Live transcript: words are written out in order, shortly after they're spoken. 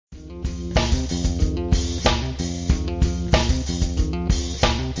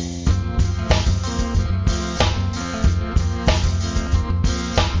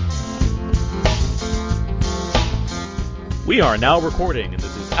We are now recording, and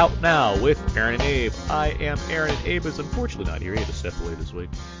this is Out Now with Aaron and Abe. I am Aaron, and Abe is unfortunately not here. He had to step away this week,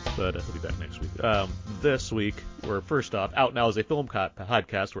 but he'll be back next week. This week, we're first off, Out Now is a film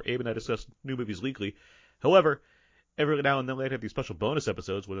podcast where Abe and I discuss new movies legally. However, every now and then they have these special bonus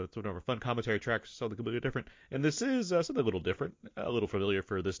episodes where it's sort of fun commentary tracks, something completely different. And this is something a little different, a little familiar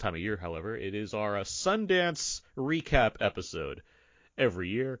for this time of year, however. It is our Sundance recap episode. Every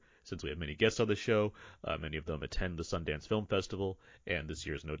year, since we have many guests on the show, many of them attend the Sundance Film Festival, and this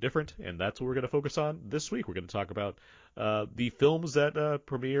year is no different, and that's what we're going to focus on this week. We're going to talk about the films that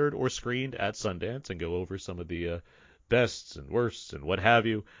premiered or screened at Sundance and go over some of the bests and worsts and what have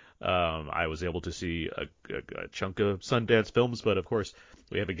you. I was able to see a chunk of Sundance films, but of course,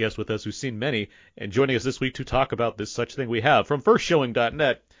 we have a guest with us who's seen many, and joining us this week to talk about this such thing we have from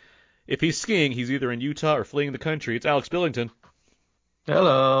firstshowing.net. If he's skiing, he's either in Utah or fleeing the country. It's Alex Billington.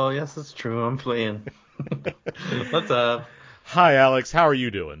 Hello. Yes, it's true. I'm fleeing. What's up? Hi, Alex. How are you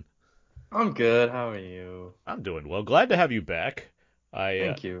doing? I'm good. How are you? I'm doing well. Glad to have you back.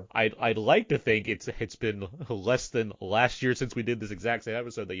 Thank you. I'd like to think it's been less than last year since we did this exact same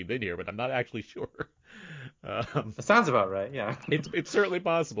episode that you've been here, but I'm not actually sure. That sounds about right. Yeah. It's certainly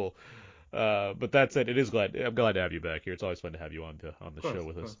possible. But that said, I'm glad to have you back here. It's always fun to have you on the show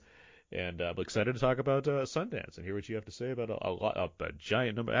with us. And I'm excited to talk about Sundance and hear what you have to say about a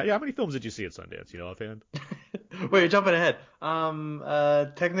giant number. How many films did you see at Sundance? You know, offhand? Wait, you're jumping ahead.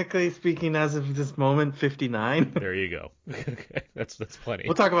 Technically speaking, as of this moment, 59. There you go. Okay, that's plenty.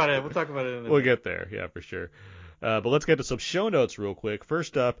 We'll talk about it. We'll get there. Yeah, for sure. But let's get to some show notes real quick.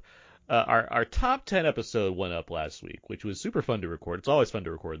 First up, our top 10 episode went up last week, which was super fun to record. It's always fun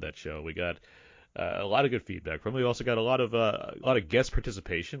to record that show. We got a lot of good feedback from it. We also got a lot of guest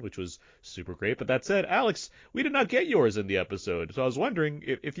participation, which was super great. But that said, Alex, we did not get yours in the episode. So I was wondering,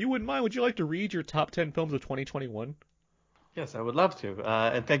 if you wouldn't mind, would you like to read your top 10 films of 2021? Yes, I would love to.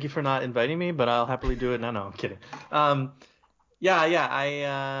 And thank you for not inviting me, but I'll happily do it. No, I'm kidding.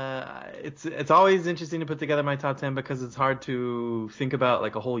 It's always interesting to put together my top 10 because it's hard to think about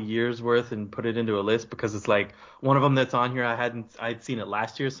like a whole year's worth and put it into a list because it's like one of them that's on here I'd seen it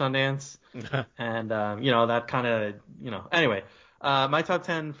last year's Sundance. And that kind of, anyway, my top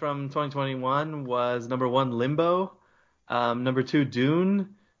 10 from 2021 was number 1, Limbo, number 2,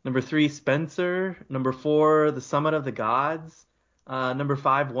 Dune, number 3, Spencer, number 4, The Summit of the Gods, number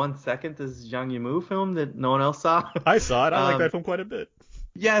 5, 1 Second, this Zhang Yimou film that no one else saw. I saw it. I like that film quite a bit.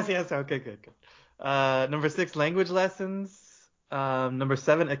 Yes. Okay, good. Number 6, Language Lessons, number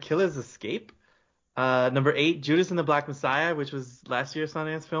 7, Achilles' Escape. Number 8, Judas and the Black Messiah, which was last year's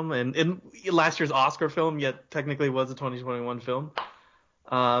Sundance film and last year's Oscar film, yet technically was a 2021 film.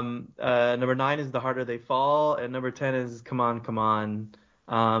 Number 9 is The Harder They Fall, and number 10 is Come On.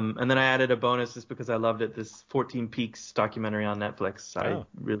 And then I added a bonus just because I loved it, this 14 Peaks documentary on Netflix. I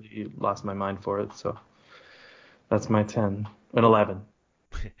really lost my mind for it, so that's my 10 and 11.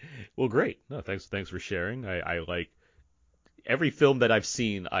 Well, great. No, thanks for sharing. I like every film that I've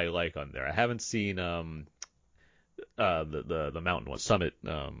seen. I like on there. I haven't seen the mountain one, Summit.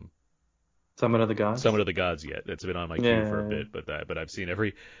 Summit of the Gods. Summit of the Gods yet. It's been on my queue for a bit, but I've seen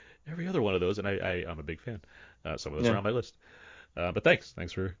every other one of those, and I'm a big fan. Some of those are on my list. But thanks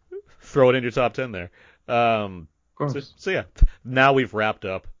for throwing in your top 10 there. Of course. So yeah, now we've wrapped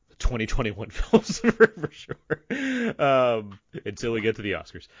up 2021 films for sure. Until we get to the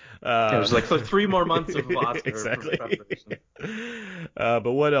Oscars. There's like 3 more months of Oscar exactly. preparation.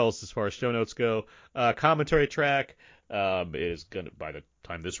 But what else as far as show notes go? Commentary track is gonna, by the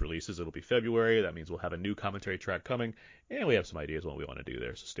time this releases, it'll be February. That means we'll have a new commentary track coming, and we have some ideas on what we want to do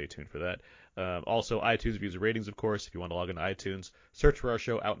there. So stay tuned for that. Also, iTunes reviews and ratings, of course. If you want to log into iTunes, search for our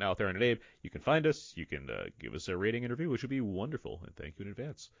show Out Now with Aaron and Abe. You can find us. You can give us a rating and review, which would be wonderful. And thank you in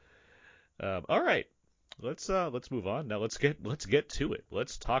advance. All right, let's move on now. Let's get to it.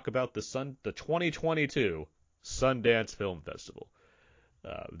 Let's talk about the 2022 Sundance Film Festival.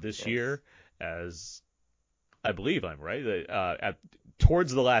 This year, as I believe I'm right,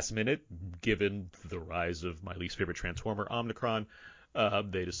 towards the last minute, given the rise of my least favorite Transformer, Omnicron,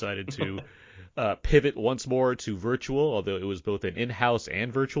 they decided to pivot once more to virtual, although it was both an in-house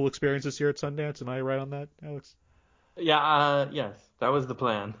and virtual experience this year at Sundance. Am I right on that, Alex? Yeah, yes, that was the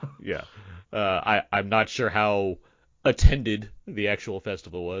plan. Yeah. I'm not sure how attended the actual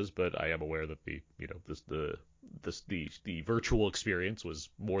festival was, but I am aware that the virtual experience was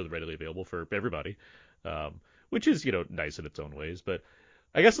more than readily available for everybody, which is, nice in its own ways. But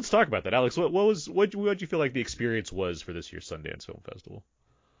I guess let's tald talk about that. Alex, what did you feel like the experience was for this year's Sundance Film Festival?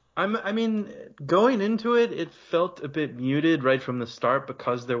 I mean, going into it, it felt a bit muted right from the start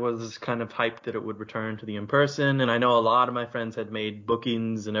because there was this kind of hype that it would return to the in-person, and I know a lot of my friends had made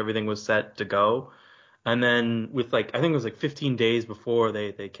bookings and everything was set to go. And then with like, I think it was like 15 days before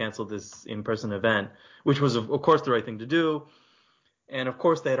they canceled this in-person event, which was of course the right thing to do. And of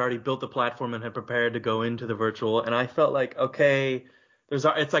course they had already built the platform and had prepared to go into the virtual. And I felt like, okay, it's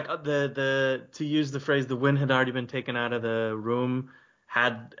like the to use the phrase, the wind had already been taken out of the room,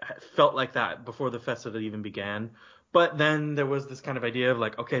 had felt like that before the festival even began. But then there was this kind of idea of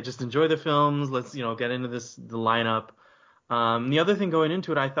like, okay, just enjoy the films. Let's, get into the lineup. The other thing going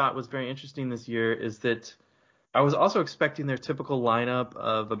into it I thought was very interesting this year is that I was also expecting their typical lineup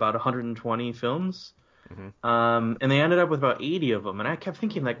of about 120 films. Hmm. And they ended up with about 80 of them. And I kept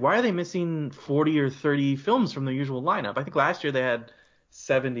thinking, like, why are they missing 40 or 30 films from their usual lineup? I think last year they had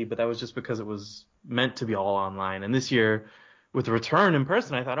 70, but that was just because it was meant to be all online. And this year, with the return in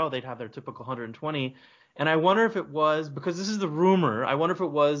person, I thought, oh, they'd have their typical 120. And I wonder if it was, because this is the rumor, I wonder if it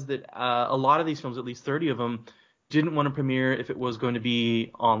was that a lot of these films, at least 30 of them, didn't want to premiere if it was going to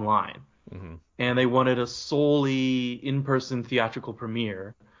be online. Hmm. And they wanted a solely in-person theatrical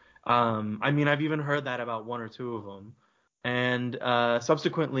premiere. I mean, I've even heard that about one or two of them. And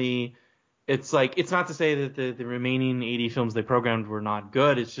subsequently, it's like, it's not to say that the remaining 80 films they programmed were not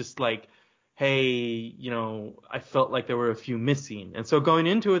good. It's just like, hey, I felt like there were a few missing. And so going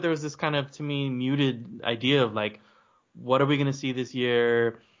into it, there was this kind of, to me, muted idea of like, what are we going to see this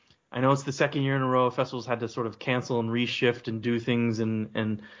year? I know it's the second year in a row festivals had to sort of cancel and reshift and do things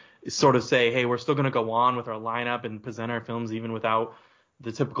and sort of say, hey, we're still going to go on with our lineup and present our films even without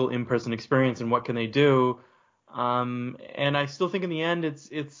the typical in-person experience. And what can they do? And I still think in the end,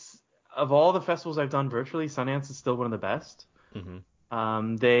 it's of all the festivals I've done virtually, Sundance is still one of the best.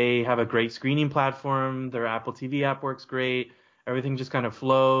 Hmm. They have a great screening platform. Their Apple TV app works great. Everything just kind of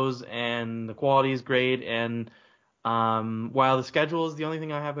flows, and the quality is great. And while the schedule is the only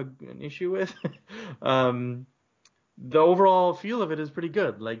thing I have an issue with, um, the overall feel of it is pretty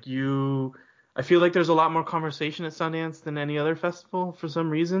good. I feel like there's a lot more conversation at Sundance than any other festival for some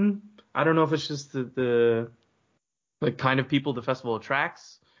reason. I don't know if it's just the kind of people the festival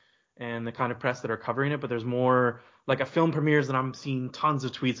attracts and the kind of press that are covering it, but there's more like a film premieres and I'm seeing tons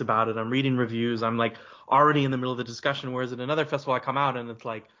of tweets about it. I'm reading reviews. I'm like already in the middle of the discussion. Whereas at another festival, I come out and it's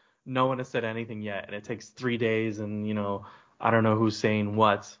like no one has said anything yet, and it takes 3 days, and I don't know who's saying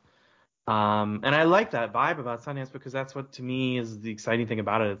what. And I like that vibe about Sundance because that's what to me is the exciting thing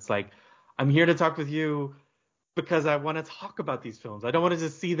about it. It's like I'm here to talk with you because I want to talk about these films. I don't want to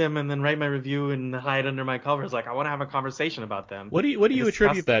just see them and then write my review and hide under my covers. Like I want to have a conversation about them What do and you discuss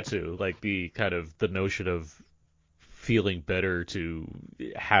attribute them. that to? Like the kind of the notion of feeling better to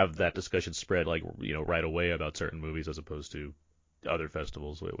have that discussion spread like right away about certain movies as opposed to other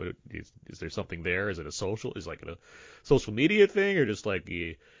festivals. Is there something there? Is it a social media thing, or just like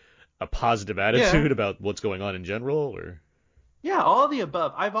a positive Yeah. attitude about what's going on in general? Or Yeah, all of the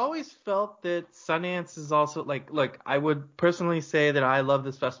above. I've always felt that Sundance is also like, look, I would personally say that I love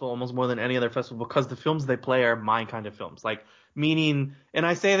this festival almost more than any other festival because the films they play are my kind of films. Like, meaning, and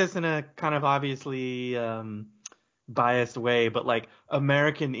I say this in a kind of obviously biased way, but like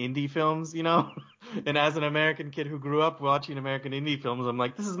American indie films, And as an American kid who grew up watching American indie films, I'm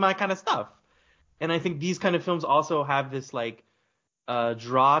like, this is my kind of stuff. And I think these kind of films also have this like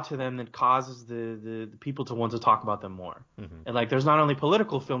draw to them that causes the people to want to talk about them more. hmm. And like, there's not only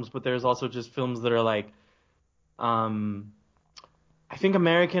political films, but there's also just films that are like, um, I think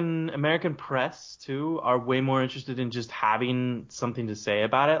American press too are way more interested in just having something to say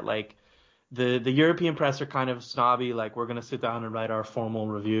about it. Like the European press are kind of snobby, like we're gonna sit down and write our formal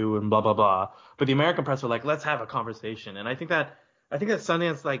review and blah blah blah. But the American press are like, let's have a conversation. And I think that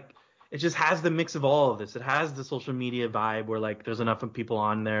Sundance like it just has the mix of all of this. It has the social media vibe where like there's enough of people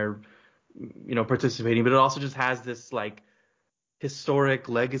on there, participating, but it also just has this like historic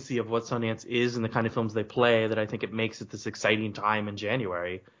legacy of what Sundance is and the kind of films they play that I think it makes it this exciting time in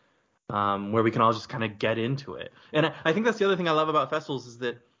January, where we can all just kind of get into it. And I think that's the other thing I love about festivals is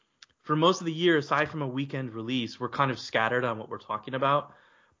that for most of the year, aside from a weekend release, we're kind of scattered on what we're talking about.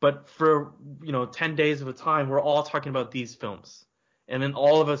 But for 10 days of a time, we're all talking about these films. And then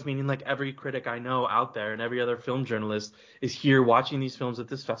all of us, meaning like every critic I know out there and every other film journalist, is here watching these films at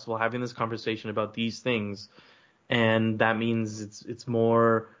this festival, having this conversation about these things. And that means it's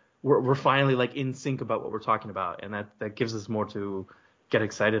more we're finally like in sync about what we're talking about, and that gives us more to get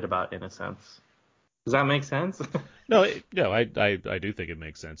excited about in a sense. Does that make sense? No, no, I do think it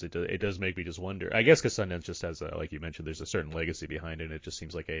makes sense. It does make me just wonder. I guess because Sundance just has, like you mentioned, there's a certain legacy behind it. And it just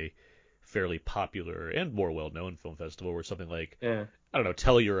seems like fairly popular and more well-known film festival, where something like, Yeah. I don't know,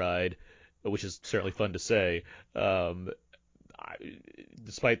 Telluride, which is certainly fun to say, um, I,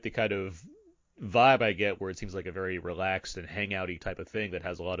 despite the kind of vibe I get where it seems like a very relaxed and hangouty type of thing that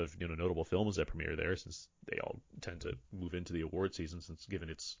has a lot of notable films that premiere there, since they all tend to move into the award season, since given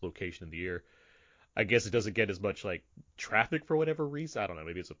its location in the year. I guess it doesn't get as much like traffic for whatever reason. I don't know.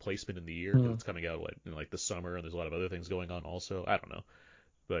 Maybe it's a placement in the year because Mhm. it's coming out like in like the summer and there's a lot of other things going on also. I don't know.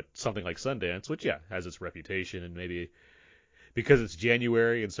 But something like Sundance, which yeah has its reputation, and maybe because it's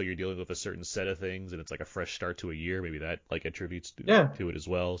January and so you're dealing with a certain set of things and it's like a fresh start to a year, maybe that like attributes Yeah. to it as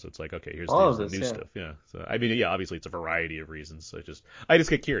well. So it's like, okay, All here's of the this. new Yeah. stuff. Yeah. So I mean, yeah, obviously it's a variety of reasons. So I just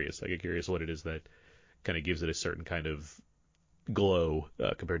get curious. I get curious what it is that kind of gives it a certain kind of glow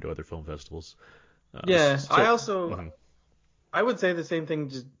compared to other film festivals. Yeah. I also Mhm. I would say the same thing,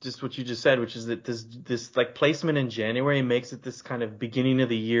 just what you just said, which is that this like placement in January makes it this kind of beginning of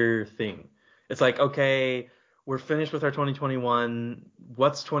the year thing. It's like, okay, we're finished with our 2021.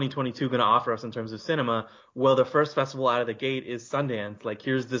 What's 2022 going to offer us in terms of cinema? Well, the first festival out of the gate is Sundance. Like,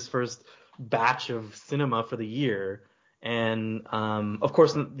 here's this first batch of cinema for the year. And of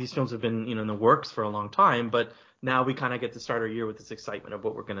course, these films have been in the works for a long time, but now we kind of get to start our year with this excitement of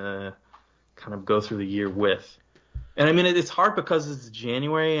what we're gonna kind of go through the year with. And I mean, it's hard because it's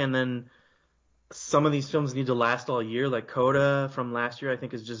January, and then some of these films need to last all year. Like Coda from last year, I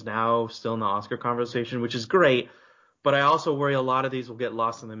think is just now still in the Oscar conversation, which is great. But I also worry a lot of these will get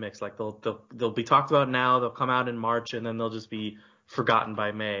lost in the mix. Like they'll be talked about now, they'll come out in March, and then they'll just be forgotten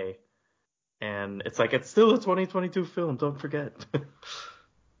by May. And it's like it's still a 2022 film. Don't forget.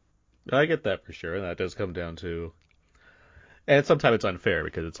 I get that for sure, and that does come down to. And sometimes it's unfair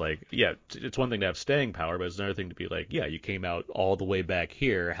because it's like, yeah, it's one thing to have staying power, but it's another thing to be like, yeah, you came out all the way back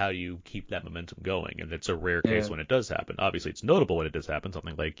here. How do you keep that momentum going? And it's a rare case Yeah. when it does happen. Obviously, it's notable when it does happen.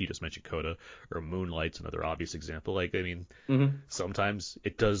 Something like you just mentioned Coda or Moonlight's another obvious example. Like, I mean, Hmm. sometimes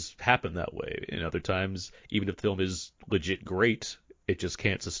it does happen that way. And other times, even if the film is legit great, it just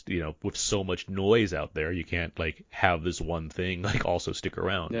can't, with so much noise out there, you can't like have this one thing like also stick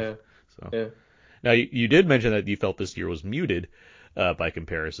around. Yeah. So. Yeah. Now, you did mention that you felt this year was muted by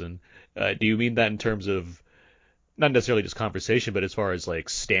comparison. Do you mean that in terms of not necessarily just conversation, but as far as like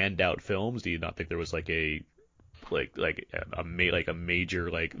standout films? Do you not think there was like like a major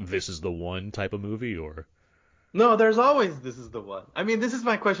like this is the one type of movie or? No, there's always this is the one. I mean, this is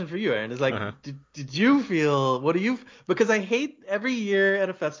my question for you, Aaron. Is like, Uh-huh. did you feel, what do you, because I hate every year at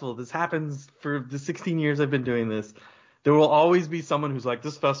a festival, this happens for the 16 years I've been doing this. There will always be someone who's like,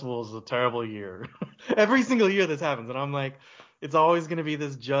 this festival is a terrible year. Every single year this happens. And I'm like, it's always going to be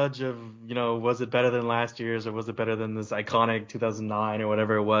this judge of, was it better than last year's or was it better than this iconic 2009 or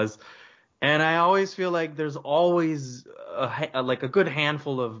whatever it was. And I always feel like there's always like a good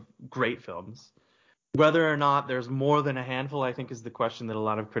handful of great films. Whether or not there's more than a handful, I think is the question that a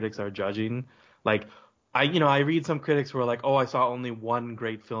lot of critics are judging. Like, I read some critics who are like, oh, I saw only one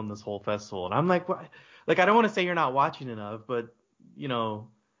great film this whole festival. And I'm like, what? Like, I don't want to say you're not watching enough, but, you know,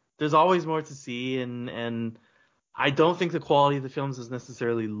 there's always more to see. And I don't think the quality of the films is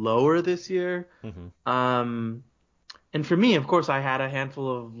necessarily lower this year. Hmm. Um, and for me, of course, I had a handful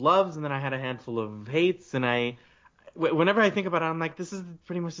of loves and then I had a handful of hates. And whenever I think about it, I'm like, this is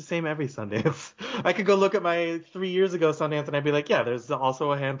pretty much the same every Sundance. I could go look at my 3 years ago Sundance and I'd be like, yeah, there's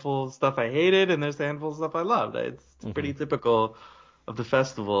also a handful of stuff I hated and there's a handful of stuff I loved. It's Hmm. pretty typical of the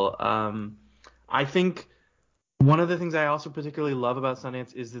festival. I think one of the things I also particularly love about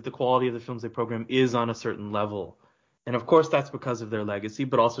Sundance is that the quality of the films they program is on a certain level. And of course, that's because of their legacy,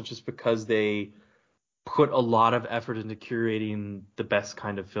 but also just because they put a lot of effort into curating the best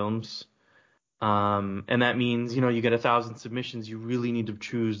kind of films. And that means, you get 1,000 submissions, you really need to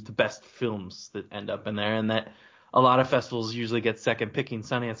choose the best films that end up in there. And that a lot of festivals usually get second picking.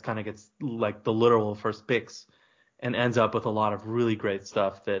 Sundance kind of gets like the literal first picks and ends up with a lot of really great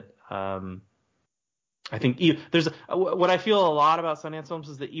stuff that, I think there's what I feel a lot about Sundance films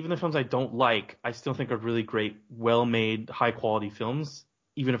is that even the films I don't like, I still think are really great, well-made, high-quality films,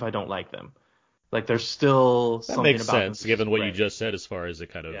 even if I don't like them. Like there's still That something makes about them sense, that's just given what you great. just said as far as the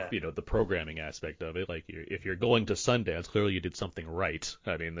kind of, Yeah. the programming aspect of it. Like, if you're going to Sundance, clearly you did something right.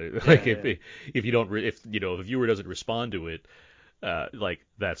 I mean, like Yeah, yeah. if you don't, if the viewer doesn't respond to it, like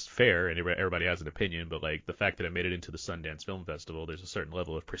that's fair, and everybody has an opinion. But like the fact that it made it into the Sundance Film Festival, there's a certain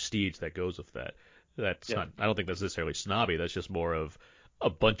level of prestige that goes with that. That's Yeah. not. I don't think that's necessarily snobby. That's just more of a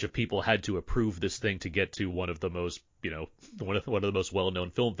bunch of people had to approve this thing to get to one of the most, one of the most well-known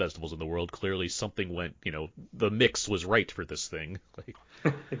film festivals in the world. Clearly, something went, the mix was right for this thing.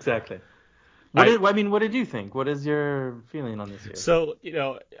 Like, Exactly. I What did you think? What is your feeling on this year? So,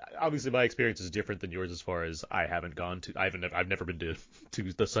 obviously my experience is different than yours as far as I've never been to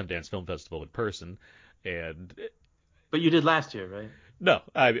the Sundance Film Festival in person, and But you did last year, right? no,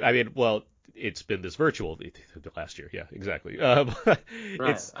 I mean, well, it's been this virtual the last year, yeah, exactly. Right.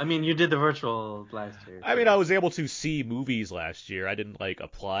 It's I mean, you did the virtual last year I mean, I too. was able to see movies last year. I didn't like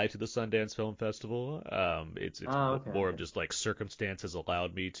apply to the Sundance Film Festival. It's Oh, okay, more of okay. just like circumstances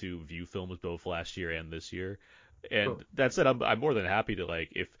allowed me to view films both last year and this year. And Cool. that said, I'm more than happy to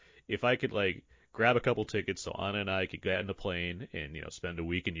like if I could like grab a couple tickets so Anna and I could get in a plane and spend a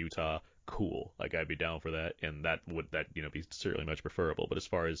week in Utah. Cool, like I'd be down for that, and that be certainly much preferable. But as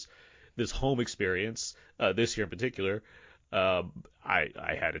far as this home experience, this year in particular,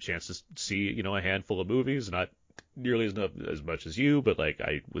 I had a chance to see a handful of movies, not nearly as much as you, but like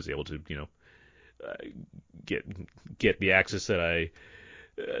I was able to uh, get get the access that I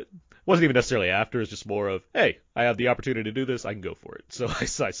wasn't even necessarily after. It's just more of, hey, I have the opportunity to do this, I can go for it. So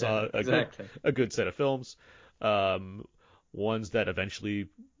I Yeah, saw exactly. a good set of films, um, ones that eventually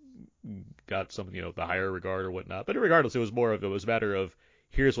got some the higher regard or whatnot. But regardless, it was a matter of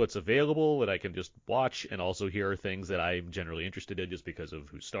here's what's available that I can just watch, and also here are things that I'm generally interested in just because of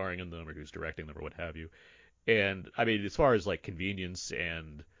who's starring in them or who's directing them or what have you. And I mean, as far as like convenience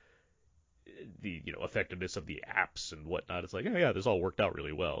and the effectiveness of the apps and whatnot, it's like, oh yeah, this all worked out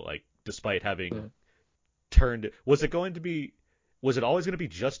really well. Like despite having Yeah. was it always going to be was it going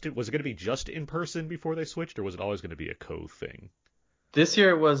to be just in person before they switched, or was it always going to be a co thing? This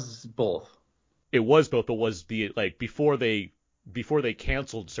year it was both. It was both, but was the like before they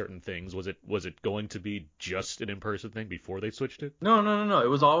canceled certain things, was it going to be just an in person thing before they switched it? No, no, no, no. It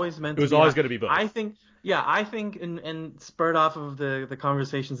was always meant It to was be. always going to be I both. think, yeah, I think, and spurred off of the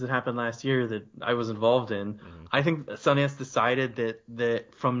conversations that happened last year that I was involved in, Hmm. I think Sundance decided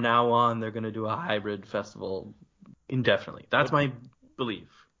that from now on they're going to do a hybrid festival indefinitely. That's Well, my belief.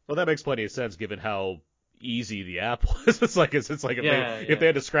 well, that makes plenty of sense given how easy the app was. It's like Yeah, if they yeah,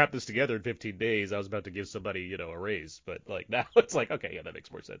 had to scrap this together in 15 days, I was about to give somebody a raise. But like now it's like okay, yeah, that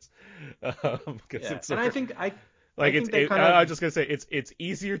makes more sense. Because yeah. it's And I like think they kind I of, was just gonna say it's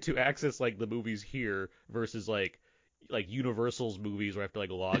easier to access like the movies here versus like Universal's movies where I have to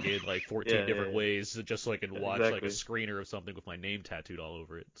like log in like 14 yeah, yeah, different yeah, ways just so I can watch like a exactly. screener of something with my name tattooed all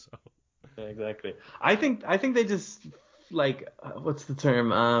over it. So Yeah, exactly. I think they just like what's the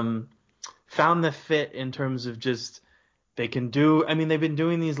term? Found the fit in terms of just they can do. I mean, they've been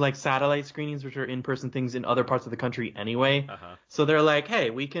doing these like satellite screenings, which are in-person things in other parts of the country anyway. uh-huh. So they're like, hey,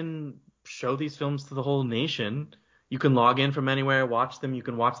 we can show these films to the whole nation. You can log in from anywhere, watch them. You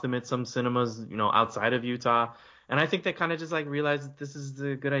can watch them at some cinemas, outside of Utah. And I think they kind of just like realized that this is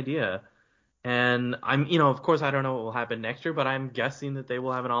a good idea. And of course, I don't know what will happen next year, but I'm guessing that they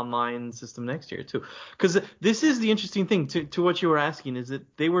will have an online system next year too. Because this is the interesting thing to what you were asking is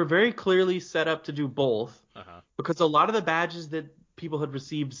that they were very clearly set up to do both. Uh-huh. Because a lot of the badges that people had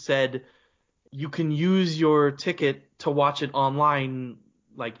received said you can use your ticket to watch it online,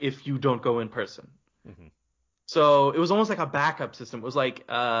 like if you don't go in person. Hmm. So it was almost like a backup system. It was like,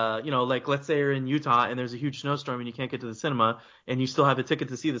 like let's say you're in Utah and there's a huge snowstorm and you can't get to the cinema and you still have a ticket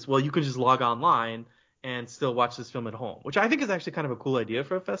to see this. Well, you can just log online and still watch this film at home, which I think is actually kind of a cool idea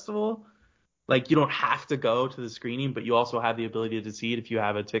for a festival. Like you don't have to go to the screening, but you also have the ability to see it if you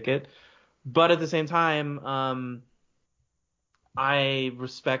have a ticket. But at the same time, I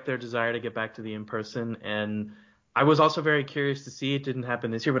respect their desire to get back to the in person, and I was also very curious to see. It didn't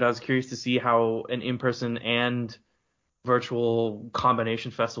happen this year, but I was curious to see how an in person and virtual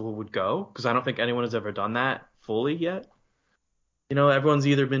combination festival would go because I don't think anyone has ever done that fully yet. Everyone's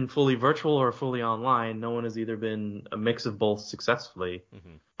either been fully virtual or fully online. No one has either been a mix of both successfully.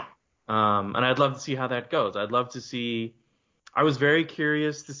 Hmm. And I'd love to see how that goes. I'd love to see. I was very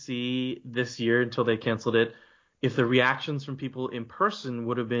curious to see this year until they canceled it if the reactions from people in person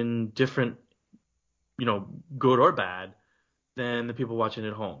would have been different, good or bad, than the people watching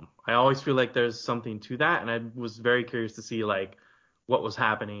at home. I always feel like there's something to that, and I was very curious to see like what was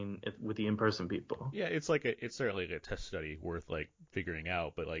happening with the in-person people. Yeah, it's certainly like a test study worth like figuring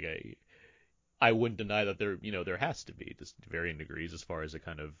out, but like I wouldn't deny that there has to be just varying degrees as far as a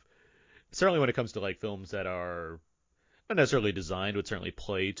kind of certainly when it comes to like films that are not necessarily designed, but certainly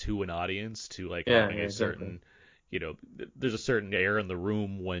play to an audience, to like Yeah, having yeah, a exactly. certain there's a certain air in the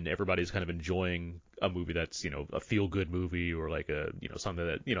room when everybody's kind of enjoying a movie that's a feel good movie or like a something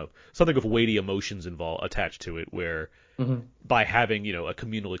that something with weighty emotions involved attached to it where Hmm. by having a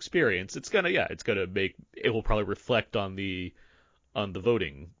communal experience it's gonna make it will probably reflect on the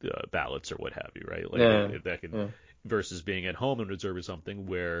voting ballots or what have you, right? Like Yeah, that can yeah, versus being at home and observing something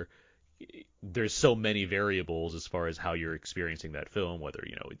where there's so many variables as far as how you're experiencing that film, whether,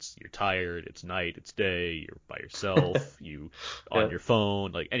 it's you're tired, it's night, it's day, you're by yourself, you on Yeah. your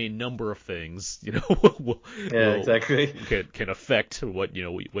phone, like any number of things, Yeah, will exactly. can affect what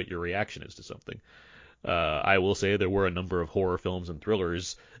your reaction is to something. I will say there were a number of horror films and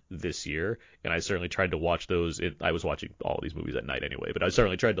thrillers this year, and I certainly tried to watch those. I was watching all these movies at night anyway, but I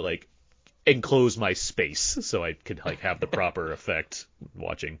certainly tried to like enclose my space so I could like have the proper effect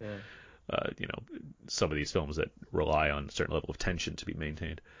watching, Yeah. you know, some of these films that rely on a certain level of tension to be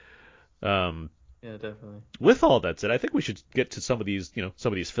maintained. Um, Yeah, definitely. with all that said, I think we should get to some of these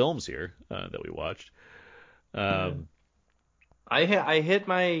films here that we watched. Yeah. Um, I hit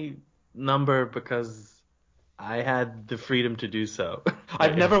my number because I had the freedom to do so.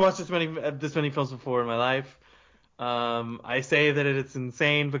 I've never watched this many films before in my life. I say that it's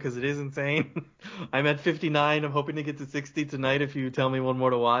insane because it is insane. I'm at 59. I'm hoping to get to 60 tonight if you tell me one more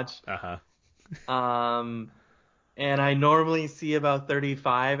to watch. uh-huh. Um, and I normally see about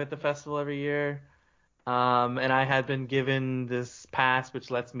 35 at the festival every year. And I had been given this pass which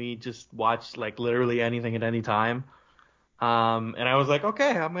lets me just watch like literally anything at any time. And I was like, okay,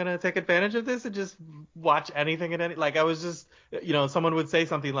 I'm gonna take advantage of this and just watch anything at any. Like I was just, someone would say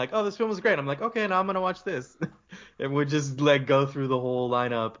something like, "Oh, this film was great." I'm like, okay, now I'm gonna watch this, and would just like go through the whole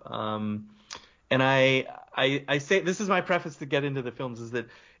lineup. And I say this is my preface to get into the films is that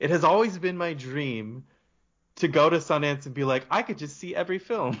it has always been my dream to go to Sundance and be like, I could just see every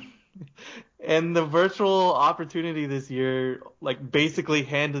film. And the virtual opportunity this year, like, basically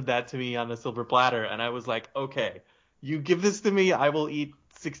handed that to me on a silver platter. And I was like, okay, you give this to me, I will eat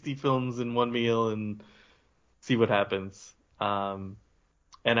 60 films in one meal and see what happens. And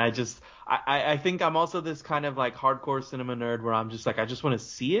I think I'm also this kind of like hardcore cinema nerd where I'm just like, I just want to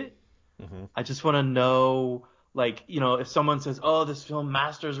see it. Hmm. I just want to know, like, if someone says, "Oh, this film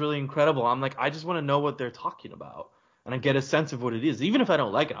Master is really incredible," I'm like, I just want to know what they're talking about, and I get a sense of what it is, even if I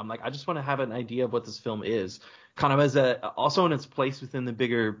don't like it. I'm like, I just want to have an idea of what this film is, kind of as also in its place within the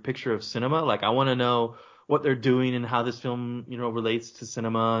bigger picture of cinema. Like, I want to know what they're doing and how this film, relates to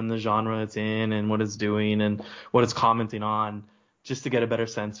cinema and the genre it's in and what it's doing and what it's commenting on. Just to get a better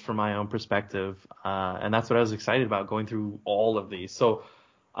sense from my own perspective, and that's what I was excited about going through all of these. So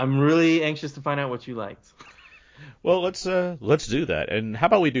I'm really anxious to find out what you liked. Well, let's do that. And how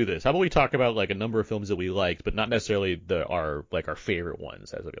about we do this? How about we talk about like a number of films that we liked, but not necessarily our favorite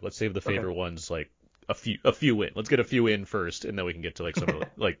ones. Let's save the Okay. favorite ones like a few in. Let's get a few in first, and then we can get to like some of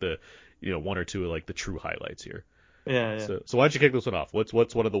like the one or two of like the true highlights here. Yeah, yeah. So why don't you kick this one off? What's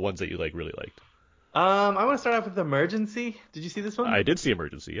one of the ones that you like really liked? I want to start off with Emergency. Did you see this one? I did see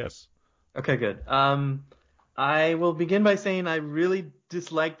Emergency, yes. Okay, good. I will begin by saying I really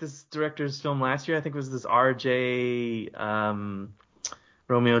disliked this director's film last year. I think it was this RJ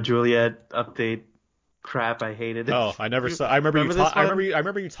Romeo Juliet update crap. I hated it. Oh, I never You saw. I remember you remember this talk. one? I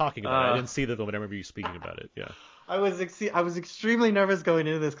remember you talking about it. I Uh, didn't see the film, but I remember you speaking about it. Yeah. I was extremely nervous going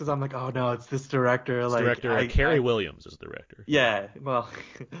into this because I'm like, oh no, it's this director. It's Like director Carrie Williams is the director. Yeah, well,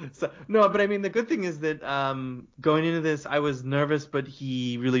 so no, but I mean the good thing is that going into this I was nervous, but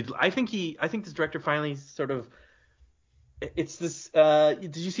I think this director finally sort of it's this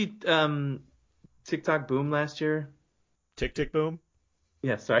did you see TikTok Boom last year? Tick Tick Boom.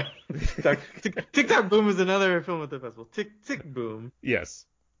 Yeah, sorry. TikTok Boom is another film at the festival. Tick Boom. Yes.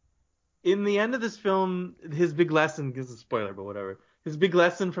 In the end of this film, his big lesson, this is a spoiler, but whatever. His big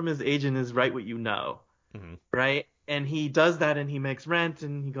lesson from his agent is write what you know. Hmm. Right? And he does that and he makes Rent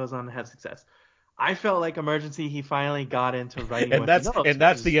and he goes on to have success. I felt like Emergency, he finally got into writing And what he that's knows, and which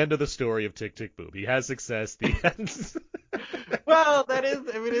that's is the end of the story of Tick Tick Boom. He has success. The end. well, that is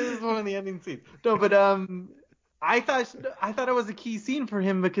I mean it is one of the ending scenes. No, but I thought it was a key scene for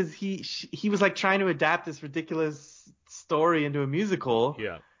him because he was like trying to adapt this ridiculous story into a musical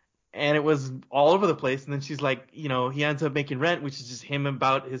Yeah. and it was all over the place. And then she's like, he ends up making Rent, which is just him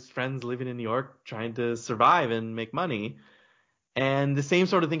about his friends living in New York trying to survive and make money. And the same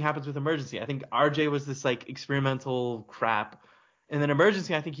sort of thing happens with Emergency. I think RJ was this like experimental crap. And then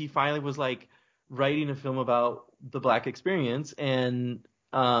Emergency, I think he finally was like writing a film about the black experience. And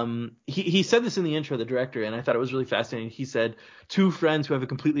he said this in the intro, the director, and I thought it was really fascinating. He said, two friends who have a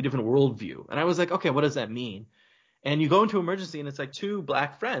completely different worldview. And I was like, okay, what does that mean? And you go into Emergency and it's like two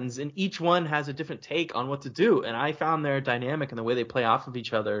black friends and each one has a different take on what to do. And I found their dynamic and the way they play off of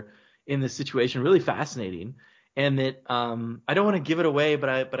each other in this situation really fascinating. And that I don't want to give it away, but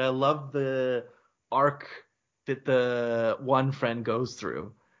I love the arc that the one friend goes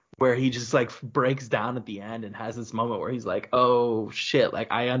through where he just like breaks down at the end and has this moment where he's like, "Oh shit, like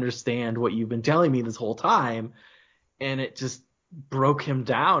I understand what you've been telling me this whole time." And it just broke him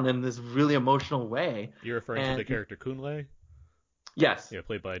down in this really emotional way. You're referring to the And character Kunle? yes, Yeah,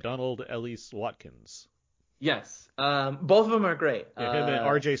 played by Donald Ellis Watkins. yes, both of them are great. Yeah, him and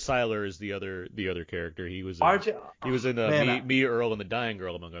R.J. Seiler is the other character. RJ, He was oh, in man, Me Earl and the Dying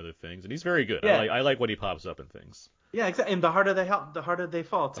Girl among other things, and he's very good. yeah, I like when he pops up in things. yeah, exactly. And the harder they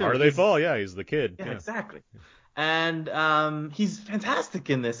fall The too. harder they fall, yeah, he's the kid. Yeah, Yeah, exactly. And he's fantastic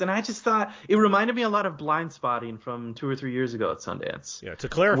in this. And I just thought it reminded me a lot of Blind Spotting from 2 or 3 years ago at Sundance, yeah.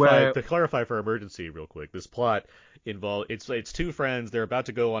 where To clarify for emergency, real quick, this plot involves it's two friends. They're about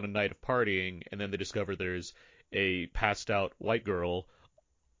to go on a night of partying, and then they discover there's a passed out white girl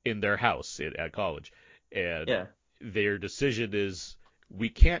in their house at college, and yeah, their decision is we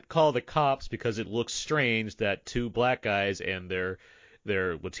can't call the cops because it looks strange that two black guys and their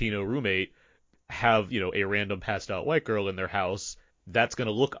Latino roommate have a random passed out white girl in their house. That's going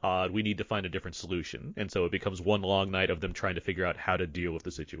to look odd. We need to find a different solution. And so it becomes one long night of them trying to figure out how to deal with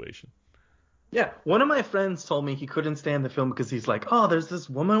the situation. yeah. One of my friends told me he couldn't stand the film because he's like, oh, there's this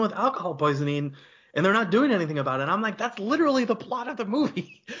woman with alcohol poisoning. And they're not doing anything about it. And I'm like, that's literally the plot of the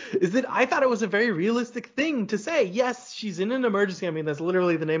movie. Is that I thought it was a very realistic thing to say. Yes, she's in an emergency. I mean, that's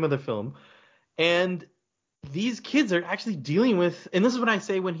literally the name of the film. And these kids are actually dealing with, and this is what I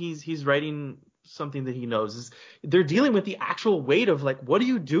say when he's writing something that he knows, is they're dealing with the actual weight of like, what do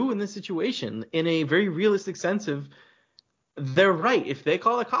you do in this situation in a very realistic sense of they're right. If they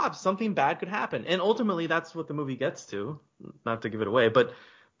call the cops, something bad could happen. And ultimately that's what the movie gets to, not to give it away, but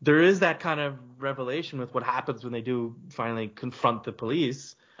there is that kind of revelation with what happens when they do finally confront the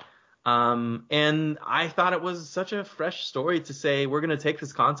police. And I thought it was such a fresh story to say we're going to take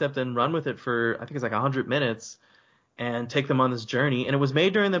this concept and run with it for I think it's like 100 minutes and take them on this journey. And it was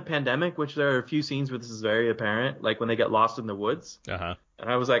made during the pandemic, which there are a few scenes where this is very apparent, like when they get lost in the woods. Uh huh. And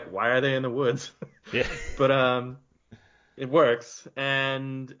I was like, why are they in the woods? Yeah. But it works.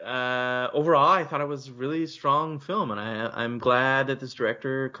 And overall, I thought it was a really strong film, and I'm glad that this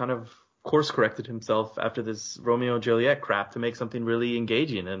director kind of course corrected himself after this Romeo and Juliet crap to make something really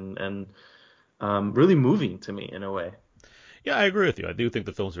engaging and really moving to me in a way. Yeah, I agree with you. I do think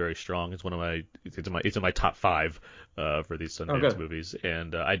the film's very strong. It's in my top five for these Oh, Sundance good. movies,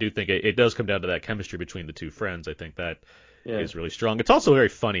 and I do think it does come down to that chemistry between the two friends. I think that Yeah. is really strong. It's also a very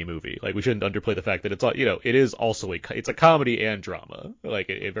funny movie. Like we shouldn't underplay the fact that it is also it's a comedy and drama. Like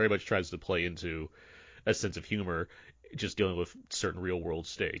it very much tries to play into a sense of humor, just dealing with certain real world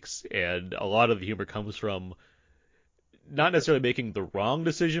stakes, and a lot of the humor comes from not necessarily making the wrong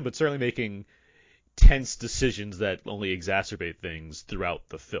decision, but certainly making tense decisions that only exacerbate things throughout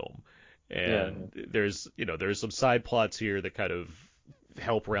the film. Yeah. And there's some side plots here that kind of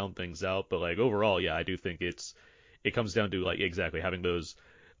help round things out, but like overall, yeah, I do think it comes down to like exactly having those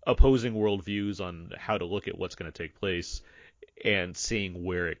opposing worldviews on how to look at what's going to take place and seeing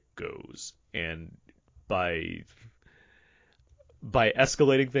where it goes. And by by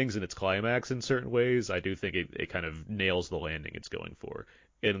escalating things in its climax in certain ways, I do think it kind of nails the landing it's going for.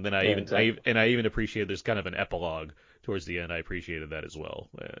 And then Yeah. Exactly. I even appreciate there's kind of an epilogue towards the end. I appreciated that as well,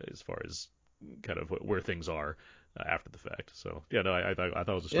 as far as kind of where things are after the fact. So yeah, no, I thought it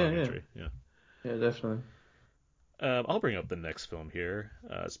was a Yeah. strong Yeah. entry. Yeah. Yeah. Definitely. I'll bring up the next film here.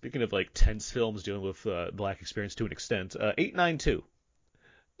 Speaking of like tense films dealing with black experience to an extent, 892.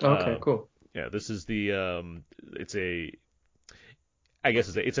 Okay. Uh, Cool. yeah, this is the it's a I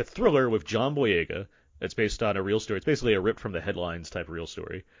guess it's a thriller with John Boyega. It's based on a real story. It's basically a ripped from the headlines type of real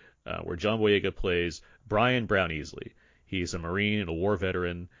story, where John Boyega plays Brian Brown Easley. He's a Marine and a war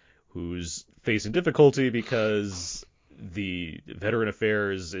veteran who's facing difficulty because the Veteran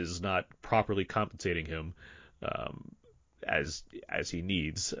Affairs is not properly compensating him um, as he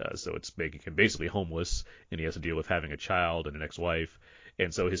needs. So it's making him basically homeless, and he has to deal with having a child and an ex-wife.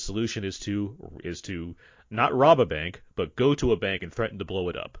 And so his solution is to not rob a bank, but go to a bank and threaten to blow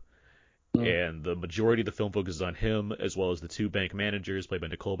it up. Mm. And the majority of the film focuses on him, as well as the two bank managers, played by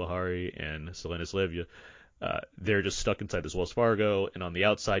Nicole Bahari and Selena Slevia. They're just stuck inside this Wells Fargo, and on the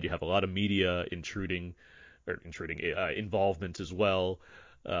outside you have a lot of media intruding involvement as well.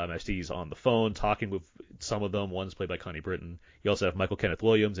 As he's on the phone talking with some of them. One's played by Connie Britton. You also have Michael Kenneth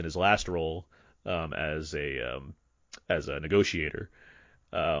Williams in his last role as a negotiator.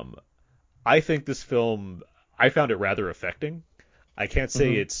 Um, I think this film, I found it rather affecting. I can't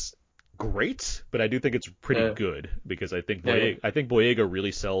say Mhm. it's great, but I do think it's pretty Yeah. good because Yeah. Yeah. I think Boyega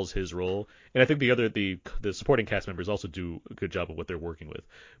really sells his role, and I think the supporting cast members also do a good job of what they're working with.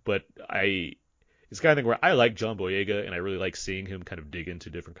 But it's the kind of thing where I like John Boyega, and I really like seeing him kind of dig into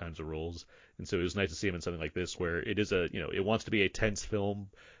different kinds of roles. And so it was nice to see him in something like this, where it is it wants to be a tense film,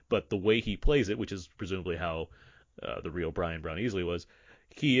 but the way he plays it, which is presumably how the real Brian Brown Easley was.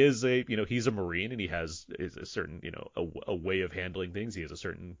 He is he's a Marine, and he has is a certain, a way of handling things. He has a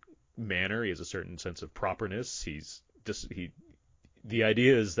certain manner. He has a certain sense of properness. The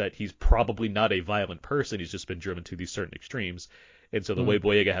idea is that he's probably not a violent person. He's just been driven to these certain extremes. And so the way Mm.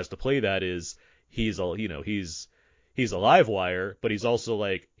 Boyega has to play that is he's a live wire, but he's also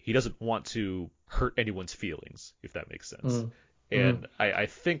like, he doesn't want to hurt anyone's feelings, if that makes sense. Mm. Mm. And I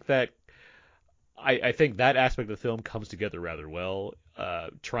think that aspect of the film comes together rather well.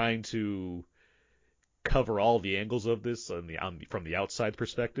 Trying to cover all the angles of this from the outside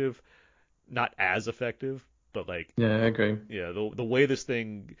perspective, not as effective, but like, Yeah, I agree. yeah, the way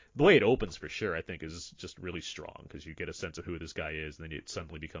it opens for sure, I think is just really strong, because you get a sense of who this guy is, and then it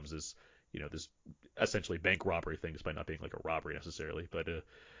suddenly becomes this, this essentially bank robbery thing, despite not being like a robbery necessarily. But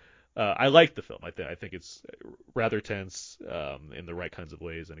I like the film. I think it's rather tense, in the right kinds of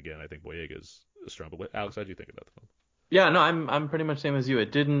ways, and again, I think Boyega is strong. But Alex, how do you think about the film? Yeah, no, I'm pretty much same as you.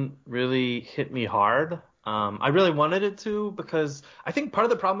 It didn't really hit me hard. I really wanted it to, because I think part of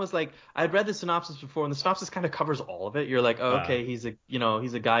the problem was, like, I'd read the synopsis before, and the synopsis kind of covers all of it. You're like, oh, Uh, okay, he's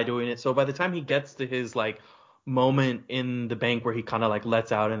a guy doing it. So by the time he gets to his like moment in the bank where he kind of like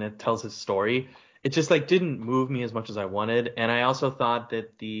lets out and it tells his story, it just like didn't move me as much as I wanted. And I also thought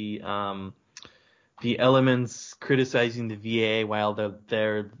that the elements criticizing the VA, while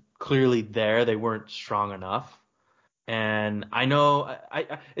they're clearly there, they weren't strong enough. And I know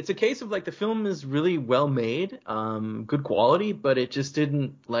it's a case of like the film is really well made, good quality, but it just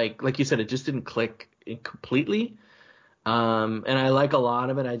didn't, like you said, it just didn't click completely. And I like a lot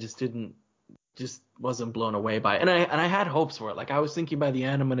of it. I just wasn't blown away by it. And I had hopes for it. Like, I was thinking by the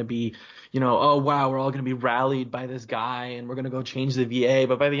end I'm gonna be, oh wow, we're all gonna be rallied by this guy and we're gonna go change the VA.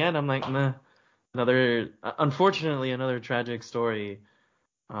 But by the end I'm like, nah, unfortunately another tragic story.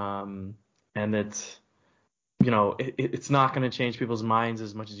 Um, and it's not going to change people's minds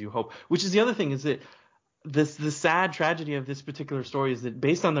as much as you hope. Which is the other thing, is that the sad tragedy of this particular story is that,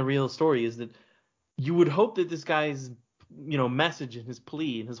 based on the real story, is that you would hope that this guy's message and his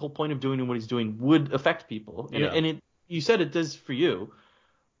plea and his whole point of doing what he's doing would affect people, and yeah. you said it does for you,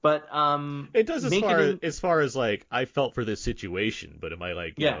 but It does, as make far it as in. like, I felt for this situation, but am I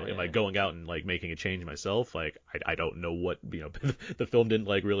like, Yeah, am yeah, I yeah. going out and like making a change myself? Like, I don't know what, the film didn't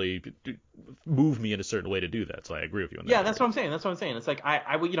like really move me in a certain way to do that. So I agree with you on that Yeah, that's area. what I'm saying. That's what I'm saying. It's like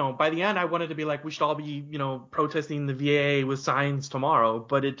I would, by the end I wanted to be like, we should all be, protesting the VA with signs tomorrow,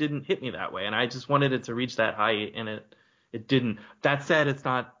 but it didn't hit me that way, and I just wanted it to reach that height, and it didn't. That said, it's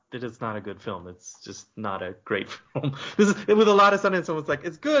not a good film. It's just not a great film. This is with a lot of Sundance films, like,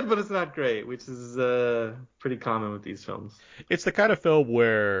 it's good, but it's not great, which is pretty common with these films. It's the kind of film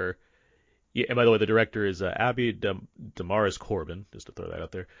where, yeah. And by the way, the director is Abby Damaris Corbin, just to throw that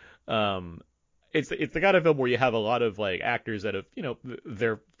out there. Um, it's the kind of film where you have a lot of like actors that have,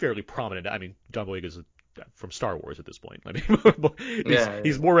 they're fairly prominent. I mean, John Boyega's from Star Wars at this point. I mean, he's Yeah, yeah.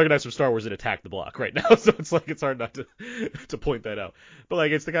 he's more recognized from Star Wars than Attack the Block right now. So it's like, it's hard not to point that out. But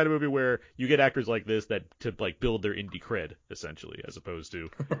like, it's the kind of movie where you get actors like this that to like build their indie cred, essentially, as opposed to,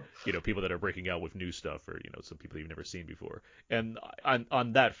 people that are breaking out with new stuff, or some people you've never seen before. And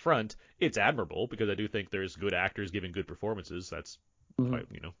on that front, it's admirable, because I do think there's good actors giving good performances. That's Mhm. quite,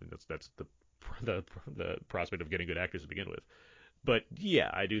 that's the prospect of getting good actors to begin with. But yeah,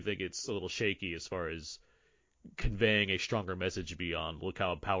 I do think it's a little shaky as far as conveying a stronger message beyond, look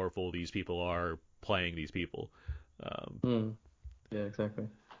how powerful these people are playing these people. Um, Mm. Yeah, exactly.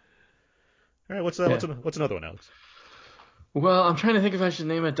 all right, Yeah. what's another one, Alex? Well, I'm trying to think if I should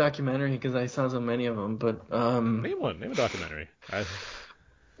name a documentary, because I saw so many of them, but Name one. Name a documentary.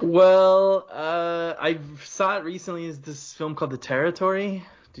 well, I saw it recently. Is this film called The Territory?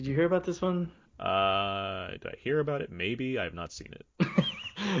 Did you hear about this one? Did I hear about it? Maybe. I have not seen it.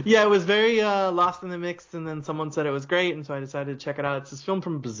 Yeah, it was very lost in the mix, and then someone said it was great, and so I decided to check it out. It's this film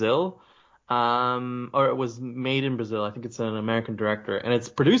from Brazil, or it was made in Brazil. I think it's an American director, and it's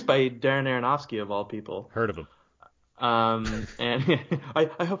produced by Darren Aronofsky, of all people. Heard of him. And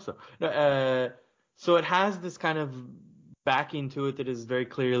I hope so. No, so it has this kind of backing to it that is very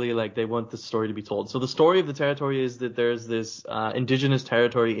clearly like they want the story to be told. So the story of The Territory is that there's this indigenous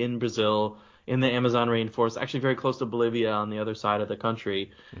territory in Brazil, in the Amazon rainforest, actually very close to Bolivia on the other side of the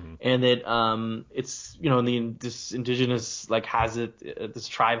country, Hmm. and that it's this indigenous like has it this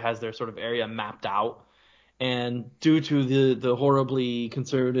tribe has their sort of area mapped out. And due to the horribly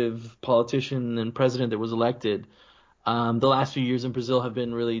conservative politician and president that was elected, the last few years in Brazil have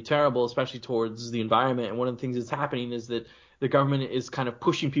been really terrible, especially towards the environment. And one of the things that's happening is that the government is kind of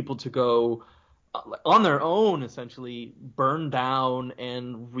pushing people to go on their own essentially burn down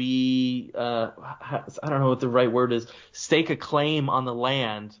and I don't know what the right word is, stake a claim on the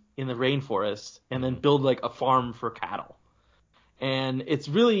land in the rainforest and then Mm. build like a farm for cattle. And it's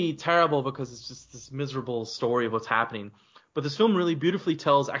really terrible because it's just this miserable story of what's happening. But this film really beautifully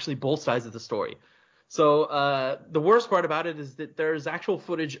tells actually both sides of the story. So the worst part about it is that there's actual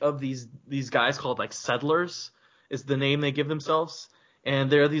footage of these guys called like settlers is the name they give themselves,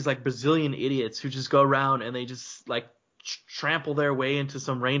 and they're these like Brazilian idiots who just go around and they just like trample their way into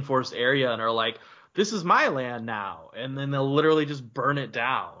some rainforest area and are like, this is my land now, and then they'll literally just burn it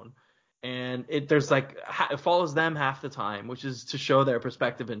down. And there's like it follows them half the time, which is to show their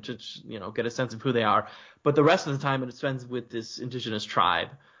perspective and to get a sense of who they are. But the rest of the time it spends with this indigenous tribe,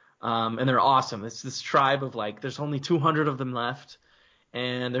 and they're awesome. It's this tribe of like there's only 200 of them left,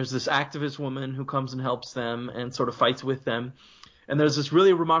 and there's this activist woman who comes and helps them and sort of fights with them. And there's this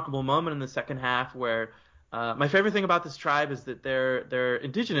really remarkable moment in the second half where my favorite thing about this tribe is that they're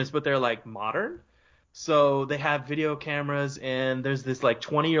indigenous, but they're like modern. So they have video cameras, and there's this like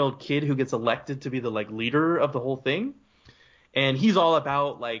 20-year-old kid who gets elected to be the like leader of the whole thing, and he's all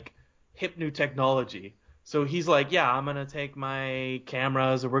about like hip new technology. So he's like, yeah, I'm gonna take my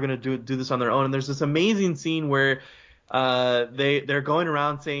cameras, and we're gonna do this on their own. And there's this amazing scene where they're going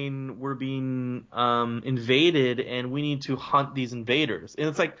around saying we're being invaded, and we need to hunt these invaders. And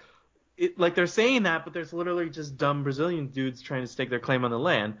it's like like they're saying that, but there's literally just dumb Brazilian dudes trying to stake their claim on the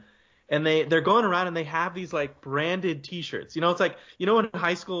land. And they're going around and they have these like branded T-shirts. It's like in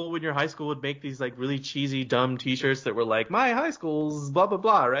high school when your high school would make these like really cheesy dumb T-shirts that were like my high school's blah blah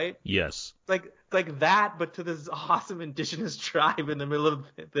blah, right? Yes. It's like that, but to this awesome indigenous tribe in the middle of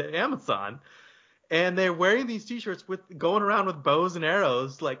the Amazon. And they're wearing these T-shirts with going around with bows and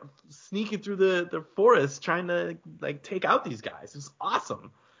arrows, like sneaking through the forest trying to like take out these guys. It's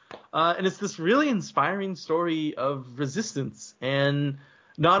awesome. And it's this really inspiring story of resistance, and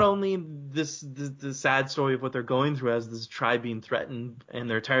not only the sad story of what they're going through as this tribe being threatened and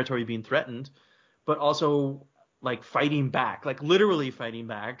their territory being threatened, but also like fighting back, like literally fighting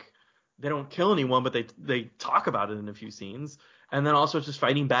back. They don't kill anyone, but they talk about it in a few scenes, and then also just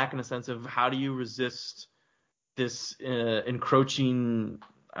fighting back in a sense of how do you resist this encroaching,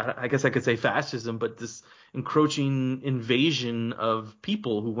 I guess I could say fascism, but this encroaching invasion of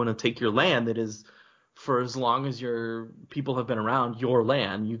people who want to take your land that is, for as long as your people have been around, your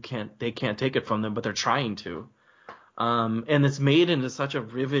land. They can't take it from them, but they're trying to. And it's made into such a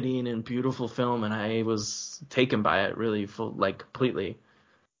riveting and beautiful film, and I was taken by it really completely.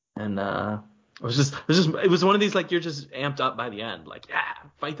 And it was one of these like you're just amped up by the end, like yeah,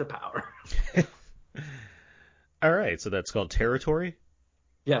 fight the power. All right, so that's called Territory.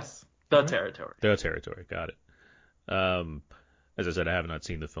 Yes, All the right. territory. The Territory. Got it. As I said, I have not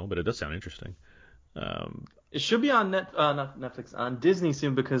seen the film, but it does sound interesting. Um, It should be on not Netflix, on Disney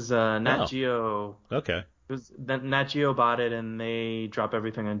soon because Nat oh, Geo okay. Nat Geo bought it and they drop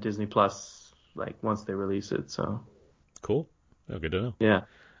everything on Disney Plus like once they release it. So Cool. Oh, good to know. yeah.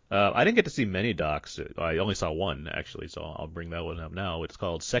 I didn't get to see many docs. I only saw one actually, so I'll bring that one up now. It's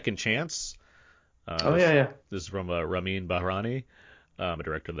called Second Chance. Oh This yeah, yeah. this is from Ramin Bahrani, a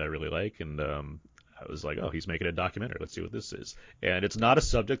director that I really like, and I was like, oh, he's making a documentary. Let's see what this is. And it's not a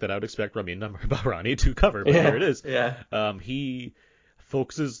subject that I would expect Ramin Bahrani to cover, but here Yeah, it is. yeah. He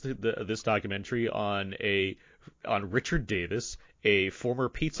focuses this documentary on Richard Davis, a former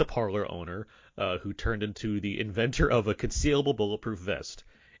pizza parlor owner who turned into the inventor of a concealable bulletproof vest.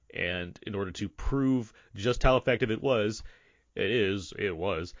 And in order to prove just how effective it was,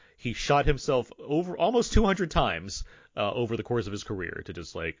 he shot himself over almost 200 times over the course of his career to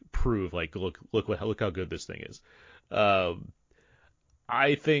just like prove like look how good this thing is. Um,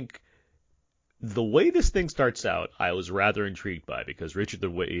 I think the way this thing starts out, I was rather intrigued by because the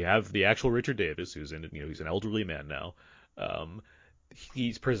way you have the actual Richard Davis, who's he's an elderly man now. Um,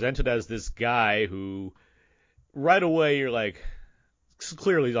 he's presented as this guy who right away you're like,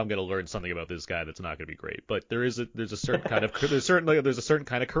 clearly I'm going to learn something about this guy that's not going to be great. But there's a certain kind of there's a certain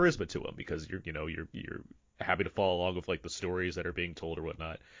kind of charisma to him because you're happy to follow along with like the stories that are being told or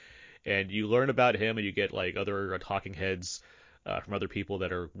whatnot, and you learn about him and you get like other talking heads from other people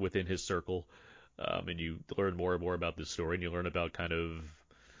that are within his circle, and you learn more and more about this story and you learn about kind of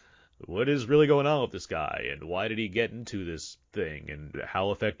what is really going on with this guy and why did he get into this thing and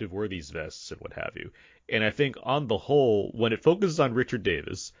how effective were these vests and what have you. And I think on the whole, when it focuses on Richard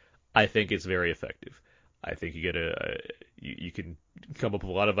Davis, I think it's very effective. I think you can come up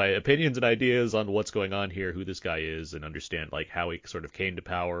with a lot of opinions and ideas on what's going on here, who this guy is, and understand like how he sort of came to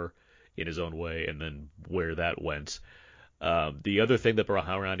power in his own way and then where that went. The other thing that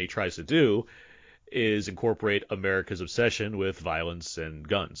Bahrani tries to do is incorporate America's obsession with violence and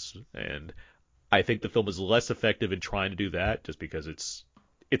guns. And I think the film is less effective in trying to do that, just because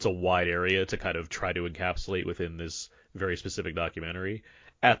it's a wide area to kind of try to encapsulate within this very specific documentary.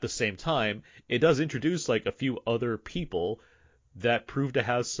 At the same time, it does introduce like a few other people that prove to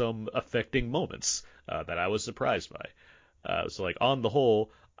have some affecting moments that I was surprised by. So like on the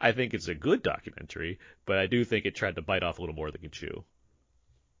whole, I think it's a good documentary, but I do think it tried to bite off a little more than it could chew.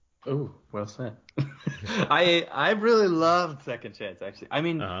 Oh, well said. I really loved Second Chance, actually. I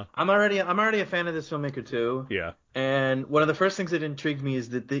mean, Uh-huh. I'm already a fan of this filmmaker too. Yeah. And one of the first things that intrigued me is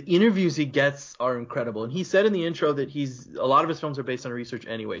that the interviews he gets are incredible. And he said in the intro that a lot of his films are based on research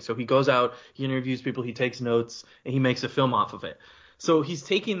anyway. So he goes out, he interviews people, he takes notes, and he makes a film off of it. So he's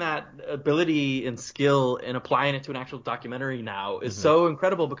taking that ability and skill and applying it to an actual documentary now is Mm-hmm. so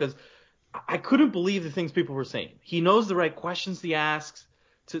incredible, because I couldn't believe the things people were saying. He knows the right questions he asks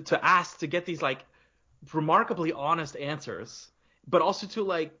to ask to get these like remarkably honest answers, but also to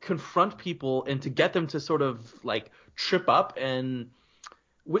like confront people and to get them to sort of like trip up. And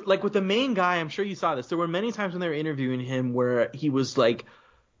with the main guy, I'm sure you saw this. There were many times when they were interviewing him where he was like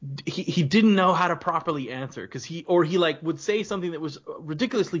he didn't know how to properly answer, because he like would say something that was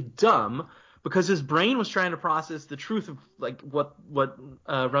ridiculously dumb because his brain was trying to process the truth of like what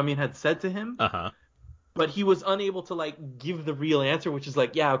Ramin had said to him, Uh-huh. but he was unable to like give the real answer, which is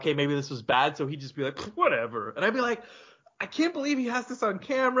like, yeah, okay, maybe this was bad. So he'd just be like, whatever. And I'd be like, I can't believe he has this on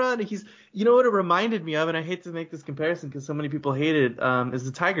camera. And you know what it reminded me of, and I hate to make this comparison because so many people hate it, is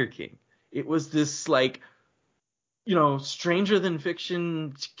the Tiger King. It was this like, stranger than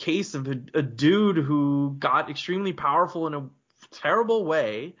fiction case of a dude who got extremely powerful in a terrible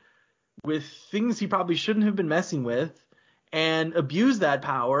way with things he probably shouldn't have been messing with, and abused that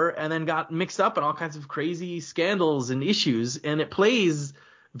power, and then got mixed up in all kinds of crazy scandals and issues. And it plays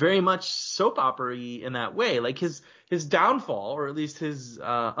very much soap opera-y in that way. Like his downfall, or at least his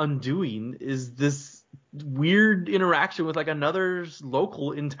undoing, is this weird interaction with like another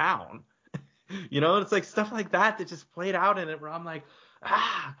local in town. It's like stuff like that just played out in it, where I'm like,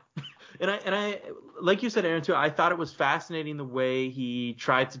 ah. And I, like you said, Aaron, too, I thought it was fascinating the way he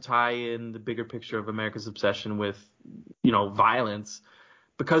tried to tie in the bigger picture of America's obsession with, violence.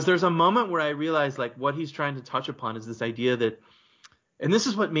 Because there's a moment where I realized like what he's trying to touch upon is this idea that, and this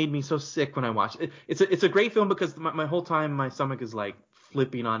is what made me so sick when I watched it. It's a great film because my whole time my stomach is like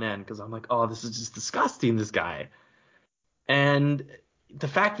flipping on end, because I'm like, oh, this is just disgusting, this guy. And the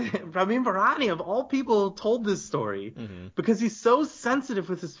fact that Ramin Barani, of all people, told this story, Mm-hmm. because he's so sensitive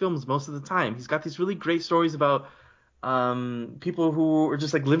with his films most of the time. He's got these really great stories about people who are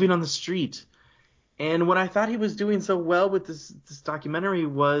just like living on the street. And what I thought he was doing so well with this documentary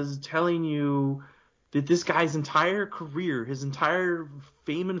was telling you that this guy's entire career, his entire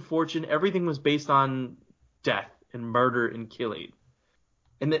fame and fortune, everything was based on death and murder and killing.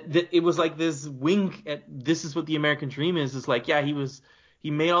 And that it was like this wink at, this is what the American dream is. It's like, yeah, he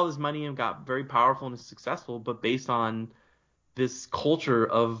made all this money and got very powerful and successful, but based on this culture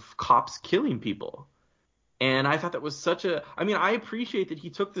of cops killing people. And I thought that was I appreciate that he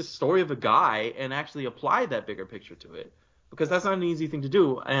took this story of a guy and actually applied that bigger picture to it, because that's not an easy thing to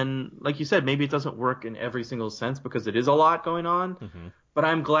do. And like you said, maybe it doesn't work in every single sense because it is a lot going on. Mm-hmm. But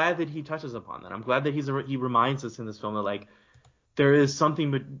I'm glad that he touches upon that. I'm glad that he reminds us in this film that like there is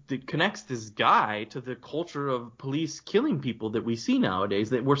something that connects this guy to the culture of police killing people that we see nowadays,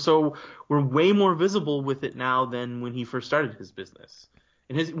 that we're way more visible with it now than when he first started his business.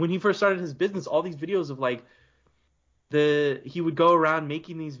 And when he first started his business, all these videos of like he would go around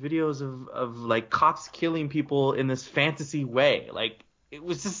making these videos of like cops killing people in this fantasy way. Like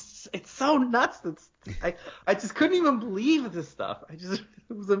it's so nuts. I just couldn't even believe this stuff. It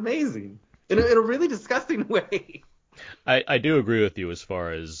was amazing in a really disgusting way. I do agree with you as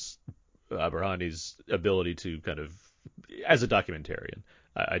far as Abrahani's ability to kind of, as a documentarian,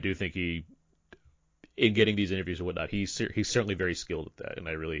 I do think in getting these interviews and whatnot, he's certainly very skilled at that. And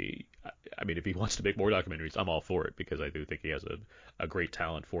I mean, if he wants to make more documentaries, I'm all for it, because I do think he has a great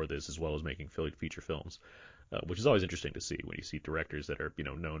talent for this, as well as making feature films, which is always interesting to see when you see directors that are,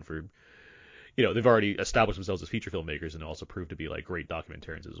 known for, they've already established themselves as feature filmmakers and also proved to be like great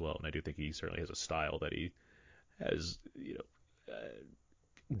documentarians as well. And I do think he certainly has a style that he has,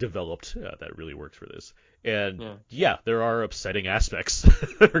 developed that really works for this. And yeah, there are upsetting aspects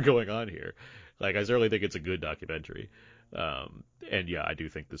that are going on here. Like, I certainly think it's a good documentary. And yeah, I do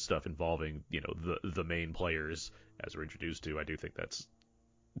think the stuff involving, the main players, as we're introduced to, I do think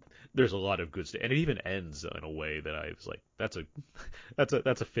there's a lot of good stuff. And it even ends in a way that I was like, that's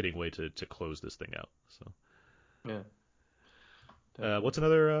a fitting way to close this thing out. So Yeah. what's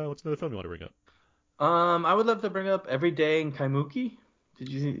another film you want to bring up? I would love to bring up Every Day in Kaimuki.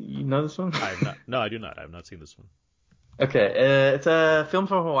 You know this one? I have not. No, I do not. I have not seen this one. Okay, it's a film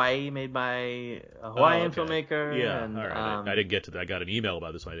from Hawaii made by a Oh, Hawaiian okay. filmmaker, Yeah. All and right. I didn't get to that. I got an email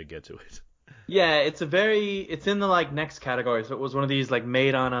about this one. I didn't get to it. yeah, it's in the like next category. So it was one of these like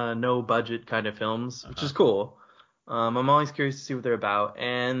made on a no budget kind of films, which Uh-huh. is cool. I'm always curious to see what they're about,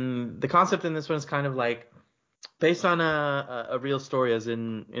 and the concept in this one is kind of like based on a real story. As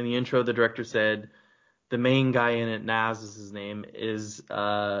in the intro, the director said the main guy in it, Naz is his name, is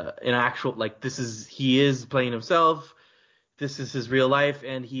an actual like he is playing himself. This is his real life,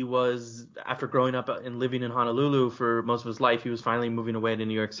 and he was after growing up and living in Honolulu for most of his life, he was finally moving away to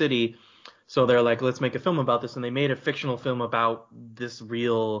New York City. So they're like, let's make a film about this, and they made a fictional film about this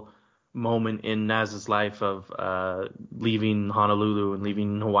real moment in Naz's life of leaving Honolulu and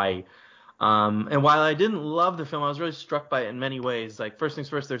leaving Hawaii. And while I didn't love the film, I was really struck by it in many ways. Like first things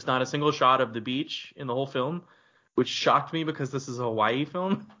first, there's not a single shot of the beach in the whole film, which shocked me because this is a Hawaii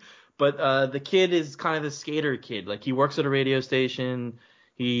film. But the kid is kind of the skater kid. Like he works at a radio station.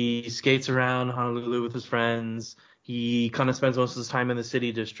 He skates around Honolulu with his friends. He kind of spends most of his time in the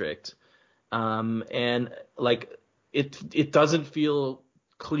city district. And like it doesn't feel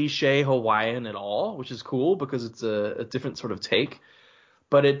cliche Hawaiian at all, which is cool because it's a different sort of take.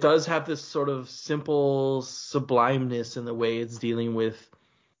 But it does have this sort of simple sublimeness in the way it's dealing with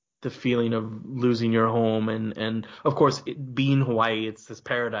the feeling of losing your home and of course being Hawaii, it's this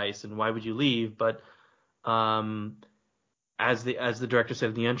paradise and why would you leave? But um, as the director said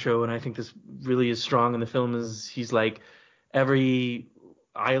in the intro, and I think this really is strong in the film, is he's like every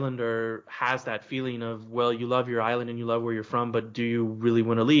islander has that feeling of, well, you love your island and you love where you're from, but do you really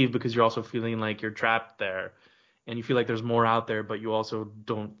want to leave because you're also feeling like you're trapped there and you feel like there's more out there, but you also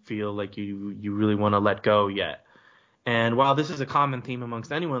don't feel like you really want to let go yet. And while this is a common theme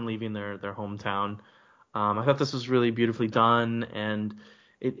amongst anyone leaving their hometown, I thought this was really beautifully done, and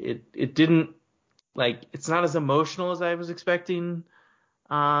it didn't like it's not as emotional as I was expecting.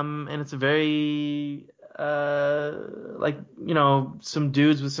 And it's a very like some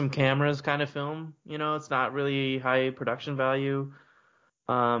dudes with some cameras kind of film. It's not really high production value.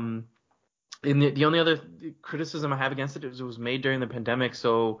 Um, and the only other criticism I have against it is it was made during the pandemic,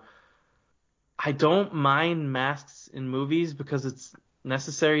 so I don't mind masks in movies because it's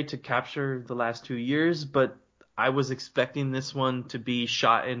necessary to capture the last 2 years, but I was expecting this one to be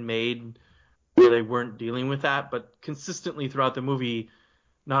shot and made where they weren't dealing with that, but consistently throughout the movie,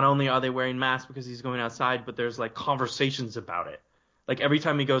 not only are they wearing masks because he's going outside, but there's like conversations about it. Like every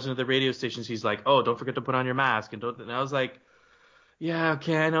time he goes into the radio stations, he's like, "Oh, don't forget to put on your mask." And I was like, yeah,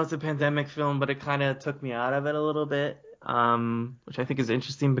 okay, I know it's a pandemic film, but it kind of took me out of it a little bit, which I think is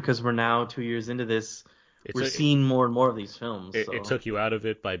interesting because we're now 2 years into this. It's We're a, seeing more and more of these films. it So took you out of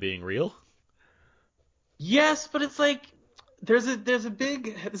it by being real. yes, but it's like there's a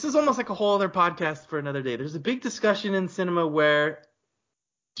big. This is almost like a whole other podcast for another day. There's a big discussion in cinema where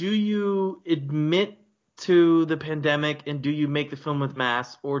do you admit to the pandemic and do you make the film with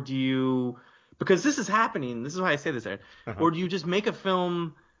masks, or do you, because this is happening. This is why I say this, Aaron. Uh-huh. Or do you just make a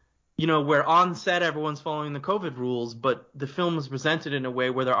film where on set everyone's following the COVID rules, but the film is presented in a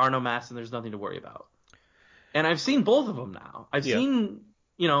way where there are no masks and there's nothing to worry about. And I've seen both of them now. I've Yeah. seen,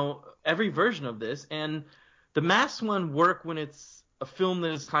 every version of this, and the mask one work when it's a film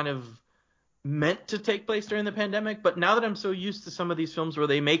that is kind of meant to take place during the pandemic. But now that I'm so used to some of these films where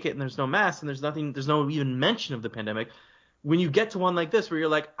they make it and there's no mask and there's nothing, there's no even mention of the pandemic. When you get to one like this where you're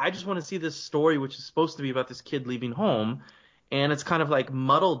like, I just want to see this story, which is supposed to be about this kid leaving home, and it's kind of like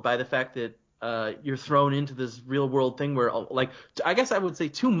muddled by the fact that you're thrown into this real world thing where, like, I guess I would say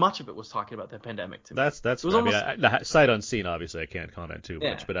too much of it was talking about the pandemic to me. That's It was fair. I mean, almost, sight unseen, obviously, I can't comment too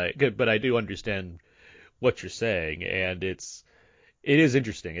much, yeah, but I do understand what you're saying, and it is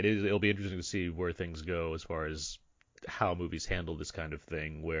interesting. It'll be interesting to see where things go as far as how movies handle this kind of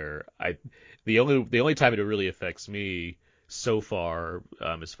thing. Where the only time it really affects me so far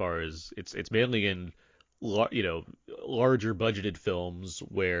as it's mainly in larger budgeted films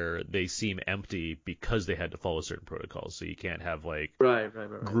where they seem empty because they had to follow certain protocols. So you can't have like right, right, right,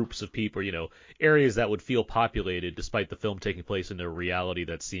 right. groups of people, areas that would feel populated despite the film taking place in a reality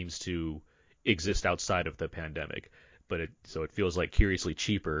that seems to exist outside of the pandemic. But so it feels like curiously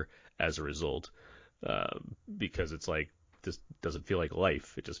cheaper as a result, because it's like this doesn't feel like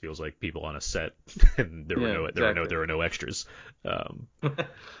life. It just feels like people on a set, and Yeah, exactly. there were no extras. Um,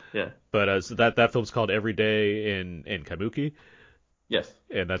 Yeah. but so that film's called Every Day in Kabuki, Yes.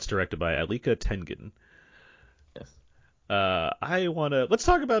 and that's directed by Alika Tengen. Yes. Let's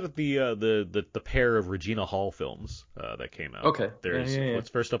talk about the pair of Regina Hall films that came out. Okay. Yeah, yeah, yeah.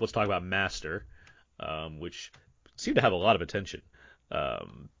 Let's talk about Master. which seemed to have a lot of attention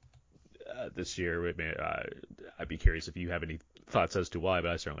this year. I'd be curious if you have any thoughts as to why,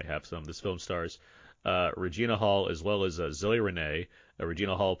 but I certainly have some. This film stars Regina Hall as well as Zoe Renee.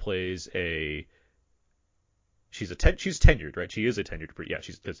 Regina Hall plays she's tenured, right? She is a tenured,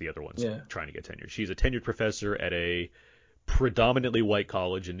 she's because the other one's trying to get tenured. She's a tenured professor at a predominantly white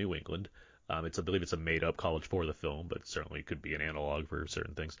college in New England. I believe it's a made-up college for the film, but certainly could be an analog for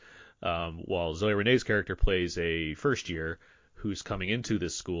certain things. While Zoe Renee's character plays a first year who's coming into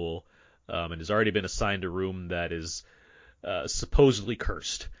this school and has already been assigned a room that is supposedly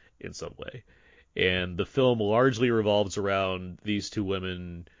cursed in some way. And the film largely revolves around these two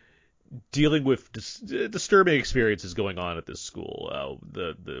women dealing with disturbing experiences going on at this school.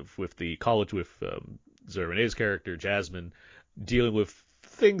 With the college, with Zoe Renee's character Jasmine dealing with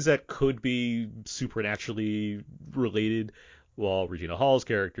things that could be supernaturally related, while Regina Hall's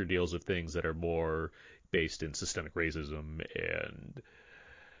character deals with things that are more based in systemic racism and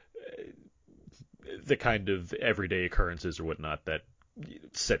the kind of everyday occurrences or whatnot that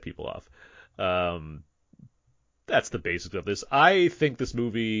set people off. That's the basics of this. I think this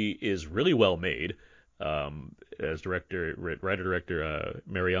movie is really well made. As writer-director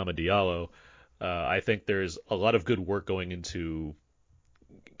Mariama Diallo, I think there's a lot of good work going into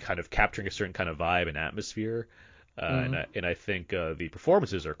kind of capturing a certain kind of vibe and atmosphere, and I think the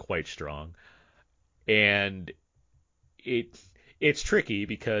performances are quite strong. And it's tricky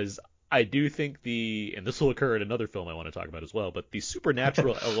because I do think and this will occur in another film I want to talk about as well, but the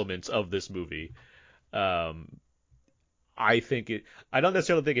supernatural elements of this movie, I don't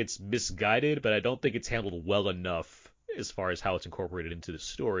necessarily think it's misguided, but I don't think it's handled well enough as far as how it's incorporated into the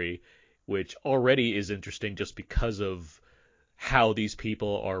story, which already is interesting just because of how these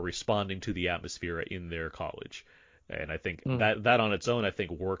people are responding to the atmosphere in their college. And I think that on its own, I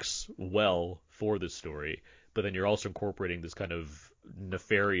think works well for the story. But then you're also incorporating this kind of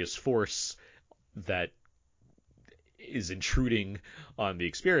nefarious force that is intruding on the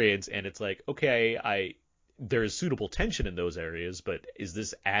experience. And it's like, okay, there's suitable tension in those areas, but is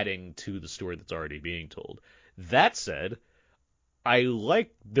this adding to the story that's already being told? That said,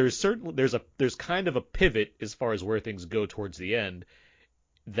 there's kind of a pivot as far as where things go towards the end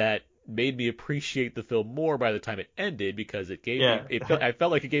that made me appreciate the film more by the time it ended, because I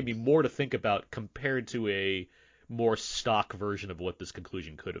felt like it gave me more to think about compared to a more stock version of what this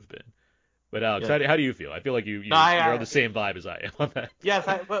conclusion could have been. But Alex, how do you feel? I feel like you're on the same vibe as I am on that. Yes,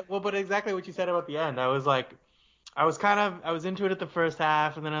 but exactly what you said about the end. I was into it at the first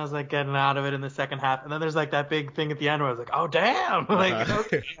half, and then I was like getting out of it in the second half, and then there's like that big thing at the end where I was like, oh damn, like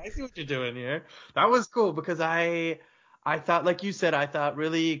okay, I see what you're doing here. That was cool because I thought, like you said, I thought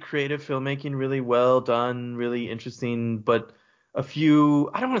really creative filmmaking, really well done, really interesting, but a few,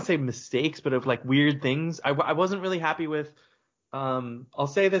 I don't want to say mistakes, but of like weird things. I wasn't really happy with. I'll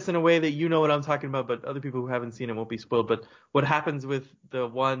say this in a way that you know what I'm talking about, but other people who haven't seen it won't be spoiled. But what happens with the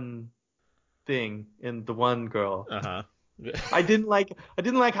one thing in the one girl? I didn't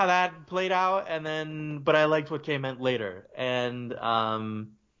like how that played out, but I liked what came in later. And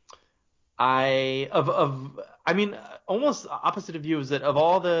I mean, almost opposite of you is that of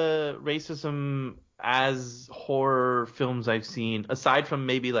all the racism as horror films I've seen, aside from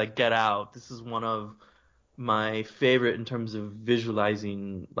maybe like Get Out, this is one of my favorite in terms of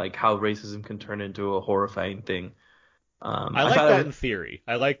visualizing like how racism can turn into a horrifying thing. I like that in theory.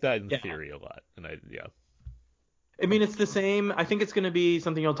 I like that in theory a lot, and I mean, it's the same. I think it's going to be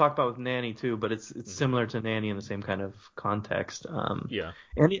something you'll talk about with Nanny too, but it's similar to Nanny in the same kind of context.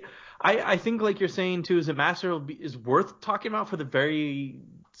 And I think, like you're saying too, is that Master is worth talking about for the very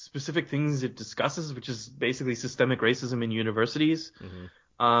specific things it discusses, which is basically systemic racism in universities.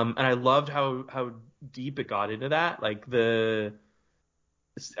 And I loved how deep it got into that. Like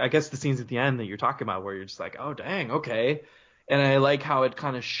I guess the scenes at the end that you're talking about where you're just like, oh, dang, okay. And I like how it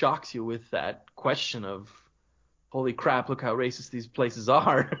kind of shocks you with that question of, holy crap, look how racist these places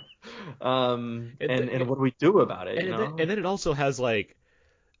are. And what do we do about it? And then it also has like,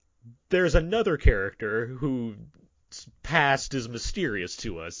 there's another character whose past is mysterious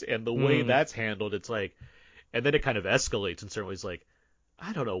to us, and the way that's handled, it's like, and then it kind of escalates in certain ways, like,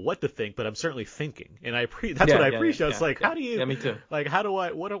 I don't know what to think, but I'm certainly thinking, and that's what I appreciate. It's like, how do you? Yeah, me too. Like, how do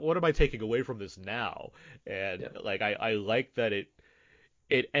I? What am I taking away from this now? And like, I like that it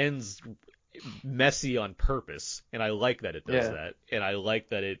ends messy on purpose, and I like that it does that, and I like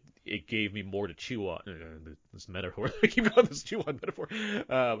that it gave me more to chew on. This metaphor, I keep going this chew on metaphor.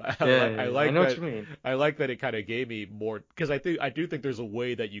 I like I know that. what you mean. I like that it kind of gave me more, because I do think there's a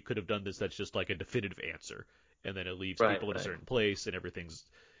way that you could have done this that's just like a definitive answer, and then it leaves people in a certain place, and everything's,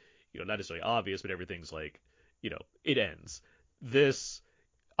 not necessarily obvious, but everything's like, it ends. This,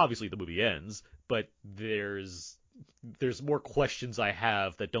 obviously the movie ends, but there's more questions I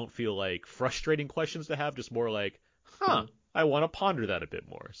have that don't feel like frustrating questions to have, just more like, Mm. I want to ponder that a bit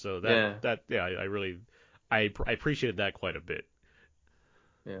more. So Yeah. I really I appreciated that quite a bit.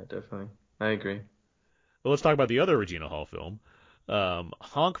 Yeah, definitely. I agree. Well, let's talk about the other Regina Hall film,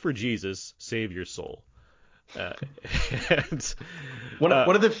 Honk for Jesus, Save Your Soul. Uh, and One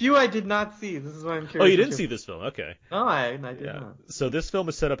of the few I did not see. This is why I'm oh, you curious what didn't you. see this film? Okay. No, I did Yeah. not. So this film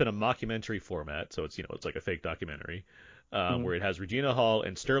is set up in a mockumentary format, so it's like a fake documentary, Mm. where it has Regina Hall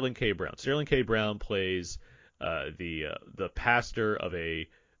and Sterling K. Brown. Sterling K. Brown plays the pastor of a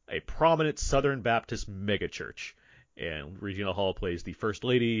prominent Southern Baptist megachurch, and Regina Hall plays the first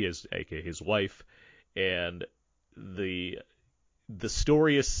lady, aka his wife, and the the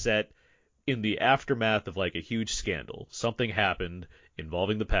story is set in the aftermath of like a huge scandal. Something happened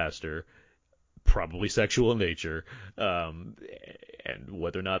involving the pastor, probably sexual in nature, and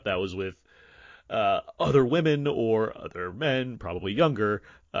whether or not that was with other women or other men, probably younger,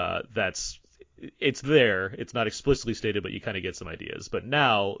 it's there. It's not explicitly stated, but you kind of get some ideas. But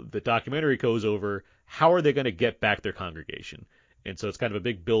now the documentary goes over how are they going to get back their congregation, and so it's kind of a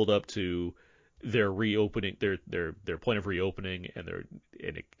big build up to their reopening, their point of reopening, and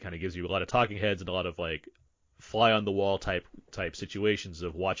it kind of gives you a lot of talking heads and a lot of like fly on the wall type situations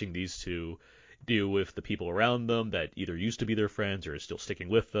of watching these two deal with the people around them that either used to be their friends or are still sticking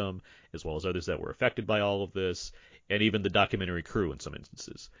with them, as well as others that were affected by all of this, and even the documentary crew in some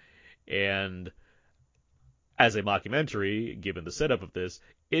instances. And as a mockumentary, given the setup of this,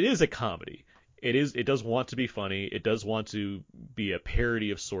 it is a comedy. It does want to be funny. It does want to be a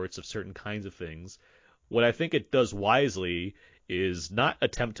parody of sorts of certain kinds of things. What I think it does wisely is not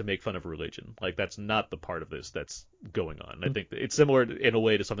attempt to make fun of religion. Like that's not the part of this that's going on. I think it's similar in a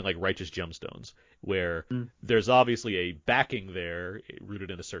way to something like Righteous Gemstones, where Mm. there's obviously a backing there rooted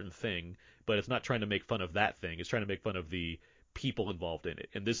in a certain thing, but it's not trying to make fun of that thing. It's trying to make fun of the people involved in it.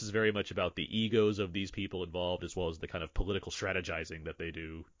 And this is very much about the egos of these people involved, as well as the kind of political strategizing that they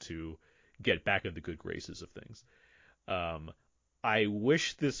do to get back in the good graces of things. Um, I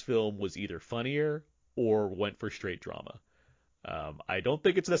wish this film was either funnier or went for straight drama. I don't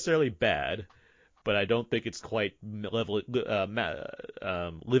think it's necessarily bad, but I don't think it's quite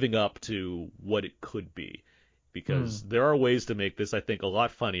living up to what it could be. Because Mm. there are ways to make this, I think, a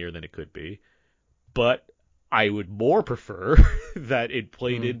lot funnier than it could be. But I would more prefer that it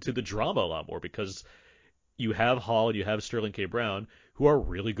played Mm. into the drama a lot more because you have Hall and you have Sterling K. Brown who are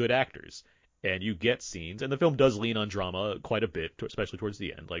really good actors. And you get scenes, and the film does lean on drama quite a bit, especially towards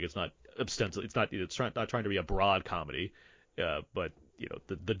the end. Like it's not ostensible, not trying to be a broad comedy, but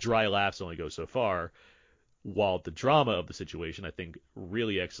the dry laughs only go so far. While the drama of the situation, I think,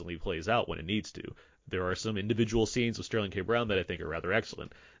 really excellently plays out when it needs to. There are some individual scenes with Sterling K. Brown that I think are rather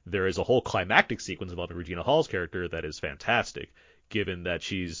excellent. There is a whole climactic sequence involving Regina Hall's character that is fantastic, given that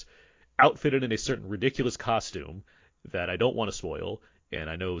she's outfitted in a certain ridiculous costume that I don't want to spoil. And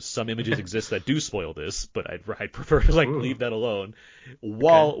I know some images exist that do spoil this, but I'd prefer to like leave Ooh. that alone. Okay.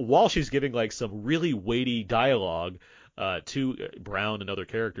 While she's giving like some really weighty dialogue to Brown and other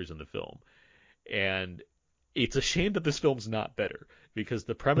characters in the film, and it's a shame that this film's not better because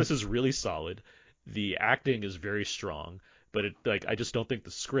the premise is really solid, the acting is very strong, but I just don't think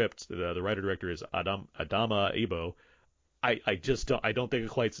the script, the writer director is Adama Ebo. I don't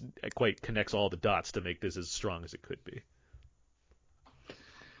think it quite connects all the dots to make this as strong as it could be.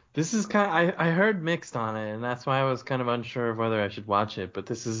 This is I heard mixed on it, and that's why I was kind of unsure of whether I should watch it. But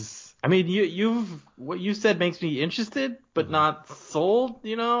this is, I mean, what you said makes me interested, but Mm-hmm. not sold.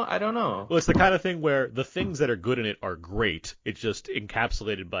 I don't know. Well, it's the kind of thing where the things that are good in it are great. It's just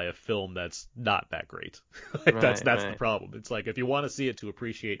encapsulated by a film that's not that great. Like Right, that's the right, problem. It's like if you want to see it to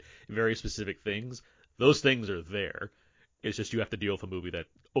appreciate very specific things, those things are there. It's just you have to deal with a movie that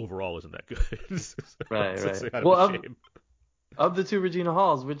overall isn't that good. So right, it's right. kind of Well, a shame. of the two Regina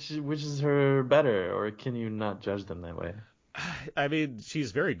Halls, which is her better, or can you not judge them that way? I mean,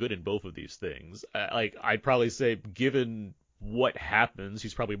 she's very good in both of these things. Like I'd probably say, given what happens,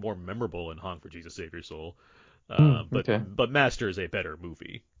 she's probably more memorable in Honk for Jesus Save Your Soul. Hmm. Okay. But Master is a better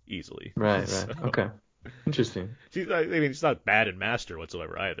movie easily. Right, right. So Okay. Interesting. I mean, it's not bad in Master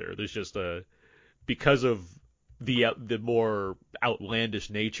whatsoever either. There's just because of the more outlandish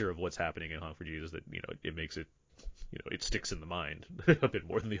nature of what's happening in Honk for Jesus that it makes it it sticks in the mind a bit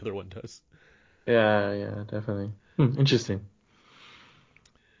more than the other one does. Yeah, yeah, definitely. Interesting.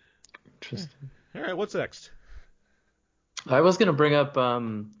 Interesting. All right, what's next? I was gonna bring up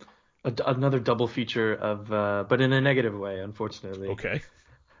another double feature of, but in a negative way, unfortunately. Okay.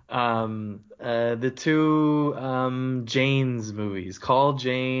 The two Jane's movies, Call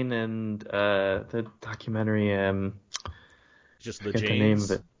Jane and the documentary. Just I the forget the name of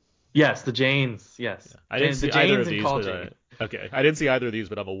Janes. it. Yes, the Janes. Yes, I didn't The see either Janes of and these, Call but Jane. okay, I didn't see either of these,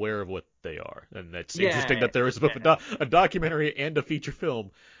 but I'm aware of what they are, and it's interesting Yeah, that there is both yeah. a documentary and a feature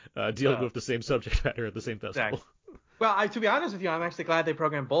film dealing Uh, with the same subject matter at the same festival. exactly. Well, to be honest with you, I'm actually glad they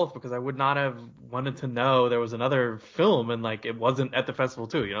programmed both because I would not have wanted to know there was another film and like it wasn't at the festival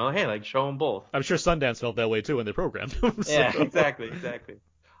too. You know, hey, like show them both. I'm sure Sundance felt that way too when they programmed them. So Yeah, exactly.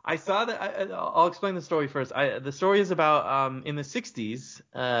 I saw that. I'll explain the story first. The story is about in the 60s,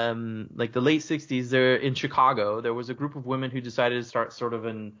 like the late 60s. There in Chicago, there was a group of women who decided to start sort of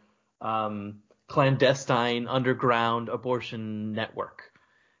an clandestine underground abortion network.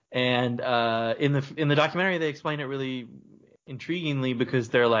 And in the documentary, they explain it really intriguingly because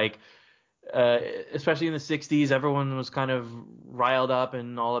they're like, uh, especially in the 60s, everyone was kind of riled up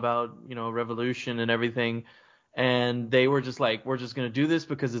and all about, revolution and everything. And they were just like, we're just going to do this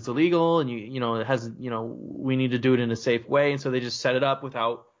because it's illegal and it has, we need to do it in a safe way. And so they just set it up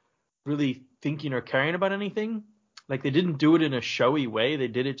without really thinking or caring about anything. Like they didn't do it in a showy way. They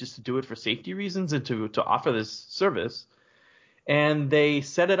did it just to do it for safety reasons and to offer this service. And they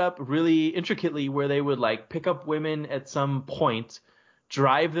set it up really intricately where they would like pick up women at some point,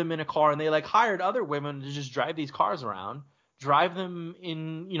 drive them in a car, and they like hired other women to just drive these cars around, drive them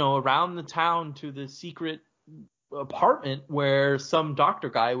in, around the town to the secret apartment where some doctor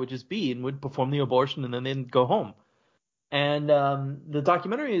guy would just be and would perform the abortion and then they'd go home. And the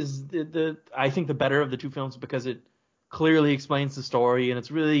documentary is I think the better of the two films because it clearly explains the story and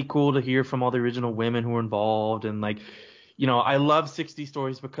it's really cool to hear from all the original women who were involved and like I love 60s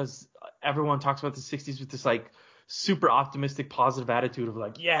stories because everyone talks about the 60s with this like super optimistic positive attitude of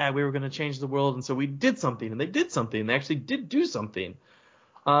like yeah we were going to change the world and so we did something and they did something they actually did do something.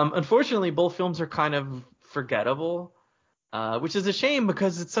 Unfortunately both films are kind of forgettable, which is a shame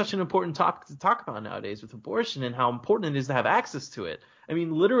because it's such an important topic to talk about nowadays with abortion and how important it is to have access to it. I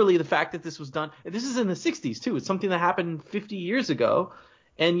mean, literally the fact that this was done, this is in the 60s too. It's something that happened 50 years ago,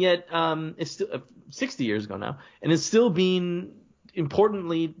 and yet it's still 60 years ago now, and it's still being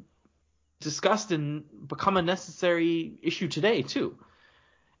importantly discussed and become a necessary issue today too.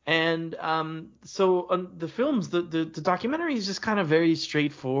 And so the films, the documentary is just kind of very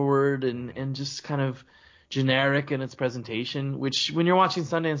straightforward and just kind of generic in its presentation, which when you're watching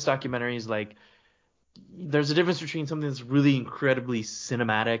Sundance documentaries, like there's a difference between something that's really incredibly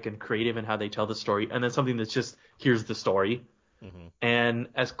cinematic and creative in how they tell the story and then something that's just here's the story. hmm And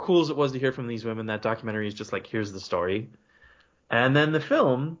as cool as it was to hear from these women, that documentary is just like here's the story. And then the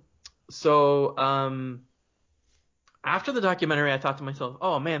film, so after the documentary, I thought to myself,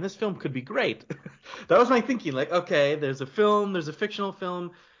 oh man, this film could be great. That was my thinking. Like, okay, there's a film, there's a fictional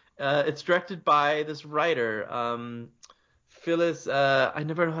film. It's directed by this writer, Phyllis. I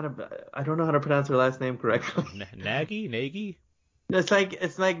don't know how to pronounce her last name correctly. Nagy? It's like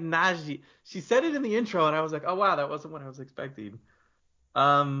Najee. She said it in the intro, and I was like, oh wow, that wasn't what I was expecting.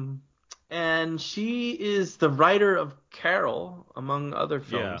 Um, and she is the writer of Carol, among other Yeah.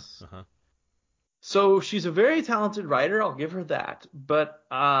 films. Uh-huh. So she's a very talented writer, I'll give her that. But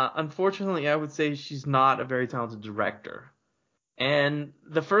unfortunately, I would say she's not a very talented director. And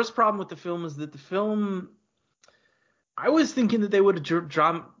the first problem with the film is that the film, I was thinking that they would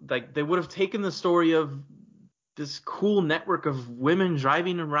have like they would have taken the story of this cool network of women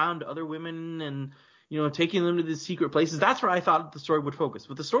driving around other women and taking them to these secret places. That's where I thought the story would focus.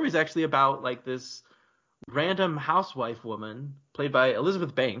 But the story is actually about like this random housewife woman played by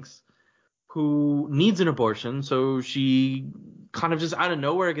Elizabeth Banks who needs an abortion. So she kind of just out of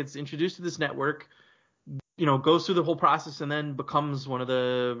nowhere gets introduced to this network, goes through the whole process and then becomes one of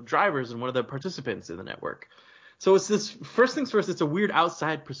the drivers and one of the participants in the network. So it's this first things first, it's a weird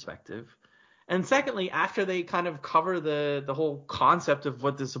outside perspective. And secondly, after they kind of cover the whole concept of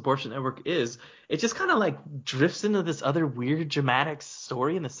what this abortion network is, it just kind of like drifts into this other weird dramatic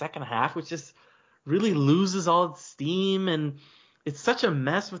story in the second half, which just really loses all its steam and it's such a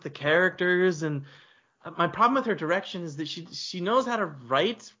mess with the characters. And my problem with her direction is that she knows how to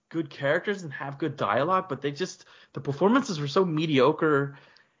write good characters and have good dialogue, but the performances were so mediocre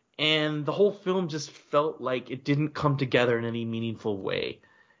and the whole film just felt like it didn't come together in any meaningful way.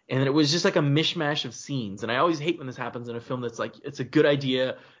 And it was just like a mishmash of scenes. And I always hate when this happens in a film that's like, it's a good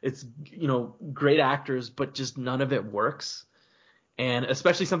idea, it's, great actors, but just none of it works. And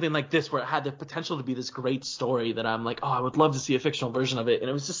especially something like this where it had the potential to be this great story that I'm like, oh, I would love to see a fictional version of it. And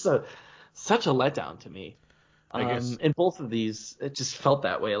it was just such a letdown to me. I guess In both of these, it just felt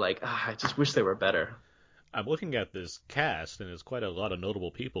that way. Like, I just wish they were better. I'm looking at this cast, and there's quite a lot of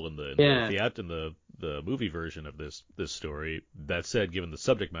notable people in Yeah. the movie version of this story. That said, given the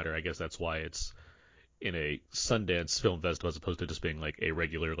subject matter, I guess that's why it's in a Sundance Film Festival as opposed to just being like a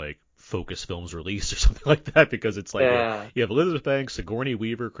regular like Focus Films release or something like that. Because it's like Yeah. you have Elizabeth Banks, Sigourney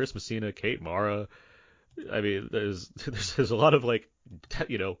Weaver, Chris Messina, Kate Mara. I mean, there's a lot of like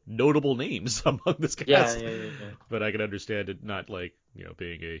notable names among this Yeah. cast, Yeah. Yeah. Yeah. but I can understand it not like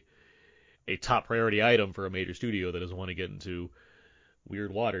being a top priority item for a major studio that doesn't want to get into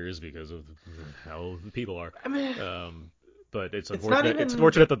weird waters because of how the people are. I mean, Um, but it's it's not unfortunate. It's even.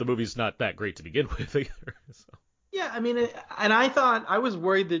 unfortunate that the movie's not that great to begin with either. So. Yeah, I mean, and I thought I was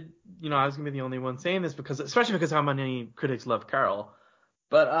worried that I was gonna be the only one saying this because, especially because how many critics love Carol.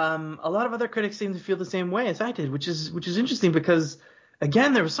 But a lot of other critics seem to feel the same way as I did, which is interesting because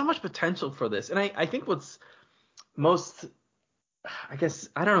again, there was so much potential for this, and I think what's most, I guess,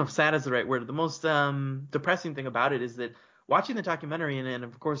 I don't know if sad is the right word. The most depressing thing about it is that watching the documentary and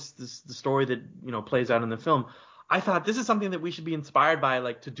of course the story that plays out in the film, I thought this is something that we should be inspired by,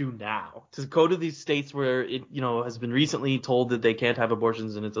 like to do now, to go to these states where it has been recently told that they can't have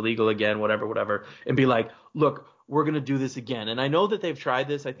abortions and it's illegal again, whatever, whatever, and be like, look, we're gonna do this again. And I know that they've tried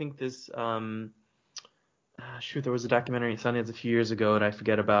this. I think this shoot, there was a documentary in Sundance a few years ago, and I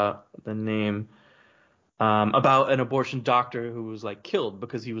forget about the name about an abortion doctor who was like killed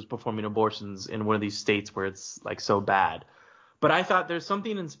because he was performing abortions in one of these states where it's like so bad. But I thought there's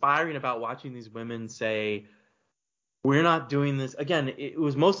something inspiring about watching these women say, we're not doing this. Again, it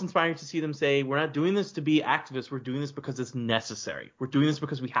was most inspiring to see them say, we're not doing this to be activists. We're doing this because it's necessary. We're doing this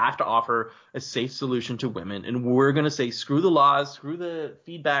because we have to offer a safe solution to women. And we're going to say, screw the laws, screw the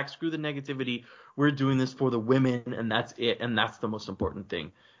feedback, screw the negativity. We're doing this for the women, and that's it. And that's the most important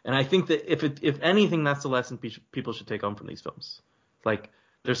thing. And I think that if anything, that's the lesson people should take home from these films. Like,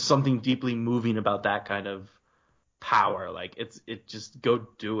 there's something deeply moving about that kind of power. Like, it just go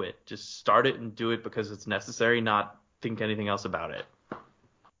do it. Just start it and do it because it's necessary, not think anything else about it.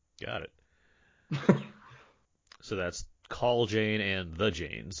 Got it. So that's Call Jane and The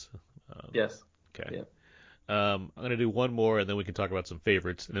Janes. Yes. Okay. Yeah. I'm gonna do one more, and then we can talk about some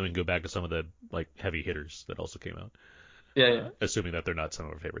favorites, and then we can go back to some of the like heavy hitters that also came out. Yeah. Yeah. Assuming that they're not some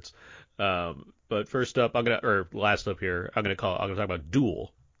of our favorites. But first up, last up here, I'm gonna talk about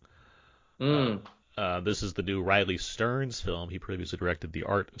Duel. Uh, Mm. this is the new Riley Stearns film. He previously directed The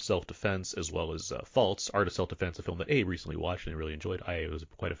Art of Self-Defense as well as Faults. Art of Self-Defense, a film that Abe recently watched and really enjoyed. I was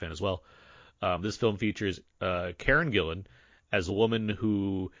quite a fan as well. This film features Karen Gillan as a woman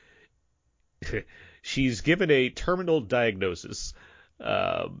who she's given a terminal diagnosis.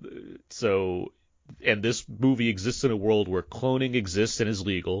 And this movie exists in a world where cloning exists and is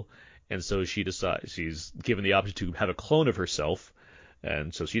legal, and so she decides she's given the option to have a clone of herself,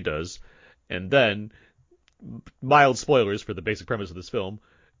 and so she does. And then, mild spoilers for the basic premise of this film,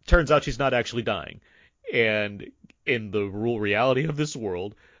 turns out she's not actually dying. And in the real reality of this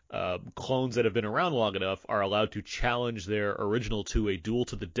world, clones that have been around long enough are allowed to challenge their original to a duel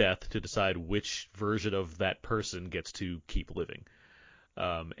to the death to decide which version of that person gets to keep living.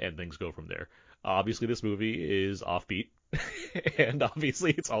 And things go from there. Obviously, this movie is offbeat, and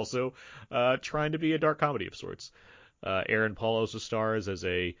obviously, it's also trying to be a dark comedy of sorts. Aaron Paul also stars as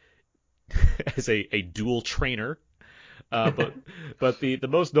a as a dual trainer. But the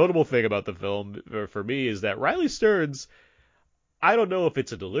most notable thing about the film for me is that Riley Stearns, I don't know if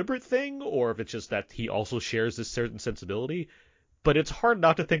it's a deliberate thing or if it's just that he also shares this certain sensibility, but it's hard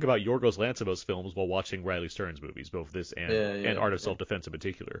not to think about Yorgos Lanthimos films while watching Riley Stearns movies, both this Yeah. and Yeah. Art of Yeah. Self-Defense in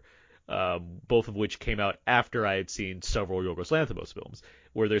particular, both of which came out after I had seen several Yorgos Lanthimos films,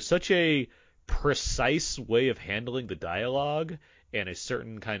 where there's such a precise way of handling the dialogue and a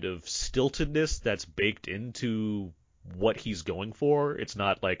certain kind of stiltedness that's baked into what he's going for. It's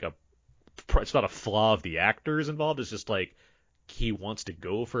not a flaw of the actors involved. It's just like he wants to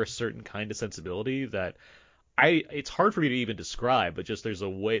go for a certain kind of sensibility that it's hard for me to even describe, but just there's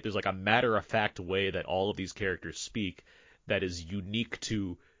like a matter of fact way that all of these characters speak that is unique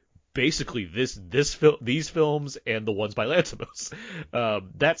to basically these films and the ones by Lanthimos.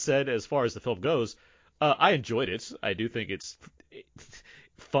 That said, as far as the film goes, I enjoyed it. I do think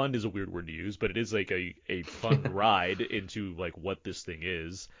fun is a weird word to use, but it is like a fun ride into like what this thing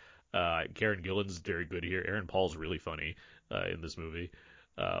is. Karen Gillan's very good here. Aaron Paul's really funny in this movie.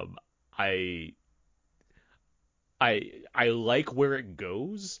 Um, I I like where it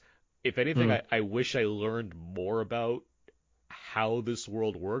goes. If anything, Mm. I wish I learned more about how this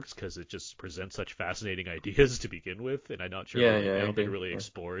world works because it just presents such fascinating ideas to begin with, and I'm not sure Yeah. Yeah. I I don't think it agree. really Yeah.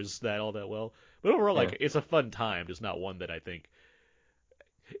 explores that all that well. But overall, Yeah. like it's a fun time, just not one that I think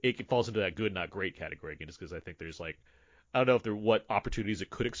it falls into that good, not great category again, just because I think there's like, I don't know if there what opportunities it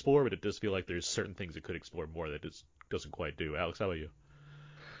could explore, but it does feel like there's certain things it could explore more that it doesn't quite do. Alex, how about you?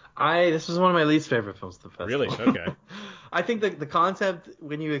 This was one of my least favorite films of the Really? festival. Okay. I think that the concept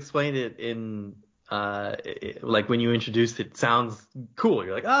when you explained it in like when you introduced it sounds cool.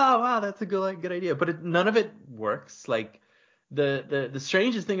 You're like, oh wow, that's a good idea. But none of it works. Like the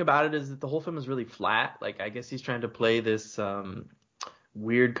strangest thing about it is that the whole film is really flat. Like I guess he's trying to play this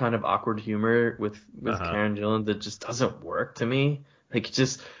weird kind of awkward humor with Uh-huh. Karen Gillan that just doesn't work to me. Like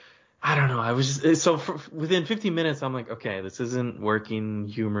just I don't know. I was just so within 15 minutes, I'm like, okay, this isn't working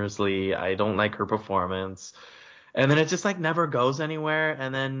humorously. I don't like her performance. And then it just like never goes anywhere.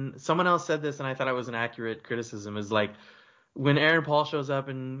 And then someone else said this, and I thought it was an accurate criticism. Is like when Aaron Paul shows up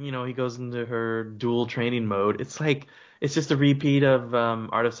and he goes into her dual training mode. It's like it's just a repeat of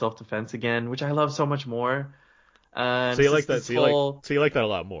Art of Self Defense again, which I love so much more. And So it's you like just that? this whole So you like that a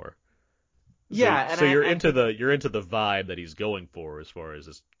lot more. So yeah. And so I you're I into think the vibe that he's going for as far as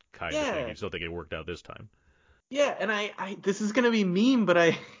this kind of thing. You yeah. just don't think it worked out this time. Yeah, and I this is gonna be mean, but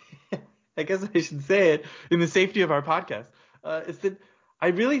I I guess I should say it in the safety of our podcast. Is that I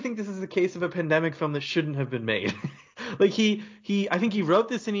really think this is a case of a pandemic film that shouldn't have been made. Like I think he wrote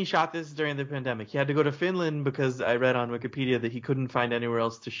this and he shot this during the pandemic. He had to go to Finland because I read on Wikipedia that he couldn't find anywhere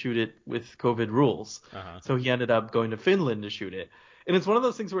else to shoot it with COVID rules. Uh-huh. So he ended up going to Finland to shoot it. And it's one of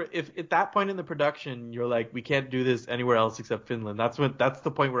those things where if at that point in the production you're like, we can't do this anywhere else except Finland, that's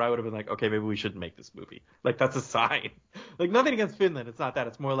the point where I would have been like, okay, maybe we shouldn't make this movie. Like that's a sign. Like nothing against Finland, it's not that.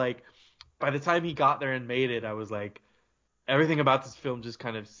 It's more like by the time he got there and made it, I was like, everything about this film just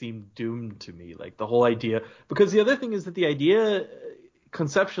kind of seemed doomed to me. Like the whole idea, because the other thing is that the idea,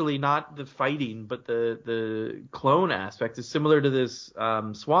 conceptually, not the fighting, but the clone aspect, is similar to this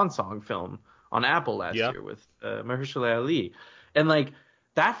Swan Song film on Apple last Yeah. year with Mahershala Ali, and like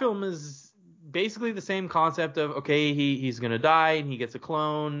that film is basically the same concept of okay, he's gonna die and he gets a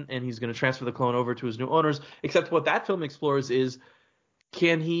clone and he's gonna transfer the clone over to his new owners. Except what that film explores is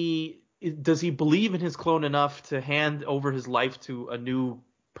can he does he believe in his clone enough to hand over his life to a new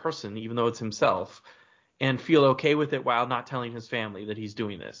person, even though it's himself, and feel okay with it while not telling his family that he's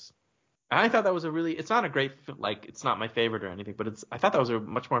doing this? And I thought that was a really it's not a great like it's not my favorite or anything, but it's I thought that was a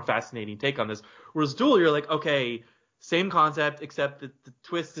much more fascinating take on this. Whereas Duel, you're like, okay, same concept, except that the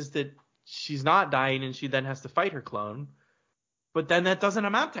twist is that she's not dying and she then has to fight her clone, but then that doesn't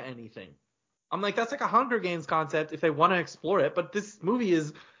amount to anything. I'm like, that's like a Hunger Games concept if they want to explore it, but this movie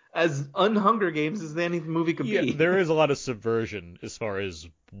is as un-Hunger Games as any movie could Yeah, be. there is a lot of subversion as far as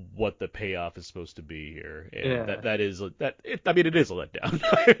what the payoff is supposed to be here, and Yeah, I mean, it is a letdown.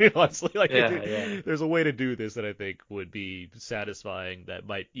 I mean, honestly, like yeah, yeah, there's a way to do this that I think would be satisfying that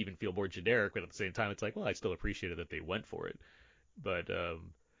might even feel more generic, but at the same time, it's like, well, I still appreciated that they went for it. But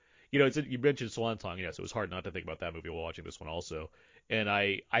you mentioned Swan Song, yes, it was hard not to think about that movie while watching this one also. And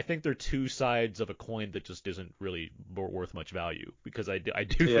I think they're two sides of a coin that just isn't really worth much value because I do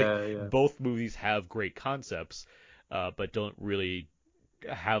think yeah, yeah. both movies have great concepts, but don't really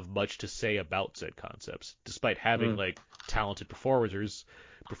have much to say about said concepts, despite having Mm, like talented performances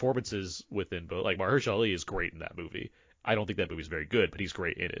within both. Like Mahershala Ali is great in that movie. I don't think that movie's very good, but he's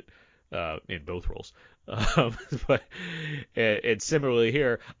great in it, in both roles. Um, but and similarly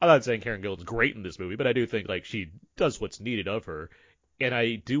here, I'm not saying Karen Gillan's great in this movie, but I do think like she does what's needed of her, and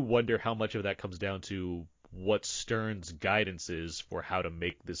I do wonder how much of that comes down to what Stern's guidance is for how to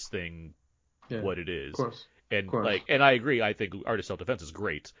make this thing yeah. what it Of is. course, of And course. and I agree. I think Art of Self Defense is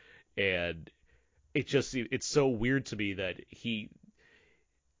great, and it's so weird to me that he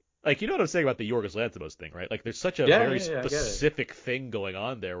like what I'm saying about the Yorgos Lanthimos thing, right? Like there's such a Yeah, very yeah, yeah. I get it. specific thing going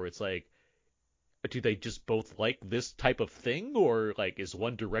on there where it's like, do they just both like this type of thing, or like is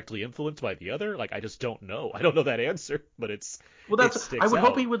one directly influenced by the other? Like I just don't know. I don't know that answer, but Well, it that's I sticks would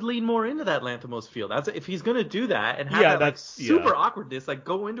hope out. he would lean more into that Lanthimos feel. That's if he's gonna do that and have Yeah, that like that yeah. super awkwardness, like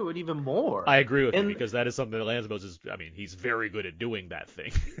go into it even more. I agree with you And because that is something that Lanthimos is. I mean, he's very good at doing that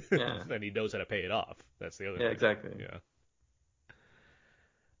thing, yeah, and he knows how to pay it off. That's the other yeah, thing. exactly. Yeah.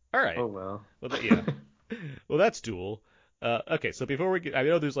 All right. Oh well. Well, yeah. Well, that's Duel. Okay, so before we get, I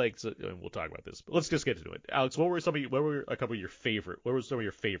know there's like, and we'll talk about this, but let's just get into it. Alex, what were a couple of your favorite, what were some of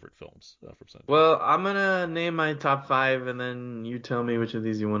your favorite films from Sundance? Well, I'm gonna name my top five, and then you tell me which of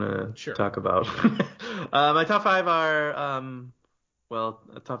these you want to Sure. talk about. My top five are, well,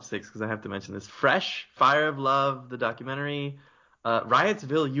 top six because I have to mention this: Fresh, Fire of Love, the documentary;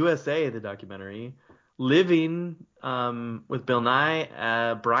 Riotsville, USA, the documentary; Living, with Bill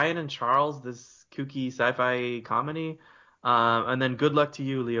Nye; Brian and Charles, this kooky sci-fi comedy; and then Good Luck to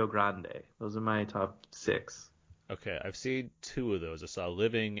You, Leo Grande. Those are my top six. Okay, I've seen two of those. I saw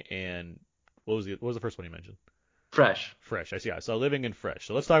Living and what was the first one you mentioned? Fresh. Fresh. I saw Living and Fresh.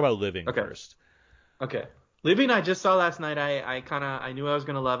 So let's talk about Living Okay. first. Okay. Living I just saw last night. I knew I was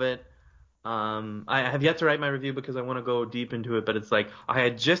gonna love it. I have yet to write my review because I want to go deep into it, but it's like I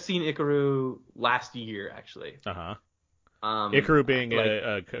had just seen Ikaru last year actually. Uh-huh. Um, Ikaru being like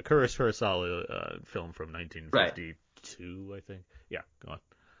a Kurosawa film from right. 1952, I think. Yeah, go on.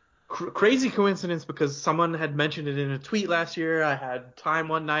 Crazy coincidence because someone had mentioned it in a tweet last year. I had time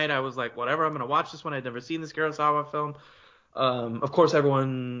one night. I was like, whatever, I'm gonna watch this one. I'd never seen this Kurosawa film. Of course,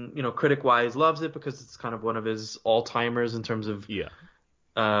 everyone, critic wise, loves it because it's kind of one of his all timers in terms of, Yeah.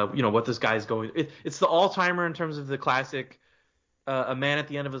 what this guy's going. It's the all timer in terms of the classic. A man at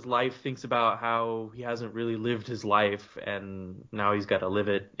the end of his life thinks about how he hasn't really lived his life, and now he's got to live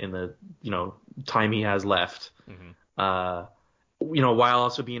it in the, time he has left. Hmm. Uh, while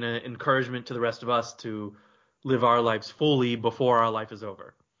also being an encouragement to the rest of us to live our lives fully before our life is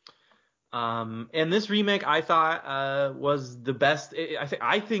over. And this remake I thought was the best.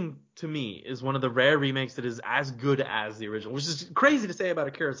 I think to me is one of the rare remakes that is as good as the original, which is crazy to say about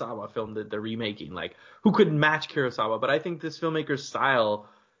a Kurosawa film that they're remaking. Like who could match Kurosawa? But I think this filmmaker's style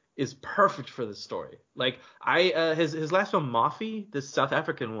is perfect for this story. Like his last film Mafi, this South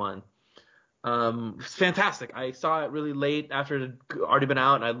African one, it's fantastic. I saw it really late after it had already been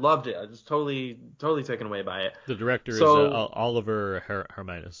out, and I loved it. I was totally taken away by it. The director is So Oliver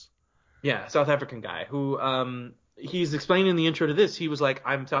Hermanus. yeah, South African guy who he's explaining in the intro to this. He was like,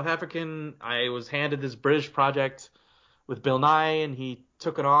 I'm South African. I was handed this British project with Bill Nye, and he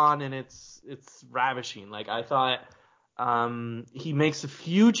took it on, and it's ravishing. Like I thought, he makes a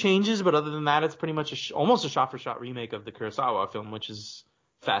few changes, but other than that, it's pretty much almost a shot for shot remake of the Kurosawa film, which is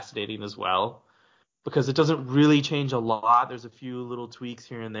fascinating as well because it doesn't really change a lot. There's a few little tweaks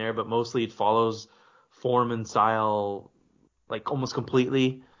here and there, but mostly it follows form and style like almost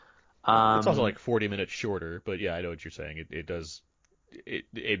completely. It's also Um, like 40 minutes shorter, but yeah, I know what you're saying. It does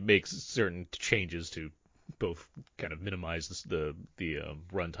it makes certain changes to both kind of minimize the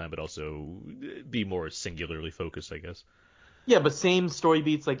runtime, but also be more singularly focused, I guess. Yeah, but same story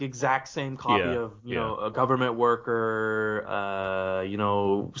beats, like exact same copy Yeah, of, yeah, a government worker,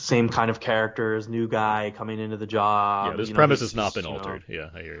 same kind of characters, new guy coming into the yeah. job, This premise has not been he's, altered. Yeah,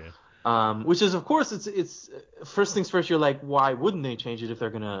 I hear you. which is, of course, it's first things first, you're like, why wouldn't they change it if they're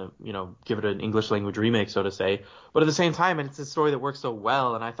gonna, give it an English language remake, so to say? But at the same time, it's a story that works so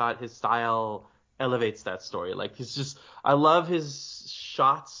well, and I thought his style elevates that story. Like, I love his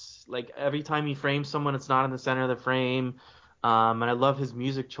shots. Like, every time he frames someone, it's not in the center of the frame. And I love his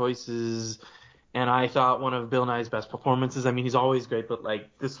music choices. And I thought one of Bill Nye's best performances. I mean, he's always great, but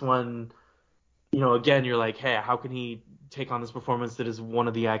like this one, again, you're like, hey, how can he take on this performance that is one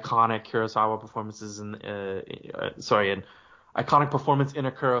of the iconic Kurosawa performances an iconic performance in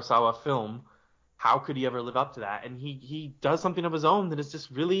a Kurosawa film. How could he ever live up to that? And he does something of his own that is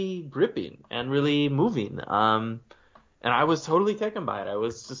just really gripping and really moving. And I was totally taken by it. I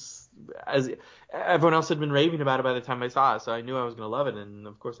was just as everyone else had been raving about it by the time I saw it, so I knew I was gonna love it, and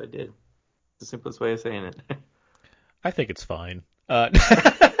of course I did. The simplest way of saying it. I think it's fine.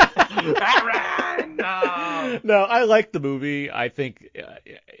 Aaron, no. No, I like the movie. I think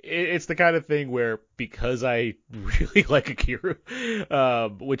it's the kind of thing where because I really like Akira,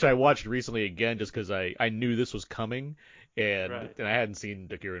 which I watched recently again just because I knew this was coming, Right. and I hadn't seen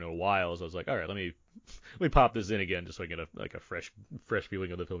Akira in a while, so I was like, all right, let me pop this in again just so I get a fresh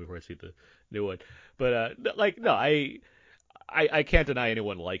feeling of the film before I see the new one. But like no, I can't deny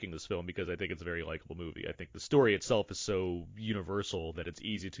anyone liking this film because I think it's a very likable movie. I think the story itself is so universal that it's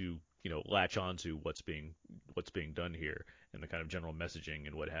easy to latch on to what's being done here and the kind of general messaging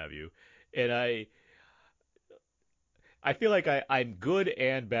and what have you. And I feel like I'm good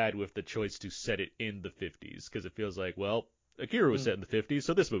and bad with the choice to set it in the 50s because it feels like, well, Akira was Mm, set in the 50s,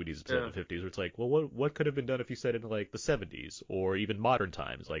 so this movie needs to be set in yeah. the 50s. Where it's like, well, what could have been done if you set it in like the 70s or even modern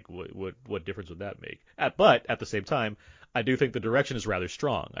times? Like, what difference would that make? But at the same time, I do think the direction is rather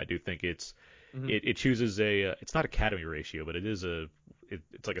strong. I do think Hmm. it chooses it's not Academy ratio, but it's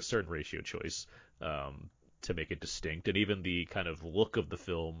like a certain ratio choice to make it distinct, and even the kind of look of the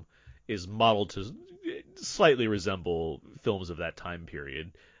film is modeled to slightly resemble films of that time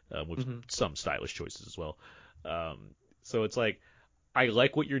period, with Hmm. some stylish choices as well. Um, so it's like I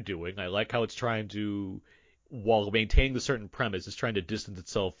like what you're doing. I like how it's trying to, while maintaining the certain premise, is trying to distance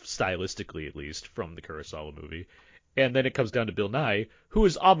itself stylistically at least from the Kurosawa movie. And then it comes down to Bill Nye, who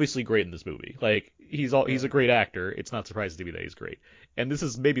is obviously great in this movie. Like he's Yeah. a great actor. It's not surprising to me that he's great. And this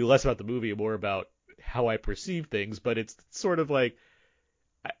is maybe less about the movie and more about how I perceive things. But it's sort of like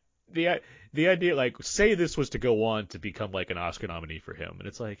the idea, like, say this was to go on to become like an Oscar nominee for him, and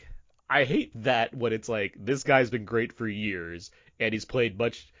it's like, I hate that when it's like this guy's been great for years and he's played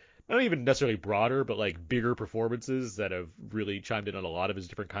much, not even necessarily broader, but like bigger performances that have really chimed in on a lot of his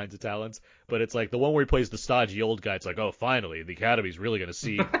different kinds of talents. But it's like the one where he plays the stodgy old guy. It's like, oh, finally, the Academy's really gonna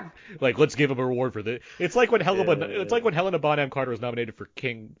see, like, let's give him a reward for this. It's like when Helena Bonham Carter was nominated for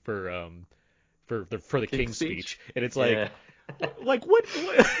for the King's speech, and it's like, Yeah. like what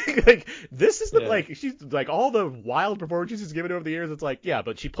like this is the Yeah. like she's like all the wild performances she's given over the years. It's like, yeah,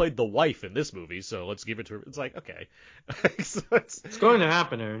 but she played the wife in this movie, so let's give it to her. It's like, okay. So It's going to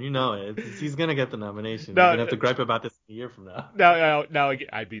happen, Aaron. You know it. He's gonna get the nomination. No, You're gonna have to gripe about this a year from now. now again,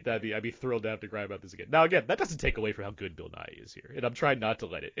 I'd be thrilled to have to cry about this again. Now again, that doesn't take away from how good Bill Nye is here, and I'm trying not to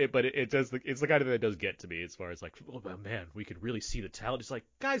let but it does. It's the kind of thing that does get to me as far as like, oh man, we could really see the talent. It's like,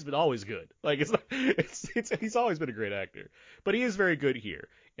 guy's been always good. Like it's not, he's always been a great actor, but he is very good here,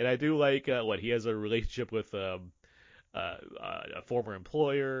 and I do like what he has a relationship with a former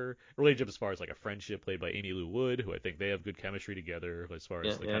employer, relationship as far as like a friendship played by Amy Lou Wood, who I think they have good chemistry together as far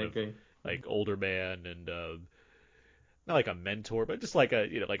as the I kind of agree. like older man and not like a mentor, but just like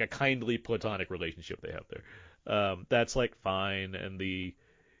a like a kindly platonic relationship they have there. That's like fine, and the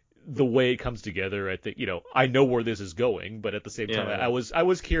way it comes together, I think I know where this is going, but at the same time, Yeah. I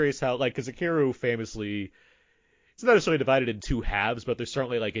was curious how, like, because Akiru famously, it's not necessarily divided in two halves, but there's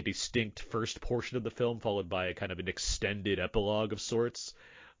certainly like a distinct first portion of the film followed by a kind of an extended epilogue of sorts.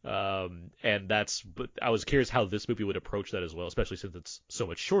 But I was curious how this movie would approach that as well, especially since it's so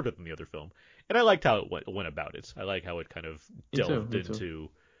much shorter than the other film. And I liked how it went about it. I like how it kind of delved Me too. into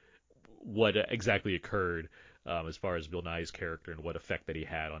what exactly occurred as far as Bill Nye's character and what effect that he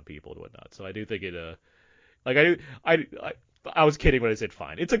had on people and whatnot. So I do think it, like I was kidding when I said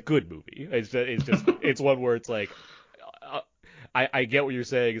fine. It's a good movie. It's one where it's like, uh, I get what you're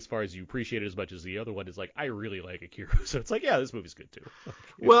saying as far as you appreciate it as much as the other one is like, I really like Akiru. So it's like, yeah, this movie's good too.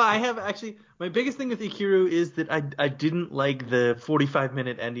 Well, I have actually my biggest thing with Ikiru is that I didn't like the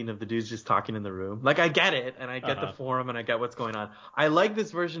 45-minute ending of the dudes just talking in the room. Like I get it and I get the forum and I get what's going on. I like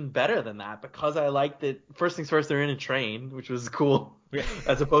this version better than that because I liked that first things first they're in a train, which was cool. Yeah.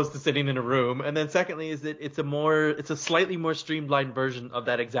 As opposed to sitting in a room. And then secondly is that it's a slightly more streamlined version of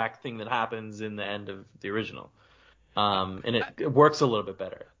that exact thing that happens in the end of the original. And it works a little bit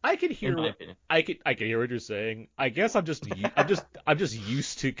better. I can in my opinion. I can hear what you're saying. I guess I'm just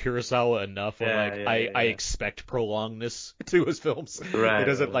used to Kurosawa enough where I expect prolongedness to his films. Right, It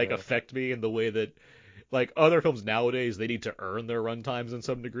doesn't right. affect me in the way that like other films nowadays they need to earn their runtimes in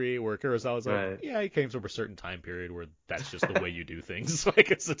some degree. Where Kurosawa's like, Right. yeah, he came from a certain time period where that's just the way you do things. So I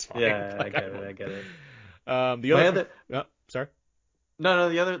guess it's fine. Yeah, Like, I get it. The other, sorry. No,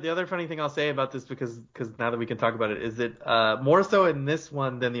 the other funny thing I'll say about this because now that we can talk about it is that more so in this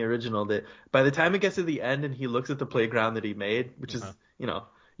one than the original that by the time it gets to the end and he looks at the playground that he made, which is you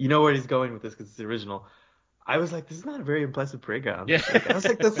know where he's going with this because it's the original. I was like, this is not a very impressive playground. Yeah. Like, I was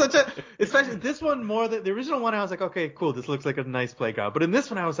like, that's such a, especially this one more than the original one. I was like, okay, cool, this looks like a nice playground. But in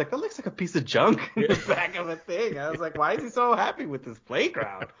this one, I was like, that looks like a piece of junk in the back of a thing. I was like, why is he so happy with this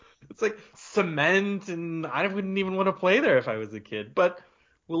playground? It's like cement, and I wouldn't even want to play there if I was a kid. But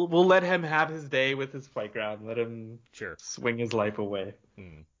we'll let him have his day with his playground. Let him swing his life away.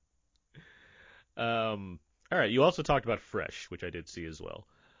 All right. You also talked about Fresh, which I did see as well.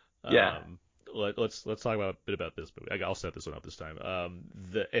 Yeah. Let's talk about a bit about this movie. I'll set this one up this time.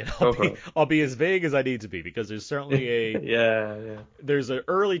 I'll be as vague as I need to be because there's certainly there's an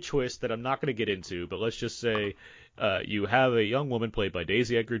early twist that I'm not going to get into, but let's just say you have a young woman played by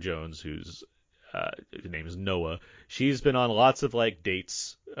Daisy Edgar Jones whose name is Noah. She's been on lots of like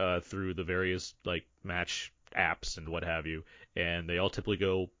dates through the various like match apps and what have you, and they all typically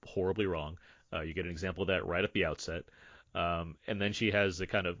go horribly wrong. You get an example of that right at the outset. And then she has a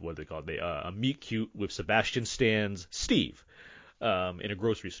kind of, what do they call it, a meet cute with Sebastian Stan's Steve in a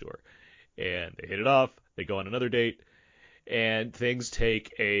grocery store. And they hit it off, they go on another date, and things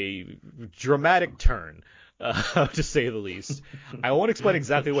take a dramatic turn, to say the least. I won't explain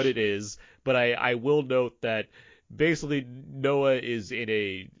exactly what it is, but I will note that basically Noah is in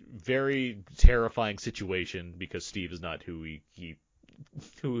a very terrifying situation because Steve is not who he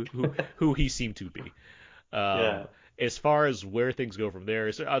seemed to be. As far as where things go from there,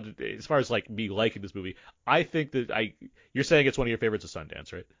 as far as like me liking this movie, I think that you're saying it's one of your favorites of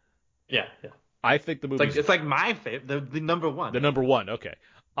Sundance, right? Yeah. I think the movie it's like my favorite, the number one. The number one, okay.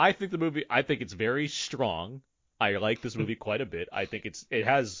 I think it's very strong. I like this movie quite a bit. I think it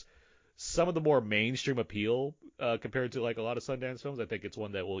has some of the more mainstream appeal compared to like a lot of Sundance films. I think it's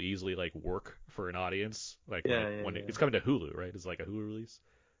one that will easily like work for an audience. Like when it's coming to Hulu, right? It's like a Hulu release.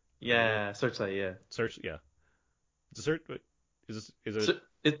 Yeah, Searchlight. Yeah. Search, yeah. It's a search. Is it? So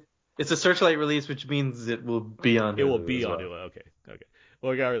it's a Searchlight release, which means it will be on It will Hulu be as on well. Hulu. Okay, okay.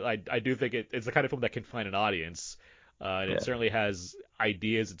 Well, yeah, I do think it's the kind of film that can find an audience, and it Yeah. certainly has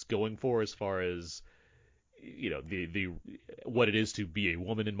ideas it's going for as far as the what it is to be a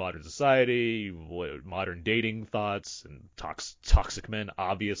woman in modern society, what modern dating thoughts and toxic men,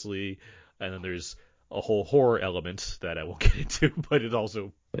 obviously, and then there's a whole horror element that I won't get into, but it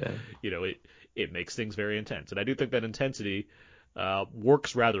also Yeah. it makes things very intense, and I do think that intensity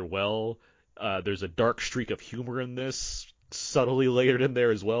works rather well. There's a dark streak of humor in this, subtly layered in there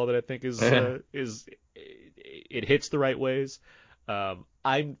as well, that I think is it hits the right ways.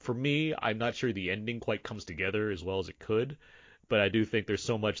 For me, I'm not sure the ending quite comes together as well as it could, but I do think there's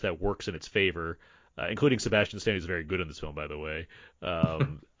so much that works in its favor, including Sebastian Stan, who's very good in this film, by the way.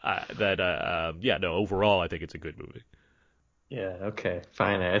 Yeah, no, overall, I think it's a good movie. Yeah. Okay.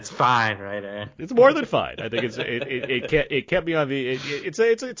 Fine. It's fine, right, Aaron? It's more than fine. I think it kept me on the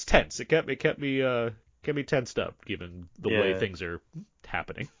it's tense. Kept me tensed up given the way Yeah. things are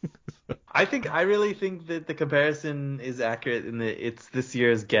happening. I really think that the comparison is accurate in that it's this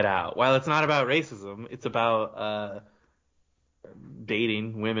year's Get Out. While it's not about racism, it's about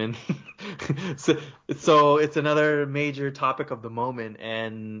dating women. so, so it's another major topic of the moment,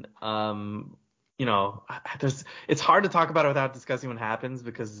 and there's it's hard to talk about it without discussing what happens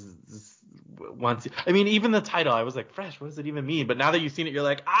because I mean, even the title, I was like, Fresh, what does it even mean? But now that you've seen it, you're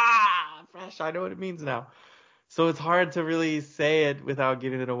like, Fresh, I know what it means now. So it's hard to really say it without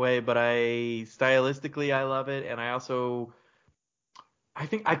giving it away, but stylistically I love it, and I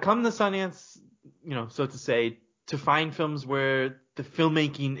think I come to Sundance, so to say, to find films where the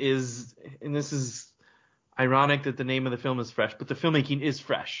filmmaking is, and this is ironic that the name of the film is Fresh, but the filmmaking is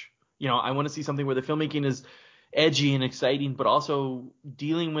fresh. I want to see something where the filmmaking is edgy and exciting, but also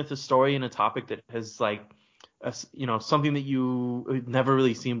dealing with a story and a topic that has like, something that you have never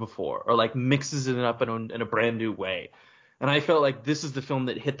really seen before, or like mixes it up in a brand new way. And I felt like this is the film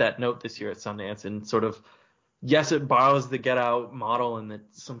that hit that note this year at Sundance, and sort of, yes, it borrows the Get Out model and that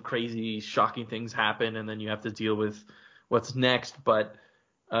some crazy, shocking things happen, and then you have to deal with what's next. But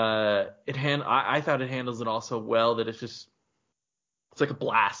I thought it handles it all so well that it's like a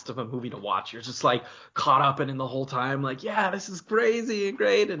blast of a movie to watch. You're just like caught up in the whole time, like, yeah, this is crazy and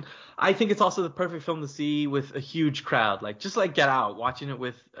great. And I think it's also the perfect film to see with a huge crowd, like just like Get Out. Watching it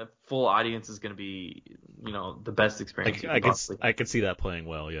with a full audience is going to be, the best experience you I could can possibly. I can see that playing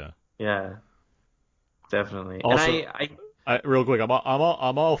well, yeah. Yeah, definitely. And Also, I real quick, I'm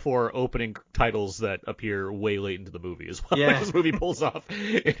all for opening titles that appear way late into the movie as well. Like yeah. this movie pulls off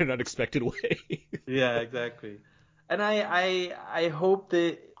in an unexpected way. Yeah, exactly. And I hope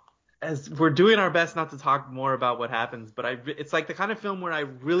that as we're doing our best not to talk more about what happens, but it's like the kind of film where I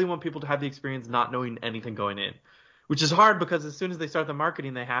really want people to have the experience not knowing anything going in, which is hard because as soon as they start the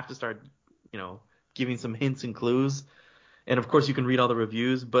marketing, they have to start, you know, giving some hints and clues. And of course, you can read all the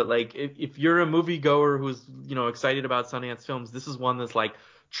reviews, but like if you're a moviegoer who's, excited about Sundance films, this is one that's like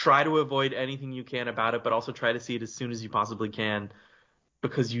try to avoid anything you can about it, but also try to see it as soon as you possibly can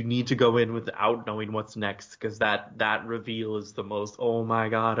because you need to go in without knowing what's next because that reveal is the most oh my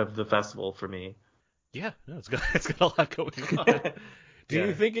god of the festival for me. Yeah, no, it's got a lot going on. Do you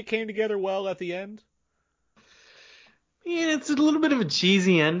Yeah. think it came together well at the end? Yeah, it's a little bit of a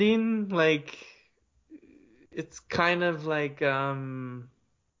cheesy ending. Like it's kind of like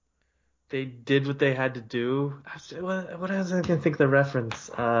they did what they had to do. What else I can think of the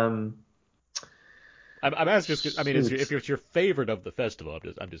reference? I'm asking just 'cause, I mean, if Shoot. it's your favorite of the festival,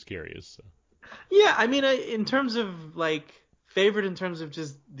 I'm just curious. So. Yeah, I mean, in terms of like favorite, in terms of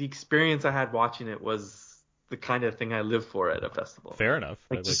just the experience I had watching it was the kind of thing I live for at a festival. Fair enough. Like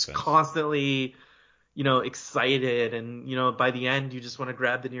That makes just sense. constantly, excited, and by the end you just want to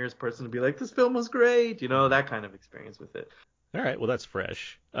grab the nearest person and be like, "This film was great," Hmm. that kind of experience with it. All right, well that's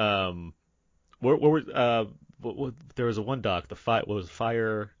fresh. Where was there was a one doc, the fire what was it,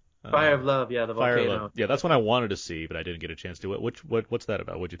 fire, Fire uh, of Love, yeah, the Fire Love. volcano. Yeah, that's one I wanted to see, but I didn't get a chance to. What's that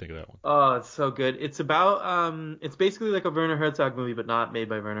about? What'd you think of that one? Oh, it's so good. It's about it's basically like a Werner Herzog movie, but not made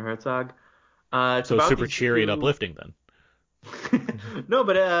by Werner Herzog. It's So about super these cheery and two. uplifting then. No,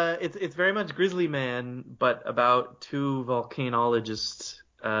 but it's very much Grizzly Man, but about two volcanologist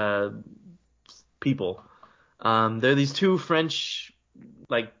people. They're these two French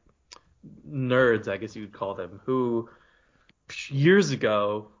like nerds, I guess you would call them, who years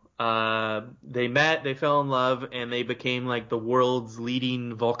ago they met, they fell in love, and they became like the world's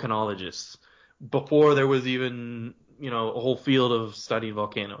leading volcanologists before there was even a whole field of studying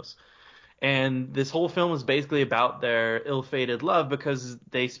volcanoes. And this whole film is basically about their ill-fated love because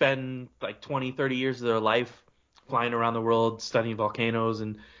they spend like 20, 30 years of their life flying around the world studying volcanoes,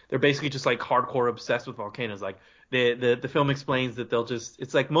 and they're basically just like hardcore obsessed with volcanoes. Like the film explains that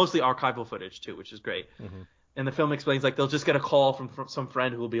it's like mostly archival footage too, which is great. Hmm. And the film explains like they'll just get a call from some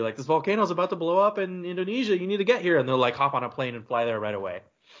friend who will be like, this volcano's about to blow up in Indonesia, you need to get here, and they'll like hop on a plane and fly there right away.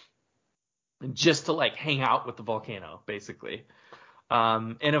 And just to like hang out with the volcano, basically.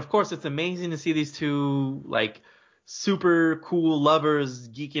 And of course, it's amazing to see these two like super cool lovers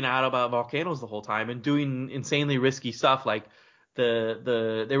geeking out about volcanoes the whole time and doing insanely risky stuff. Like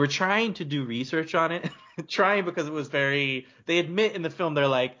they were trying to do research on it, trying because it was very. They admit in the film they're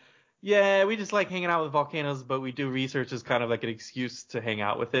like, yeah, we just like hanging out with volcanoes, but we do research as kind of like an excuse to hang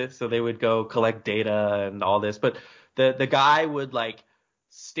out with it. So they would go collect data and all this, but the guy would like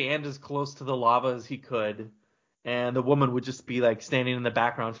stand as close to the lava as he could, and the woman would just be like standing in the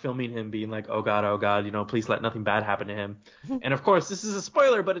background filming him being like, oh god, please let nothing bad happen to him. And of course this is a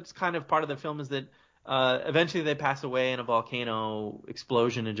spoiler, but it's kind of part of the film, is that eventually they pass away in a volcano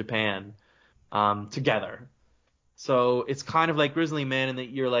explosion in Japan, together. So it's kind of like Grizzly Man in that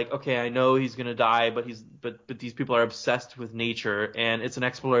you're like, okay, I know he's gonna die, but these people are obsessed with nature, and it's an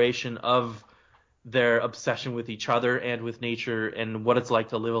exploration of their obsession with each other and with nature and what it's like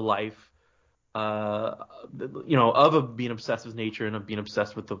to live a life, uh, being obsessed with nature and of being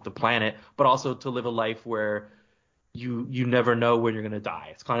obsessed with the planet, but also to live a life where you never know when you're going to die.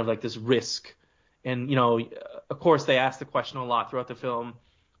 It's kind of like this risk. And, of course, they ask the question a lot throughout the film,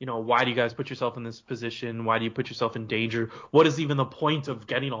 why do you guys put yourself in this position? Why do you put yourself in danger? What is even the point of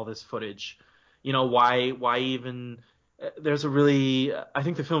getting all this footage? Why even there's a really I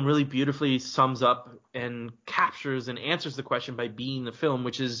think the film really beautifully sums up and captures and answers the question by being the film,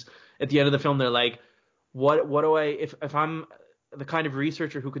 which is at the end of the film they're like, what do I if I'm the kind of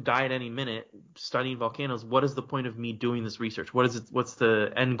researcher who could die at any minute studying volcanoes, what is the point of me doing this research? What's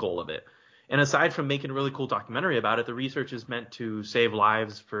the end goal of it? And aside from making a really cool documentary about it, the research is meant to save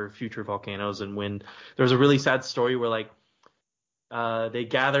lives for future volcanoes. And when there's a really sad story where like they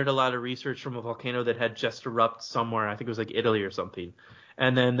gathered a lot of research from a volcano that had just erupted somewhere. I think it was like Italy or something.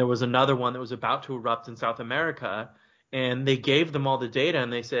 And then there was another one that was about to erupt in South America. And they gave them all the data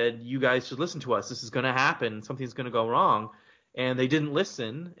and they said, you guys should listen to us. This is going to happen. Something's going to go wrong. And they didn't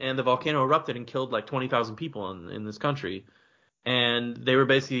listen. And the volcano erupted and killed like 20,000 people in this country. And they were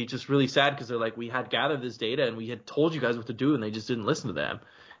basically just really sad because they're like, we had gathered this data and we had told you guys what to do and they just didn't listen to them.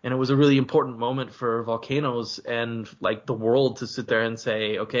 And it was a really important moment for volcanoes and like the world to sit there and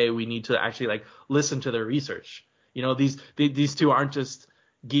say, okay, we need to actually like listen to their research. These two aren't just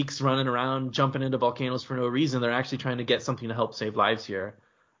geeks running around jumping into volcanoes for no reason. They're actually trying to get something to help save lives here.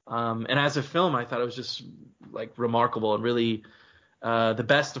 And as a film, I thought it was just like remarkable and really the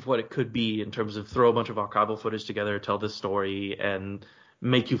best of what it could be in terms of throw a bunch of archival footage together, tell this story, and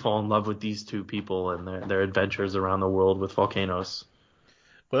make you fall in love with these two people and their adventures around the world with volcanoes.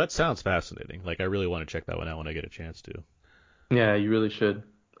 Well, that sounds fascinating. Like I really want to check that one out when I get a chance to. Yeah, you really should.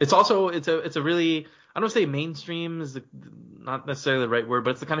 It's a really, I don't say mainstream is not necessarily the right word,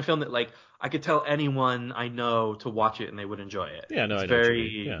 but it's the kind of film that like I could tell anyone I know to watch it and they would enjoy it. Yeah, no, It's I know what you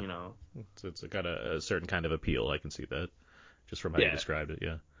very, mean. Yeah, it's got a certain kind of appeal. I can see that just from how you yeah. described it.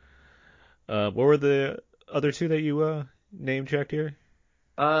 Yeah. What were the other two that you name checked here?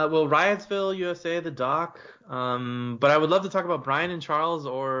 Well, Riotsville, USA, the doc. But I would love to talk about Brian and Charles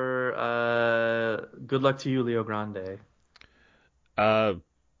or Good Luck to You, Leo Grande. Uh,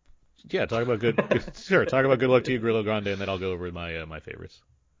 yeah, talk about sure. Talk about Good Luck to You, Grillo Grande, and then I'll go over my favorites.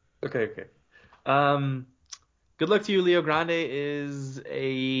 Okay. Um, Good Luck to You, Leo Grande is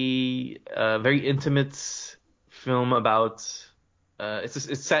a very intimate film about.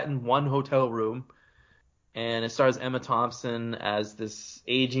 It's set in one hotel room, and it stars Emma Thompson as this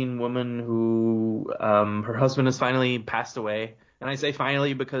aging woman who her husband has finally passed away. And I say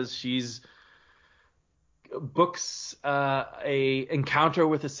finally because she's books a encounter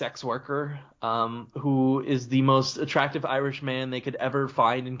with a sex worker who is the most attractive Irish man they could ever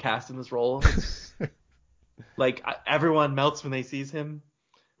find and cast in this role. It's like everyone melts when they see him.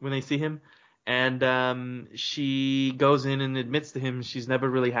 And she goes in and admits to him she's never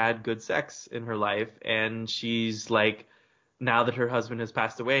really had good sex in her life, and she's like, now that her husband has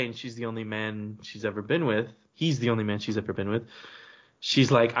passed away and she's the only man she's ever been with, he's the only man she's ever been with, she's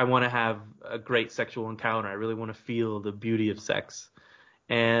like, I want to have a great sexual encounter. I really want to feel the beauty of sex.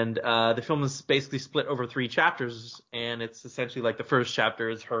 And the film is basically split over 3 chapters, and it's essentially like the first chapter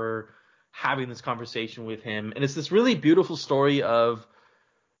is her having this conversation with him, and it's this really beautiful story of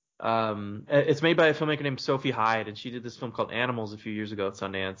It's made by a filmmaker named Sophie Hyde, and she did this film called Animals a few years ago at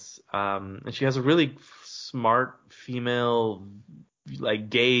Sundance. And she has a really smart female like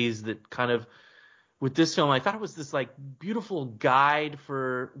gaze that kind of with this film, I thought it was this like beautiful guide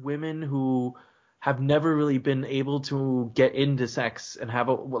for women who have never really been able to get into sex and have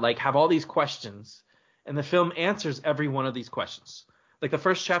all these questions, and the film answers every one of these questions. Like the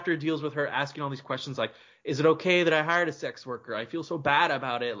first chapter deals with her asking all these questions like, is it okay that I hired a sex worker? I feel so bad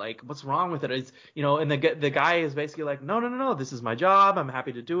about it. Like, what's wrong with it? It's, and the guy is basically like, no, no, no, no. This is my job. I'm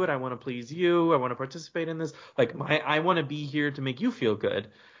happy to do it. I want to please you. I want to participate in this. Like, I want to be here to make you feel good.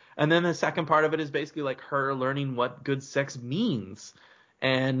 And then the second part of it is basically like her learning what good sex means.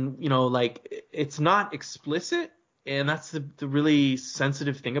 And, like it's not explicit. And that's the really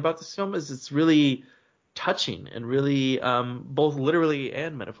sensitive thing about this film is it's really touching and really both literally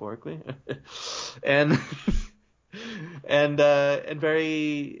and metaphorically and and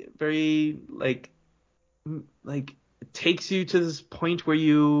very very like it takes you to this point where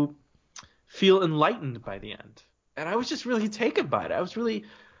you feel enlightened by the end, and I was just really taken by it. I was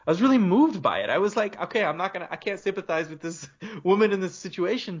really moved by it. I was like, okay, I can't sympathize with this woman in this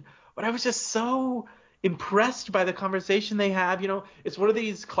situation, but I was just so impressed by the conversation they have. It's one of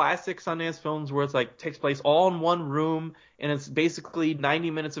these classic Sundance films where it's like takes place all in one room, and it's basically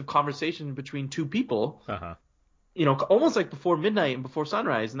 90 minutes of conversation between two people. Uh-huh. Almost like before midnight and before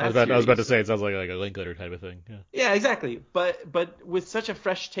sunrise. And I was about to say it sounds like a Linklater type of thing. Yeah. Yeah, exactly. But with such a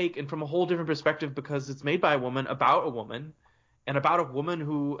fresh take and from a whole different perspective because it's made by a woman about a woman and about a woman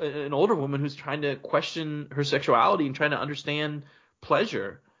an older woman who's trying to question her sexuality and trying to understand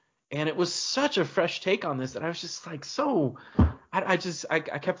pleasure. And it was such a fresh take on this that I was just like,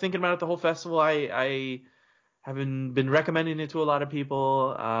 I kept thinking about it the whole festival. I haven't been recommending it to a lot of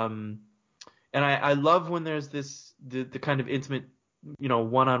people. And I love when there's the kind of intimate,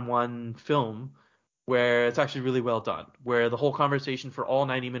 one-on-one film where it's actually really well done, where the whole conversation for all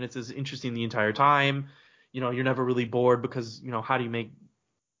 90 minutes is interesting the entire time. You're never really bored because, how do you make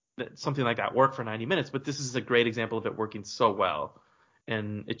something like that work for 90 minutes? But this is a great example of it working so well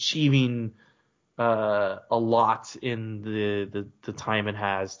and achieving a lot in the time it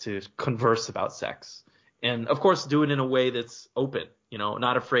has to converse about sex. And of course, do it in a way that's open,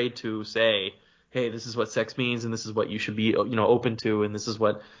 not afraid to say, hey, this is what sex means and this is what you should be, open to, and this is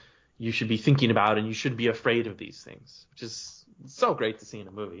what you should be thinking about, and you shouldn't be afraid of these things, which is so great to see in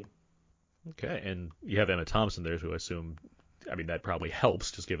a movie. Okay, and you have Emma Thompson there, who I assume, that probably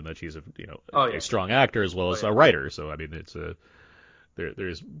helps, just given that she's a Oh, yeah. a strong actor as well as a writer. So it's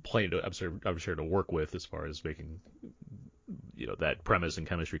there's plenty to I'm sure to work with as far as making that premise and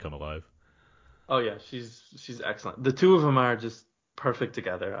chemistry come alive. Oh yeah, she's excellent. The two of them are just perfect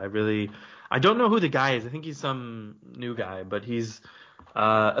together. I don't know who the guy is. I think he's some new guy, but he's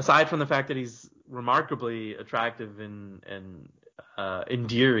aside from the fact that he's remarkably attractive and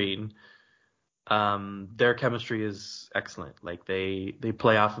endearing, their chemistry is excellent. Like they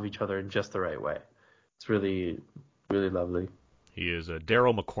play off of each other in just the right way. It's really really lovely. He is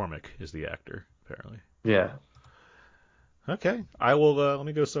Daryl McCormick is the actor apparently. Yeah. Okay, I will. Let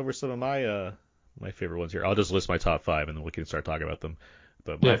me go over some of my favorite ones here. I'll just list my top five and then we can start talking about them.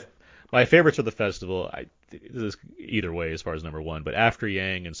 But my favorites of the festival, this is either way as far as number one, but After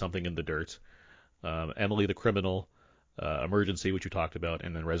Yang and Something in the Dirt, Emily the Criminal, Emergency, which you talked about,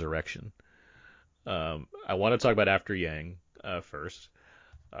 and then Resurrection. I want to talk about After Yang first.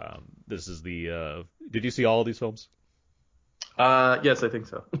 This is the. Did you see all of these films? Yes, I think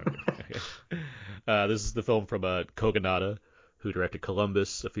so. Okay. This is the film from Kogonada, who directed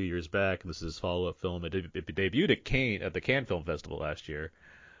Columbus a few years back. This is his follow-up film. It debuted at the Cannes Film Festival last year.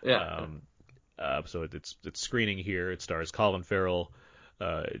 Yeah. So it's screening here. It stars Colin Farrell,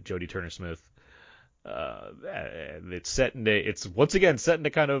 Jodie Turner-Smith. And it's once again set in a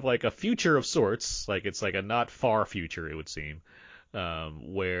kind of like a future of sorts. Like it's like a not far future, it would seem,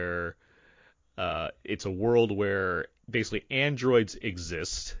 where it's a world where basically androids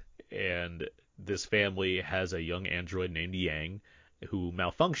exist, and this family has a young android named Yang who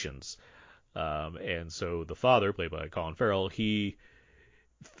malfunctions. And so the father, played by Colin Farrell, he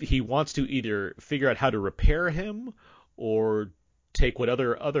wants to either figure out how to repair him or take what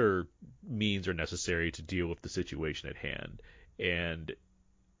other means are necessary to deal with the situation at hand. And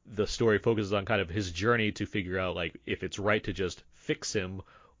the story focuses on kind of his journey to figure out like if it's right to just fix him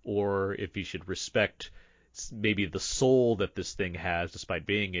or if he should respect maybe the soul that this thing has despite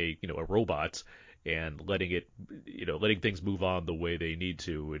being a robot, and letting things move on the way they need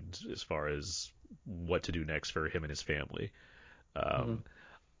to, and as far as what to do next for him and his family.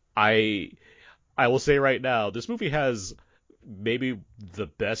 I will say right now, this movie has maybe the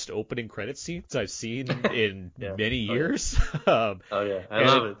best opening credit scenes I've seen in Yeah. many Oh yeah. years. um, Oh yeah. I and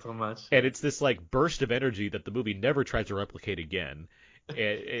love it, it so much. and it's this like burst of energy that the movie never tries to replicate again.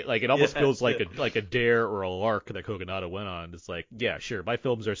 Like it almost Yeah. feels Yeah. like a dare or a lark that Kogonada went on. It's like, yeah, sure, my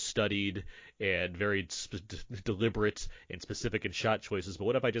films are studied and very deliberate and specific in shot choices, but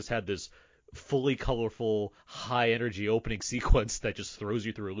what if I just had this fully colorful, high energy opening sequence that just throws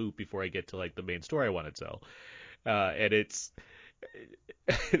you through a loop before I get to like the main story I want to tell? And it's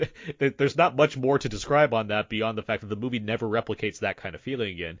there's not much more to describe on that beyond the fact that the movie never replicates that kind of feeling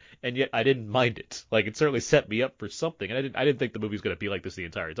again, and yet I didn't mind it. Like it certainly set me up for something, and I didn't think the movie was going to be like this the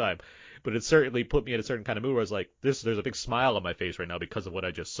entire time, but it certainly put me in a certain kind of mood where I was like, there's a big smile on my face right now because of what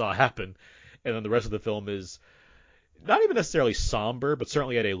I just saw happen, and then the rest of the film is not even necessarily somber, but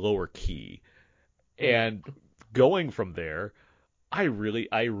certainly at a lower key, Mm. and going from there, I really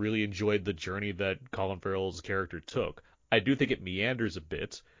enjoyed the journey that Colin Farrell's character took. I do think it meanders a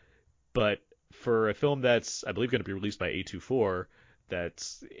bit, but for a film that's I believe going to be released by A24,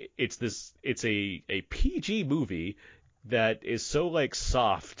 that's it's a PG movie that is so like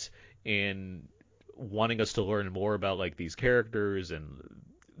soft in wanting us to learn more about like these characters and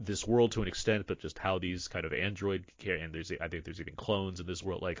this world to an extent, but just how these kind of android and I think there's even clones in this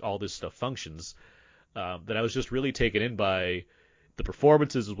world, like all this stuff functions. That I was just really taken in by the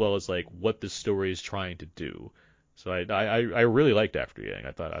performances as well as like what this story is trying to do. So I really liked After Yang.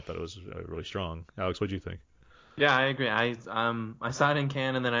 I thought it was really strong. Alex, what do you think? Yeah, I agree. I saw it in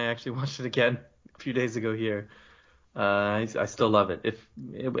Cannes and then I actually watched it again a few days ago here. I still love it. If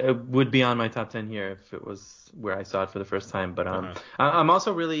it would be on my top 10 here if it was where I saw it for the first time. But Uh-huh. I'm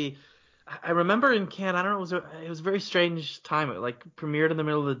also really. I remember in Cannes. I don't know. It was a very strange time. It like premiered in the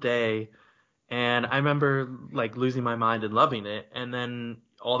middle of the day, and I remember like losing my mind and loving it. And then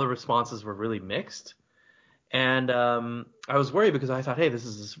all the responses were really mixed. And I was worried because I thought, hey, this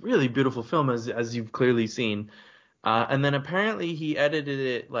is this really beautiful film as you've clearly seen. And then apparently he edited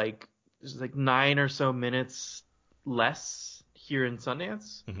it like there's like 9 or so minutes less here in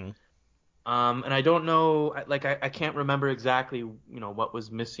Sundance. Mm-hmm. And I don't know, I can't remember exactly, what was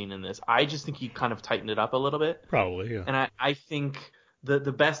missing in this. I just think he kind of tightened it up a little bit. Probably, yeah. And I think the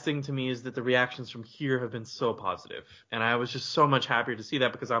best thing to me is that the reactions from here have been so positive. And I was just so much happier to see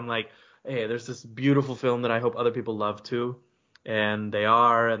that because I'm like, hey, there's this beautiful film that I hope other people love too. And they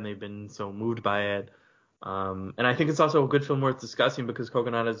are, and they've been so moved by it. And I think it's also a good film worth discussing because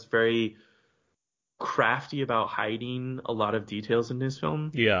Kogonada is very crafty about hiding a lot of details in his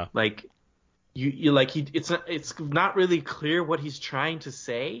film. Yeah. Like you like it's not really clear what he's trying to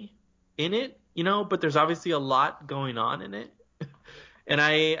say in it, but there's obviously a lot going on in it. And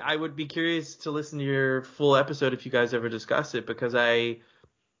I would be curious to listen to your full episode if you guys ever discuss it because I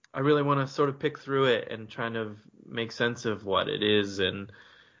really want to sort of pick through it and try to make sense of what it is and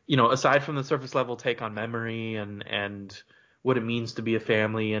aside from the surface level take on memory and what it means to be a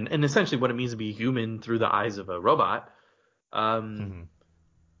family and essentially what it means to be human through the eyes of a robot. Um, Mm-hmm.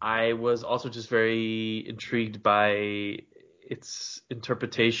 I was also just very intrigued by its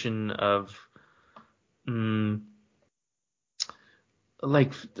interpretation of mm,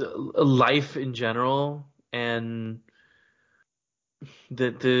 like life in general and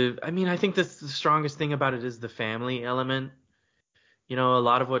the I mean I think that's the strongest thing about it is the family element. A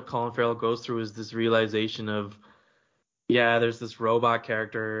lot of what Colin Farrell goes through is this realization of yeah, there's this robot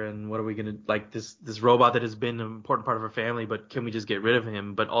character, and what are we gonna like this robot that has been an important part of our family, but can we just get rid of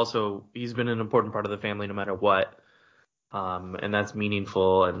him? But also, he's been an important part of the family no matter what, and that's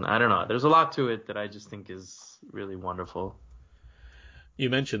meaningful. And I don't know, there's a lot to it that I just think is really wonderful. You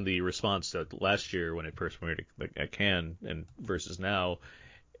mentioned the response that last year when it first premiered at Cannes and versus now,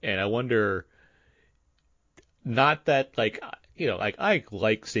 and I wonder, not that like like I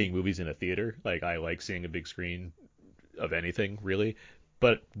like seeing movies in a theater, like I like seeing a big screen of anything really,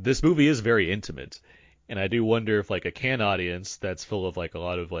 but this movie is very intimate, and I do wonder if like a Cannes audience that's full of like a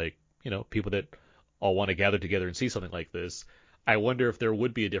lot of like people that all want to gather together and see something like this. I wonder if there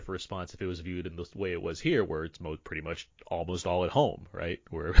would be a different response if it was viewed in the way it was here, where it's pretty much almost all at home, right?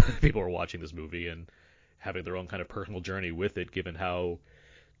 Where people are watching this movie and having their own kind of personal journey with it, given how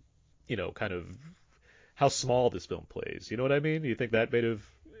kind of how small this film plays. You know what I mean? You think that may have,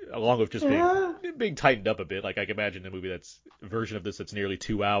 along with just Yeah. being tightened up a bit, like I can imagine a movie that's a version of this that's nearly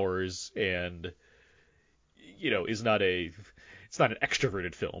 2 hours and is not a it's not an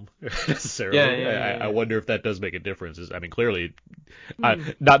extroverted film Yeah, necessarily. yeah, yeah, I yeah. wonder if that does make a difference. I mean, clearly, Hmm.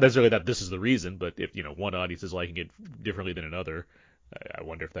 not necessarily that this is the reason, but if one audience is liking it differently than another, I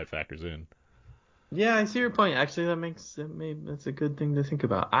wonder if that factors in. Yeah, I see your point. Actually, that's a good thing to think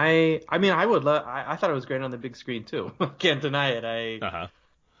about. I mean, I thought it was great on the big screen too. Can't deny it. Uh-huh.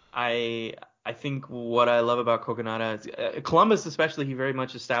 I I think what I love about Coconut is Columbus especially. He very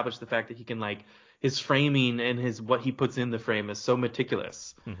much established the fact that he can like his framing and his what he puts in the frame is so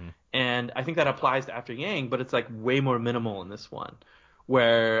meticulous, Hmm. and I think that applies to After Yang, but it's like way more minimal in this one,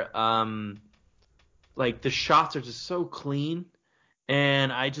 where like the shots are just so clean.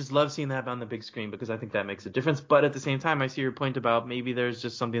 And I just love seeing that on the big screen because I think that makes a difference. But at the same time, I see your point about maybe there's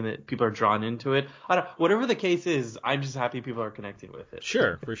just something that people are drawn into it. Whatever the case is, I'm just happy people are connecting with it.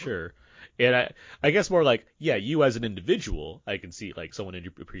 Sure, for sure. And I guess more like, yeah, you as an individual, I can see like someone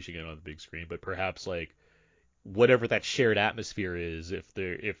appreciating it on the big screen, but perhaps like whatever that shared atmosphere is,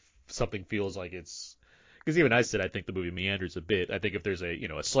 if something feels like it's because even I said I think the movie meanders a bit. I think if there's a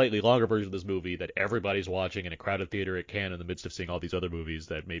slightly longer version of this movie that everybody's watching in a crowded theater at Cannes in the midst of seeing all these other movies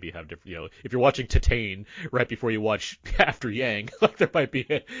that maybe have different, if you're watching Titane right before you watch After Yang, like there might be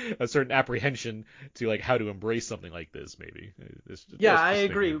a certain apprehension to like how to embrace something like this maybe. Yeah, I Just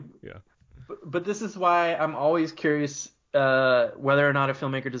thinking, agree. yeah, But this is why I'm always curious whether or not a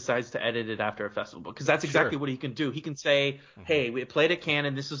filmmaker decides to edit it after a festival, because that's exactly sure, what he can do. He can say, hmm, "Hey, we played at Cannes,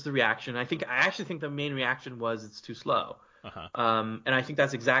 and this is the reaction." I actually think the main reaction was it's too slow. uh-huh, And I think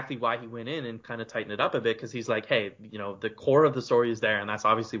that's exactly why he went in and kind of tightened it up a bit because he's like, hey, the core of the story is there, and that's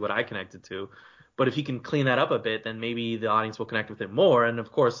obviously what I connected to. But if he can clean that up a bit, then maybe the audience will connect with it more. And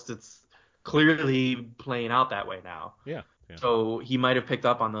of course, it's clearly playing out that way now. yeah, yeah. So he might have picked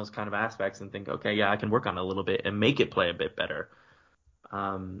up on those kind of aspects and think, okay, yeah, I can work on it a little bit and make it play a bit better.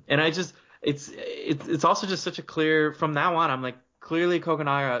 And I just, it's also just such a clear. From now on, I'm like, clearly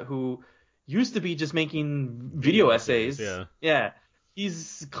Kokonara, who used to be just making video Video essays, essays, yeah. yeah,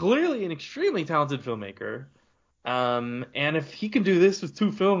 he's clearly an extremely talented filmmaker. And if he can do this with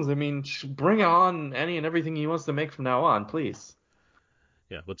two films, I mean, bring on any and everything he wants to make from now on, please.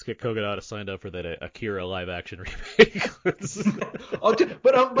 Yeah, let's get Kogonada signed up for that Akira live action remake.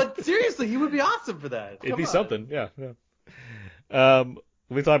 But seriously, he would be awesome for that. It'd Come be on. something, yeah. Yeah.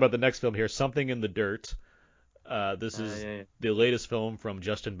 Let me talk about the next film here, Something in the Dirt. This is Yeah, yeah. the latest film from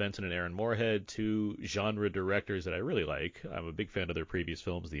Justin Benson and Aaron Moorhead, two genre directors that I really like. I'm a big fan of their previous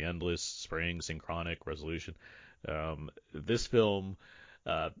films, The Endless, Spring, Synchronic, Resolution. This film,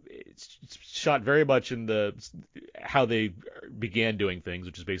 it's shot very much in the how they began doing things,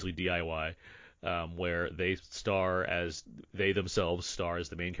 which is basically DIY, where they themselves star as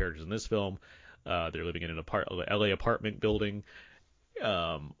the main characters in this film. They're living in an LA apartment building.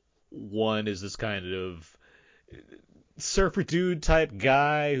 One is this kind of surfer dude type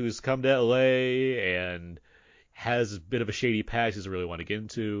guy who's come to LA and has a bit of a shady past he doesn't really want to get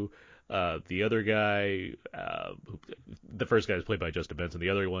into. The other guy, the first guy is played by Justin Benson. The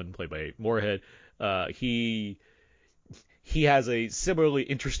other one, played by Moorhead, he has a similarly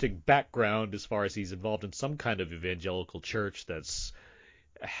interesting background as far as he's involved in some kind of evangelical church that's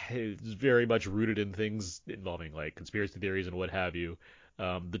very much rooted in things involving like conspiracy theories and what have you.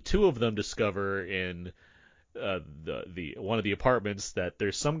 The two of them discover in the one of the apartments that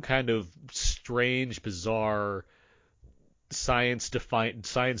there's some kind of strange, bizarre science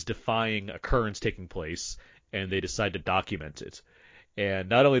defying occurrence taking place, and they decide to document it. And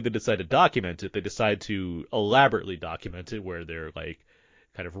not only did they decide to document it, they decide to elaborately document it, where they're like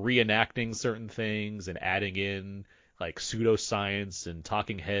kind of reenacting certain things and adding in like pseudoscience and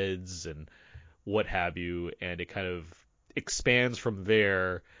talking heads and what have you, and it kind of expands from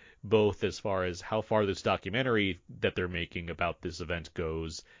there, both as far as how far this documentary that they're making about this event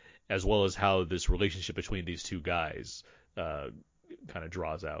goes, as well as how this relationship between these two guys uh, kind of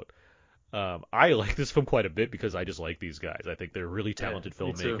draws out. I like this film quite a bit because I just like these guys. I think they're really Yeah, talented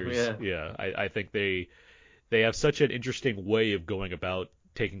me too. filmmakers. Yeah. Yeah, I think they have such an interesting way of going about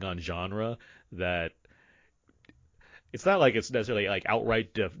taking on genre that it's not like it's necessarily like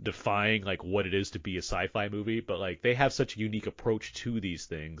outright defying like what it is to be a sci-fi movie, but like they have such a unique approach to these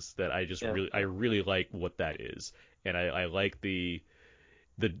things that Yeah. I really like what that is, and I like the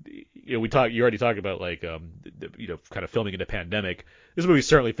you already talked about like kind of filming in a pandemic. This movie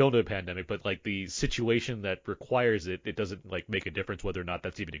certainly filmed in a pandemic, but like the situation that requires it doesn't like make a difference whether or not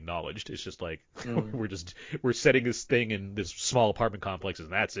that's even acknowledged. It's just like Mm. we're setting this thing in this small apartment complex and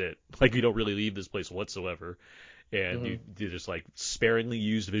that's it. Like you don't really leave this place whatsoever, and Hmm. you just like sparingly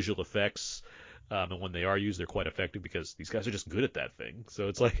used visual effects. And when they are used, they're quite effective because these guys are just good at that thing. So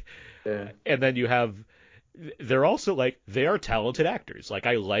it's like, Yeah. and then you have they're also like they are talented actors. Like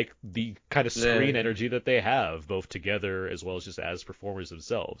I like the kind of Yeah. screen Yeah. energy that they have, both together as well as just as performers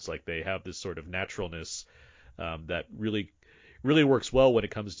themselves. Like they have this sort of naturalness that really works well when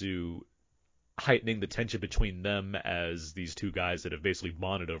it comes to heightening the tension between them as these two guys that have basically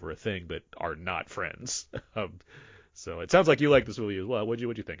bonded over a thing but are not friends. So it sounds like you like this movie as well. What'd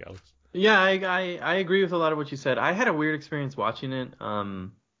you think, Alex? Yeah, I agree with a lot of what you said. I had a weird experience watching it.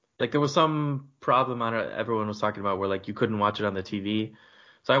 Like there was some problem on it everyone was talking about where like you couldn't watch it on the TV.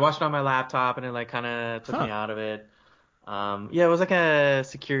 So I watched it on my laptop and it like kind of took Huh. me out of it. Yeah, it was like a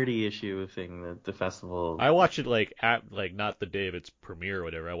security issue thing, the festival. I watched it like at like not the day of its premiere or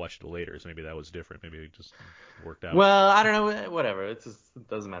whatever. I watched it later, so maybe that was different. Maybe it just worked out. Well, I don't know, whatever. It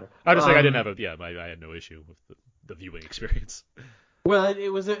doesn't matter. I'm just saying I didn't have I had no issue with the viewing experience. Well, it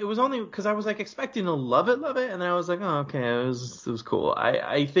was only because I was like expecting to love it, and then I was like, oh, okay, it was cool.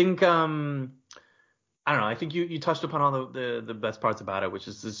 I think I don't know. I think you touched upon all the best parts about it, which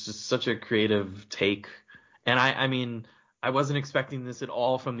is it's just such a creative take. And I mean, I wasn't expecting this at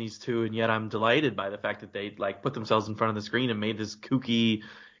all from these two, and yet I'm delighted by the fact that they like put themselves in front of the screen and made this kooky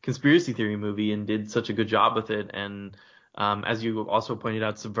conspiracy theory movie and did such a good job with it. And as you also pointed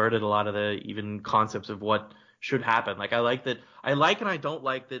out, subverted a lot of the even concepts of what should happen. Like I like that. I like and I don't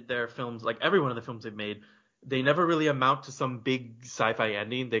like that their films, like every one of the films they've made, they never really amount to some big sci-fi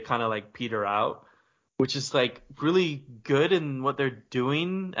ending. They kind of like peter out, which is like really good in what they're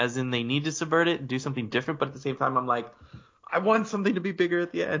doing, as in they need to subvert it and do something different, but at the same time I'm like, I want something to be bigger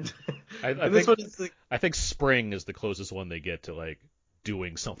at the end. I And this think one is like, I think Spring is the closest one they get to like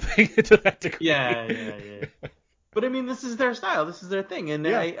doing something to that degree. yeah. But I mean, this is their style, this is their thing, and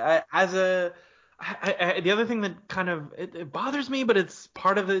Yeah. the other thing that kind of it bothers me, but it's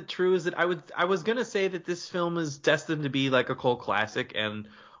part of it true, is that I was gonna say that this film is destined to be like a cult classic and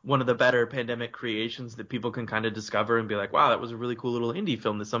one of the better pandemic creations that people can kind of discover and be like, wow, that was a really cool little indie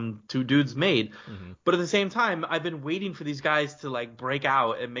film that some two dudes made. Hmm. But at the same time, I've been waiting for these guys to like break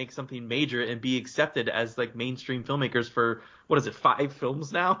out and make something major and be accepted as like mainstream filmmakers for what is it, 5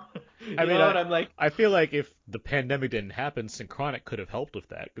 films now? I You mean, know, and I'm like, I feel like if the pandemic didn't happen, Synchronic could have helped with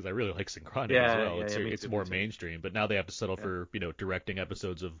that because I really like Synchronic as well. yeah, me It's too, me more too. mainstream, but now they have to settle Yeah. for directing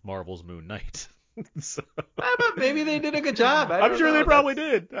episodes of Marvel's Moon Knight. So, But maybe they did a good job. I I'm don't sure they know. probably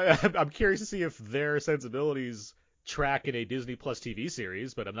did. I'm curious to see if their sensibilities track in a Disney Plus TV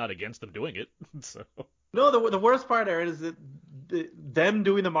series, but I'm not against them doing it. So No, the worst part, Aaron, is that them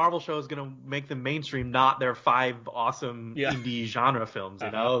doing the Marvel show is gonna make them mainstream, not their 5 awesome yeah, indie genre films. You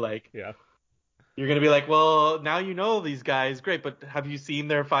uh huh, know, like yeah. you're gonna be like, well, now you know these guys, great, but have you seen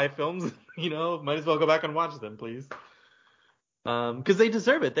their 5 films? You know, might as well go back and watch them, please. Because they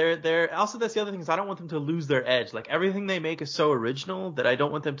deserve it. They're also, that's the other thing, is I don't want them to lose their edge. Like everything they make is so original that I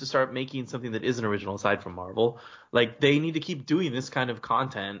don't want them to start making something that isn't original aside from Marvel. Like they need to keep doing this kind of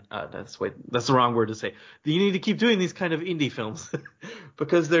content. That's the wrong word to say. You need to keep doing these kind of indie films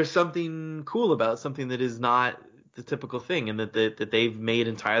because there's something cool about something that is not the typical thing, and that they've made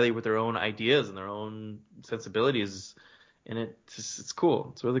entirely with their own ideas and their own sensibilities. And it's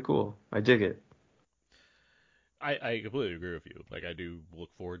cool. It's really cool. I dig it. I completely agree with you. Like I do look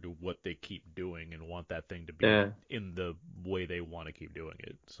forward to what they keep doing and want that thing to be Yeah. in the way they want to keep doing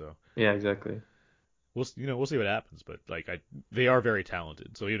it. So Yeah. Exactly. we'll see what happens. But like they are very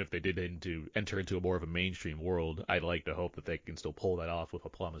talented. So even if they did enter into a more of a mainstream world, I'd like to hope that they can still pull that off with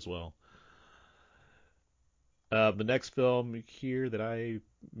aplomb as well. The next film here that I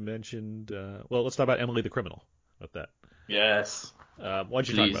mentioned, well, let's talk about Emily the Criminal. About that. Yes. Why don't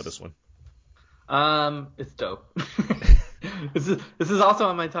you talk about Please. this one? It's dope. This is also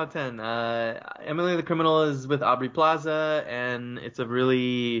on my top 10. Emily the Criminal is with Aubrey Plaza, and it's a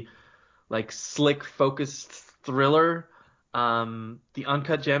really like slick, focused thriller. The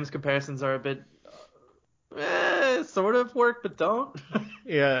Uncut Gems comparisons are a bit sort of work, but don't.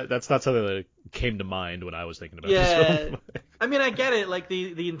 Yeah, that's not something that came to mind when I was thinking about this film. Yeah. I mean, I get it. Like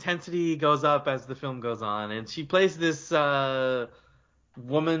the intensity goes up as the film goes on, and she plays this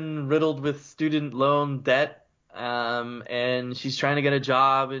woman riddled with student loan debt, and she's trying to get a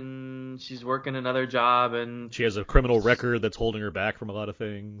job, and she's working another job, and She has a criminal record that's holding her back from a lot of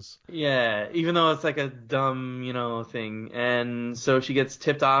things. yeah, even though it's like a dumb, thing, and so she gets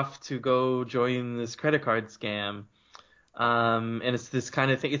tipped off to go join this credit card scam. And it's this kind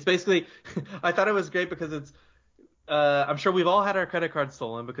of thing. It's basically, I thought it was great because I'm sure we've all had our credit card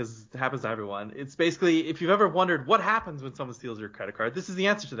stolen because it happens to everyone. It's basically, if you've ever wondered what happens when someone steals your credit card, this is the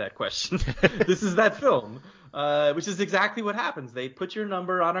answer to that question. This is that film, which is exactly what happens. They put your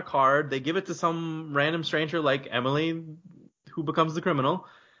number on a card, they give it to some random stranger like Emily, who becomes the criminal,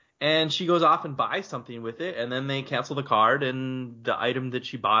 and she goes off and buys something with it, and then they cancel the card, and the item that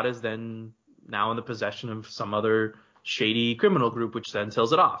she bought is then now in the possession of some other shady criminal group, which then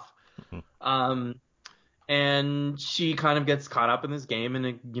sells it off. Um, and she kind of gets caught up in this game, and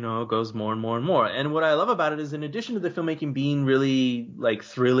it, goes more and more and more. And what I love about it is, in addition to the filmmaking being really like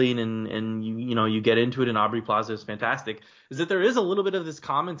thrilling, and you get into it, and Aubrey Plaza is fantastic, is that there is a little bit of this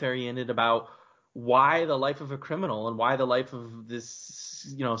commentary in it about why the life of a criminal and why the life of this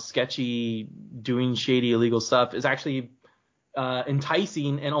sketchy, doing shady illegal stuff is actually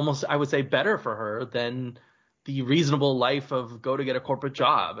enticing, and almost, I would say, better for her than the reasonable life of go to get a corporate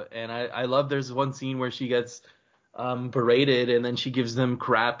job. And I love, there's one scene where she gets berated, and then she gives them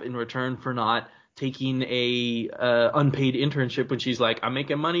crap in return for not taking a unpaid internship when she's like, I'm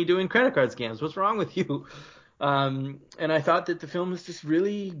making money doing credit card scams. What's wrong with you? And I thought that the film was just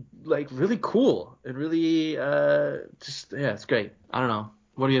really cool. It really it's great. I don't know.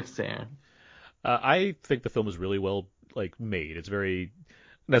 What do you have to say, Aaron? I think the film is really well made. It's very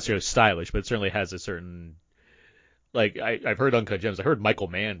not necessarily stylish, but it certainly has a certain I've heard Uncut Gems. I heard Michael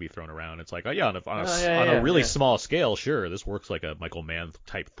Mann be thrown around. It's like, oh yeah, on a really small scale, sure, this works like a Michael Mann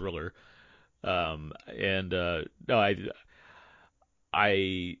type thriller. No,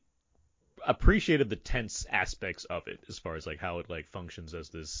 I appreciated the tense aspects of it, as far as how it functions as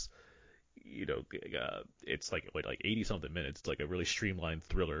this, it's like 80 something minutes. It's like a really streamlined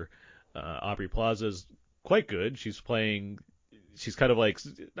thriller. Aubrey Plaza's quite good. She's kind of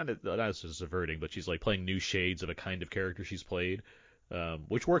not subverting, but she's playing new shades of a kind of character she's played,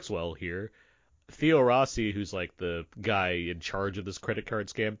 which works well here. Theo Rossi, who's the guy in charge of this credit card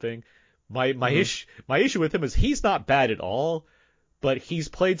scam thing, my issue with him is he's not bad at all, but he's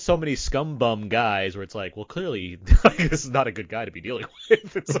played so many scumbum guys where it's well, clearly this is not a good guy to be dealing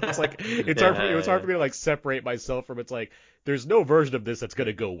with. It's hard for me to separate myself from there's no version of this that's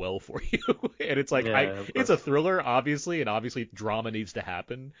gonna go well for you. And it's it's a thriller, obviously, and obviously drama needs to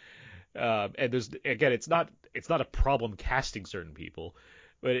happen. And it's not a problem casting certain people,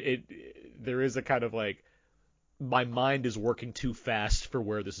 but there is a kind of my mind is working too fast for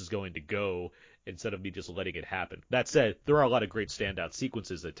where this is going to go, instead of me just letting it happen. That said, there are a lot of great standout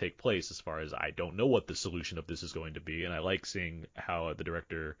sequences that take place, as far as I don't know what the solution of this is going to be, and I like seeing how the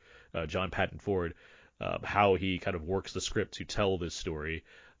director, John Patton Ford, how he kind of works the script to tell this story,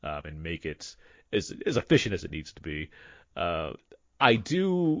 and make it as efficient as it needs to be. I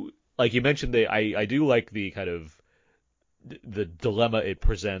do, like you mentioned, I do like the kind of the dilemma it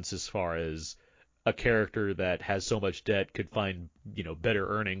presents, as far as a character that has so much debt could find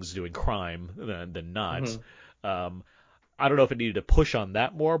better earnings doing crime than not. Mm-hmm. I don't know if it needed to push on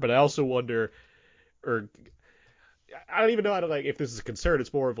that more, but I also wonder, or I don't even know how to if this is a concern.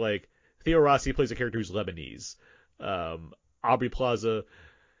 It's more of Theo Rossi plays a character who's Lebanese. Aubrey Plaza,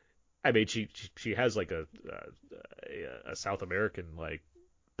 I mean, she has a South American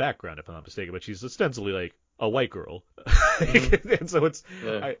background, if I'm not mistaken, but she's ostensibly a white girl. Mm-hmm. And so it's,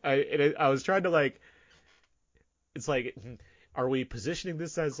 yeah. I was trying to it's are we positioning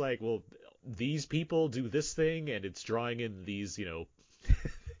this as well, these people do this thing, and it's drawing in these,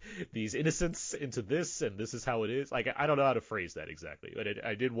 these innocents into this, and this is how it is. I don't know how to phrase that exactly, but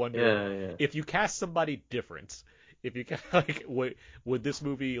I did wonder, if you cast somebody different, if you would this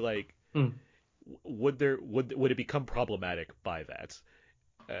movie would it become problematic by that?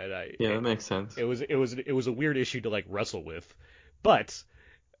 And that makes sense. It was a weird issue to wrestle with, but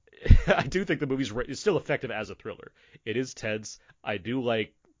I do think the movie's still effective as a thriller. It is tense. I do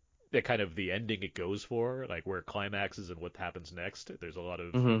like the kind of the ending it goes for, where it climaxes and what happens next. There's a lot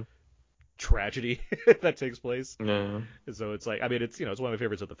of tragedy that takes place. Yeah. So it's I mean, it's it's one of my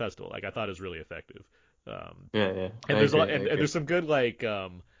favorites at the festival. I thought it was really effective. And there's some good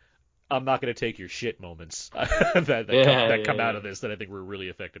I'm not going to take your shit moments that come out of this that I think were really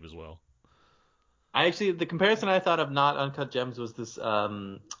effective as well. The comparison I thought of not Uncut Gems was this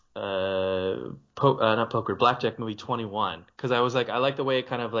Blackjack movie 21, because I was I like the way it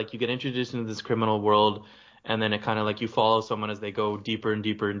kind of you get introduced into this criminal world, and then it kind of you follow someone as they go deeper and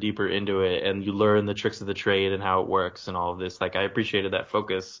deeper and deeper into it, and you learn the tricks of the trade and how it works and all of this. I appreciated that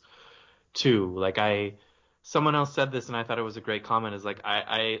focus too. Someone else said this, and I thought it was a great comment, is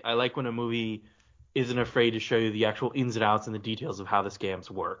I like when a movie isn't afraid to show you the actual ins and outs and the details of how the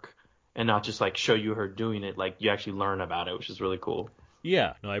scams work, and not just show you her doing it. You actually learn about it, which is really cool.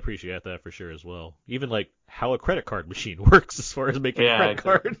 Yeah, no, I appreciate that for sure as well. Even how a credit card machine works, as far as making a credit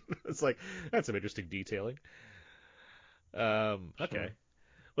card. It's that's some interesting detailing. Okay. Sure.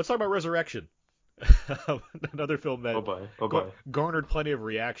 Let's talk about Resurrection. Another film that garnered plenty of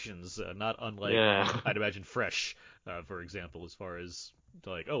reactions, not unlike, I'd imagine, Fresh, for example, as far as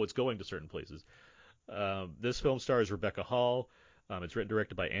it's going to certain places. This film stars Rebecca Hall. It's written and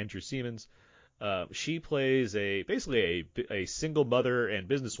directed by Andrew Siemens. She plays basically a single mother and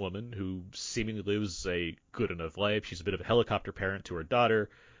businesswoman who seemingly lives a good enough life. She's a bit of a helicopter parent to her daughter,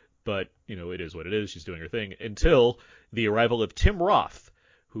 but it is what it is. She's doing her thing until the arrival of Tim Roth,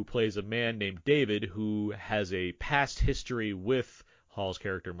 who plays a man named David who has a past history with Hall's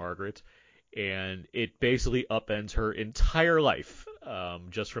character Margaret, and it basically upends her entire life,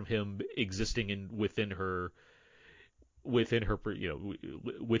 just from him existing within her the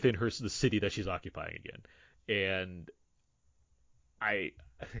city that she's occupying again. And I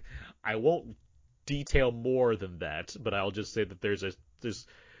I won't detail more than that, but I'll just say that there's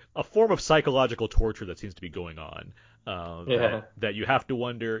a form of psychological torture that seems to be going on. That you have to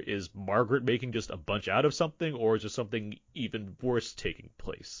wonder, is Margaret making just a bunch out of something, or is there something even worse taking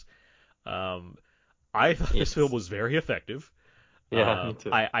place? I thought this film was very effective. Yeah, me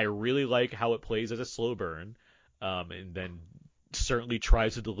too. I really like how it plays as a slow burn, and then certainly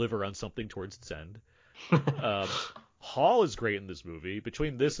tries to deliver on something towards its end. Hall is great in this movie.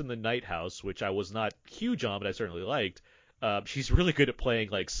 Between this and The Night House, which I was not huge on, but I certainly liked, she's really good at playing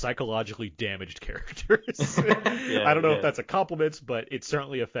like psychologically damaged characters. I don't know if that's a compliment, but it's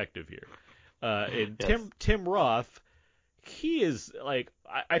certainly effective here. And Yes. Tim Roth, he is like,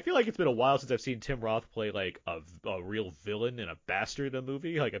 I feel like it's been a while since I've seen Tim Roth play like a real villain in a bastard in a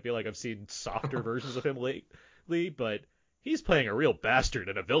movie. Like I feel like I've seen softer versions of him lately, but he's playing a real bastard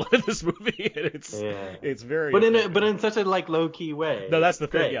and a villain in this movie, and it's very effective. But in such a like low key way. No, that's It's the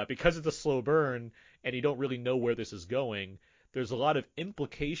thing. great. Yeah, because it's a slow burn and you don't really know where this is going. There's a lot of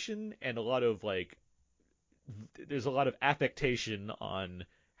implication and there's a lot of affectation on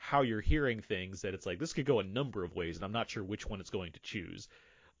how you're hearing things, that it's like this could go a number of ways, and I'm not sure which one it's going to choose.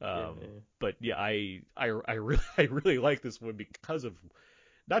 But yeah, I really like this one because of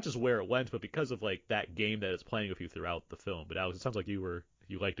not just where it went, but because of like that game that it's playing with you throughout the film. But Alex, it sounds like you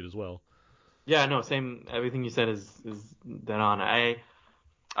liked it as well. Yeah, no, same. Everything you said is dead on.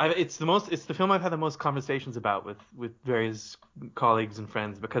 It's the film I've had the most conversations about with various colleagues and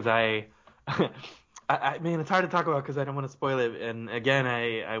friends because I mean, it's hard to talk about because I don't want to spoil it. And again,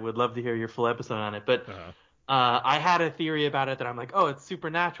 I would love to hear your full episode on it. But Uh-huh. I had a theory about it that I'm like, oh, it's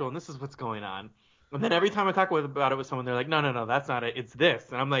supernatural and this is what's going on. And then every time I talk about it with someone, they're like, no, no, no, that's not it. It's this.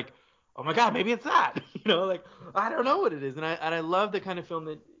 And I'm like, oh my God, maybe it's that. Like I don't know what it is. And I love the kind of film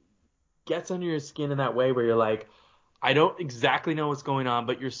that gets under your skin in that way where you're like, I don't exactly know what's going on,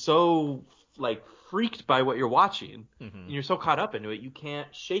 but you're so like freaked by what you're watching Mm-hmm. and you're so caught up into it, you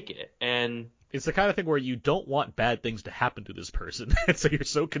can't shake it. And It's the kind of thing where you don't want bad things to happen to this person, and so you're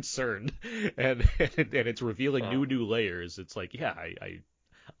so concerned, and it's revealing yeah, new layers. It's like, yeah,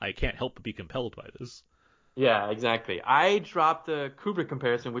 I can't help but be compelled by this. yeah, exactly. I dropped the Kubrick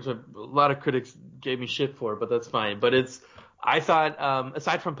comparison, which a lot of critics gave me shit for, but that's fine. But I thought,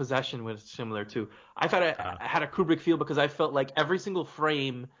 aside from Possession, which is similar too, I thought Uh, I had a Kubrick feel because I felt like every single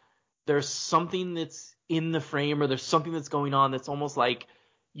frame, there's something that's in the frame or there's something that's going on that's almost like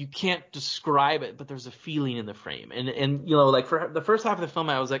you can't describe it, but there's a feeling in the frame. And like for the first half of the film,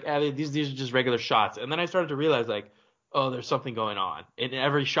 I was like, these are just regular shots. And then I started to realize like, oh, there's something going on. In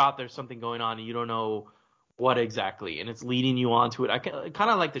every shot, there's something going on, and you don't know what exactly, and it's leading you on to it. I kind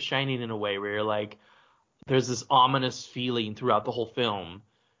of like The Shining in a way where you're like, there's this ominous feeling throughout the whole film,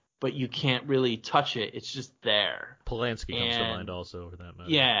 but you can't really touch it. It's just there. Polanski comes to mind And also, for that matter.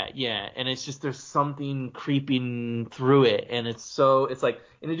 yeah, and it's just there's something creeping through it, and it's like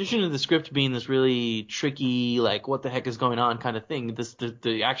in addition to the script being this really tricky, like what the heck is going on kind of thing,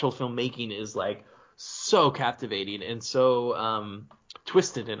 the actual filmmaking is like so captivating and so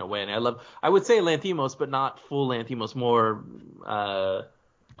twisted in a way, and I would say Lanthimos, but not full Lanthimos, more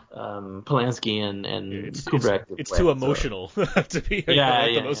Polanski Yeah, and it's Kubrick it's way. too So emotional to be a yeah,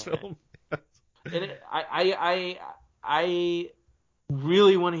 Lanthimos film. and I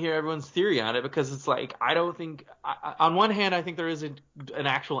really want to hear everyone's theory on it because it's like I don't think on one hand I think there is an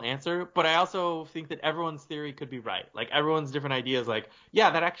actual answer, but I also think that everyone's theory could be right. Like everyone's different ideas like yeah,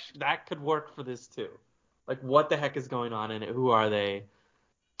 that could work for this too. Like what the heck is going on in it? Who are they?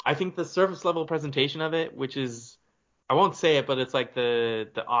 I think the surface level presentation of it, which is I won't say it, but it's like the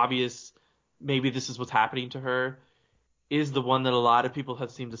obvious maybe this is what's happening to her is the one that a lot of people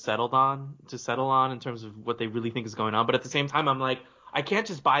have seemed to settle on in terms of what they really think is going on. But at the same time, I'm like, I can't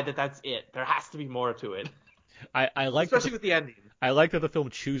just buy that that's it. There has to be more to it, I like that especially with the ending. I like that the film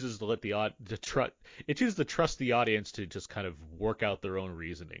chooses to let it chooses to trust the audience to just kind of work out their own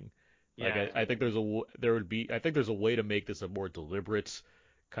reasoning. Like Yeah, I think I think there's a way to make this a more deliberate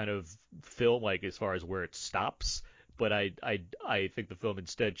kind of film, like as far as where it stops. But I think the film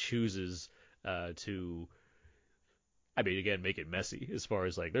instead chooses to I mean, again, make it messy as far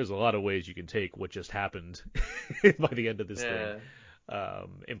as like there's a lot of ways you can take what just happened by the end of this thing, Yeah.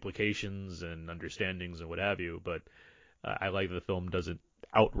 implications and understandings and what have you. But I like that the film doesn't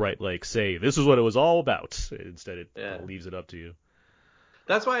outright like say this is what it was all about. Instead, it kind Yeah. of leaves it up to you.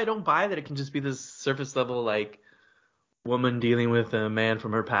 That's why I don't buy that it can just be this surface level like woman dealing with a man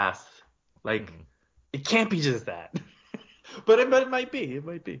from her past. Like Mhm. it can't be just that. But it might be. It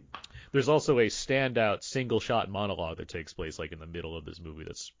might be. There's also a standout single shot monologue that takes place like in the middle of this movie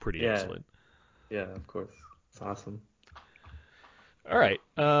that's pretty Yeah. excellent. Yeah, of course. It's awesome. All right.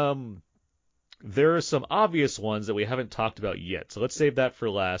 There are some obvious ones that we haven't talked about yet, so let's save that for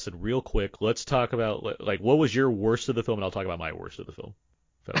last. And real quick, let's talk about like what was your worst of the film, and I'll talk about my worst of the film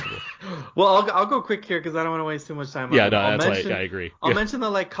festival. Well, I'll go quick here because I don't want to waste too much time on Yeah, them. no, that's why I agree. I'll Yeah, mention the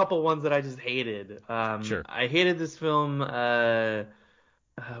like couple ones that I just hated. sure. I hated this film.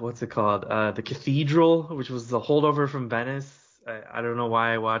 What's it called? The Cathedral, which was the holdover from Venice. I don't know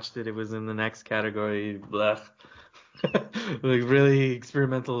why I watched it. It was in the next category. Blech. Like really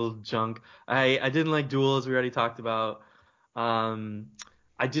experimental junk. I didn't like Duel, as we already talked about. Um,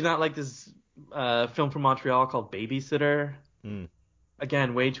 I did not like this film from Montreal called Babysitter. Mm.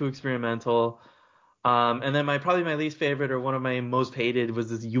 Again, way too experimental. And then probably my least favorite or one of my most hated was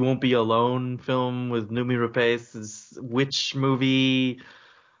this You Won't Be Alone film with Noomi Rapace, this witch movie,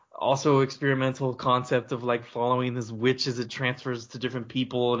 also experimental concept of like following this witch as it transfers to different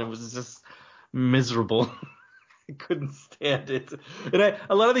people, and it was just miserable. I couldn't stand it. And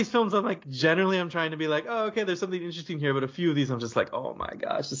a lot of these films, I'm trying to be like, oh, okay, there's something interesting here, but a few of these I'm just like, oh my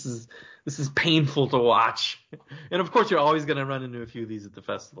gosh, this is painful to watch. And of course, you're always gonna run into a few of these at the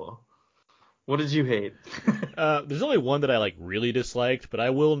festival. What did you hate? There's only one that I like really disliked, but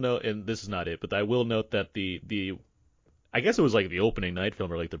I will note, and this is not it, but I will note that the I guess it was like the opening night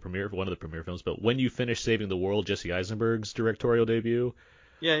film or like the premiere, one of the premiere films. But When You Finish Saving the World, Jesse Eisenberg's directorial debut,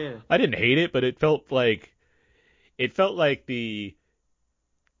 Yeah, yeah, I didn't hate it, but it felt like the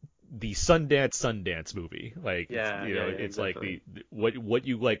Sundance movie. Like it's yeah, yeah, yeah, it's like exactly. what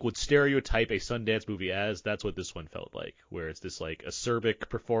you like would stereotype a Sundance movie as. That's what this one felt like, where it's this like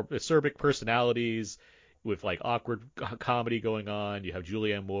acerbic personalities with like awkward comedy going on. You have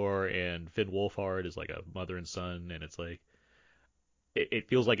Julianne Moore and Finn Wolfhard as like a mother and son, and it's like it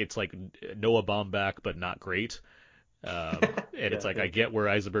feels like it's like Noah Baumbach but not great. And it's Yeah, like I yeah. get where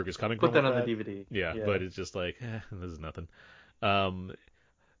Eisenberg is coming Put from that with on the that. DVD. Yeah, Yeah. but it's just like this is nothing. Um,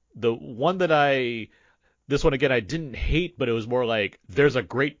 the one that I this one again I didn't hate, but it was more like there's a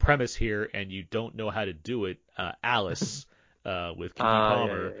great premise here and you don't know how to do it. Alice, with Kiki Yeah,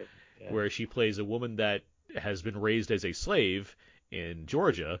 Palmer, yeah, yeah. where she plays a woman that has been raised as a slave in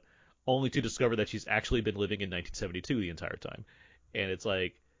Georgia, only to discover that she's actually been living in 1972 the entire time. And it's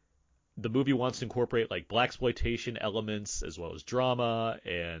like the movie wants to incorporate like blaxploitation elements as well as drama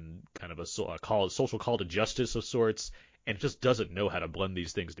and kind of a social call to justice of sorts, and it just doesn't know how to blend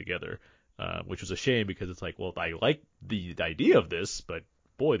these things together, which was a shame because it's like, well, I like the idea of this, but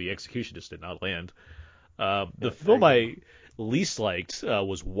boy, the execution just did not land. The Yep, I film agree. I least liked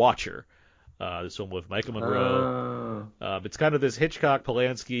was Watcher. This one with Michael Monroe. Oh, It's kind of this Hitchcock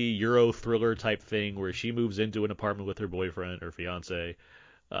Polanski Euro thriller type thing where she moves into an apartment with her boyfriend or fiance,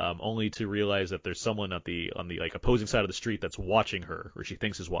 only to realize that there's someone at the on the like opposing side of the street that's watching her, or she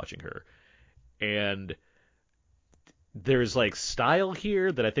thinks is watching her. And there's like style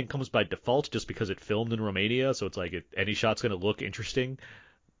here that I think comes by default just because it filmed in Romania, so it's like any shot's gonna look interesting.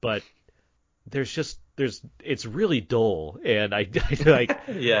 But there's it's really dull, and I like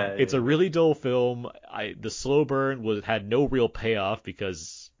yeah, it's yeah. a really dull film. The slow burn had no real payoff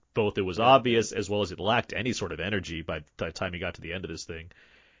because both it was Yeah, yeah. obvious as well as it lacked any sort of energy by the time you got to the end of this thing.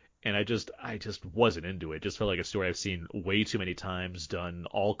 And I just wasn't into it. It just felt like a story I've seen way too many times, done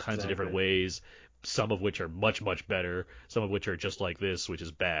all kinds of different Exactly. ways, some of which are much, much better, some of which are just like this, which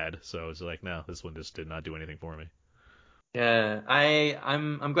is bad. So it's like, no, this one just did not do anything for me. Yeah,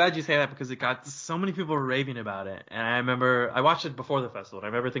 I'm glad you say that because it got so many people were raving about it, and I remember I watched it before the festival. And I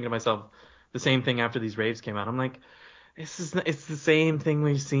remember thinking to myself the same thing after these raves came out. I'm like, it's the same thing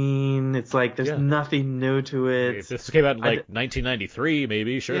we've seen. It's like there's Yeah. nothing new to I mean, if it. this came out in I d like 1993,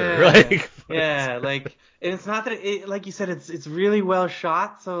 maybe, sure. Yeah, Like, but yeah, like, and it's not that like you said, it's really well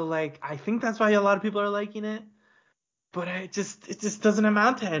shot. So like, I think that's why a lot of people are liking it. But it just doesn't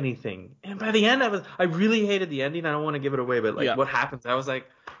amount to anything. And by the end, I really hated the ending. I don't want to give it away, but like yeah. what happens, I was like,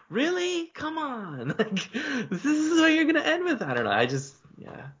 really? Come on, like this is what you're gonna end with? I don't know.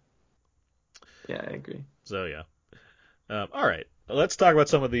 Yeah, yeah, I agree. So yeah. All right. Let's talk about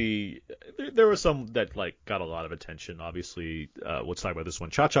some of the. There were some that like got a lot of attention. Obviously, let's talk about this one.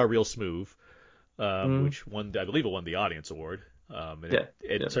 Cha Cha Real Smooth. Mm. which won, I believe it won the audience award. And Yeah.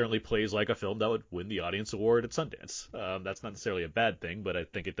 it Yeah. certainly plays like a film that would win the audience award at Sundance. That's not necessarily a bad thing, but I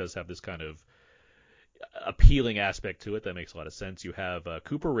think it does have this kind of appealing aspect to it that makes a lot of sense. You have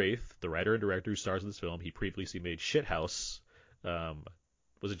Cooper Wraith, the writer and director who stars in this film. He previously made Shithouse. Um,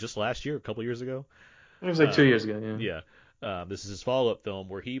 was it just last year, a couple years ago? It was like Uh, 2 years ago. Yeah. yeah. This is his follow-up film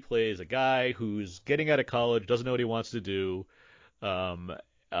where he plays a guy who's getting out of college, doesn't know what he wants to do, um,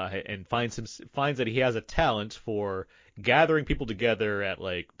 and finds that he has a talent for gathering people together at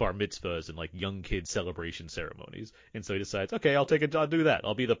like bar mitzvahs and like young kid celebration ceremonies. And so he decides, okay, I'll do that.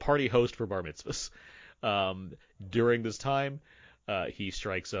 I'll be the party host for bar mitzvahs. Um, During this time, he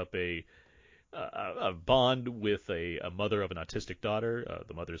strikes up a bond with a mother of an autistic daughter.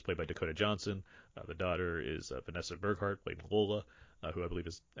 The mother is played by Dakota Johnson. The daughter is Vanessa Berghart, played Lola, who I believe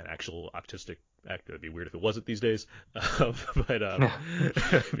is an actual autistic actor. It'd be weird if it wasn't these days, but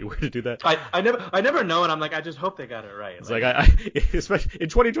it'd be weird to do that. I never know, and I'm like, I just hope they got it right. It's like I especially in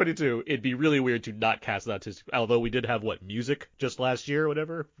 2022, it'd be really weird to not cast an autistic. Although we did have music just last year or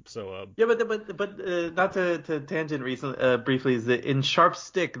whatever. So Yeah, but not to tangent recently briefly is that in Sharp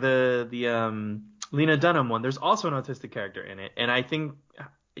Stick the Lena Dunham one, there's also an autistic character in it, and I think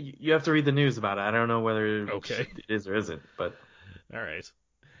you have to read the news about it. I don't know whether okay, it is or isn't, but all right.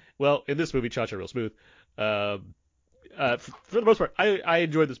 Well, in this movie, Cha Cha Real Smooth, um, for the most part, I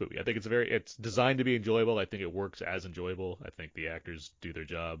enjoyed this movie. I think it's designed to be enjoyable. I think it works as enjoyable. I think the actors do their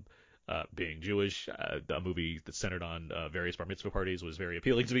job. Being Jewish, a movie that's centered on various bar mitzvah parties was very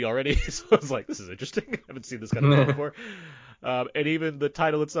appealing to me already. So I was like, this is interesting. I haven't seen this kind of film before. And even the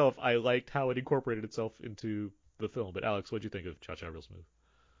title itself, I liked how it incorporated itself into the film. But Alex, what'd you think of Cha Cha Real Smooth?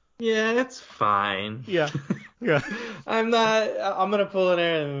 yeah, it's fine. Yeah, yeah, I'm gonna pull an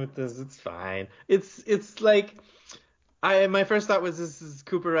Aaron with this. It's fine. It's like my first thought was this is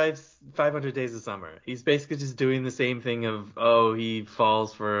Cooper Wright's 500 Days of Summer. He's basically just doing the same thing of, oh, he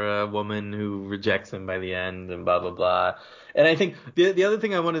falls for a woman who rejects him by the end and blah blah blah. And I think the other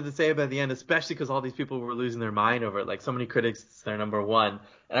thing I wanted to say about the end, especially because all these people were losing their mind over it, like so many critics, it's their number one.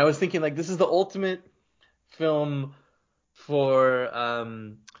 And I was thinking like this is the ultimate film for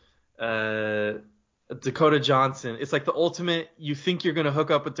uh Dakota Johnson. It's like the ultimate. You think you're gonna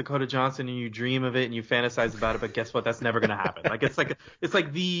hook up with Dakota Johnson and you dream of it and you fantasize about it, but guess what? That's never gonna happen. Like it's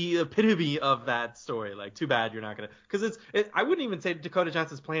like the epitome of that story. Like too bad you're not gonna. Because I wouldn't even say Dakota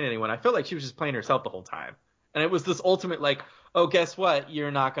Johnson's playing anyone. I felt like she was just playing herself the whole time. And it was this ultimate like, oh, guess what?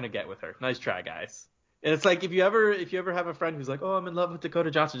 You're not gonna get with her. Nice try, guys. And it's like if you ever have a friend who's like, oh, I'm in love with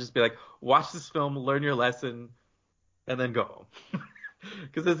Dakota Johnson, just be like, watch this film, learn your lesson, and then go home.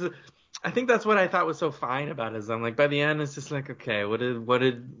 Because I think that's what I thought was so fine about it. Is I'm like by the end it's just like okay,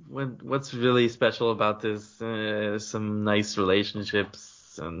 what's really special about this? Some nice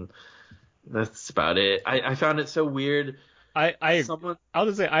relationships and that's about it. I found it so weird. I I Someone I'll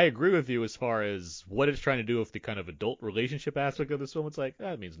just say I agree with you as far as what it's trying to do with the kind of adult relationship aspect of this film. It's like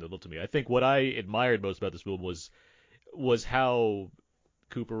that means little to me. I think what I admired most about this film was how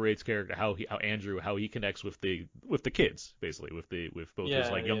Cooper Wright's character, how Andrew, how he connects with the kids, basically with both his yeah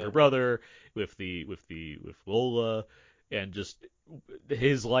like yeah younger brother, with Lola, and just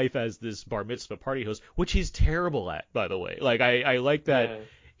his life as this bar mitzvah party host, which he's terrible at, by the way. Like I like that yeah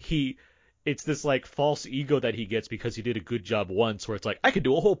he. It's this like false ego that he gets because he did a good job once, where it's like I could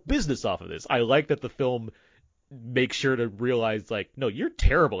do a whole business off of this. I like that the film make sure to realize like no, you're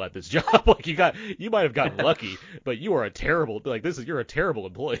terrible at this job. Like you might have gotten lucky, but you are a terrible like this is you're a terrible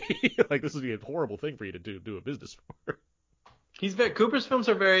employee. Like this would be a horrible thing for you to do a business for. He's very Cooper's films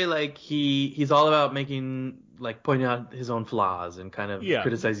are very like he's all about making like pointing out his own flaws and kind of Yeah.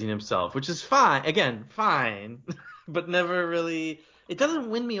 criticizing himself, which is fine. Again, fine, but never really. It doesn't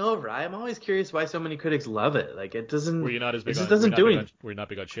win me over. I am always curious why so many critics love it. Like it Were doesn't. you not as It big just on doesn't do anything. were you not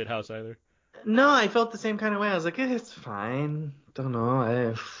big on Shithouse either? No, I felt the same kind of way. I was like, it's fine. Don't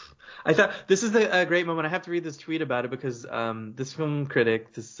know. I thought this is a great moment. I have to read this tweet about it because this film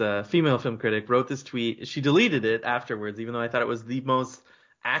critic, this female film critic, wrote this tweet. She deleted it afterwards, even though I thought it was the most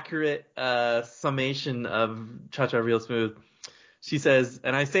accurate summation of Cha Cha Real Smooth. She says,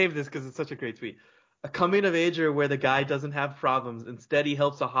 and I saved this because it's such a great tweet. A coming of ager where the guy doesn't have problems. Instead, he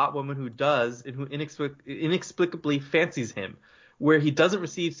helps a hot woman who does and who inexplicably fancies him. Where he doesn't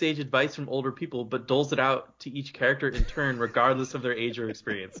receive sage advice from older people, but doles it out to each character in turn, regardless of their age or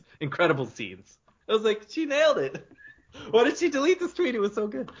experience. Incredible scenes. I was like, she nailed it. Why did she delete this tweet? It was so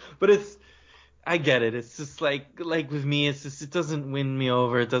good. But I get it. It's just like with me, it's just it doesn't win me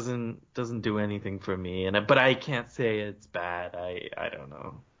over. It doesn't do anything for me. But I can't say it's bad. I don't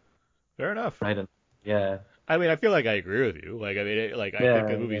know. Fair enough. I don't. Yeah. I mean, I feel like I agree with you. Like I mean, I think the Yeah.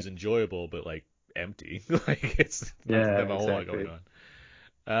 Yeah. movie's enjoyable, but like empty. Like it's not Yeah, that a whole lot exactly. going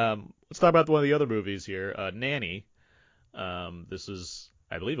on. Let's talk about one of the other movies here. Nanny. This is,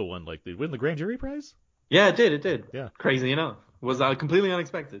 I believe, it won like, did it win the Grand Jury Prize? Yeah, it did. It did. Yeah. Crazy enough, was completely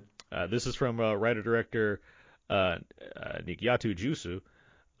unexpected. This is from writer-director Nikyatu Jusu.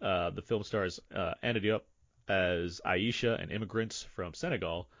 The film stars Anna Diop as Aisha, an immigrant from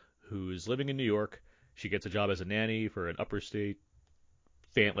Senegal who's living in New York. She gets a job as a nanny for an upper state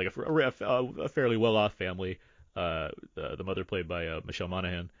like a fairly well-off family. The mother played by Michelle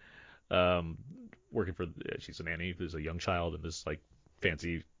Monaghan. Um, working for she's a nanny. There's a young child in this like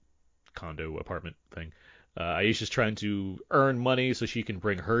fancy condo apartment thing. Aisha's trying to earn money so she can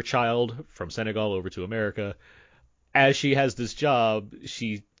bring her child from Senegal over to America. As she has this job,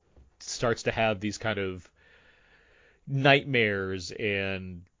 she starts to have these kind of nightmares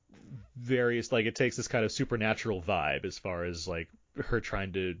and various like it takes this kind of supernatural vibe as far as like her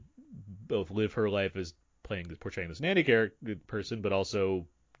trying to both live her life as portraying this nanny character person, but also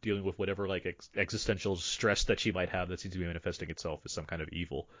dealing with whatever like existential stress that she might have that seems to be manifesting itself as some kind of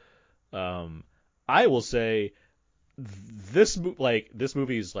evil. Um, I will say this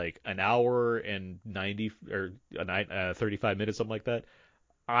movie is like an hour and 90 or 35 minutes, something like that.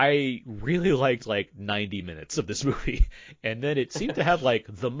 I really liked like 90 minutes of this movie, and then it seemed to have like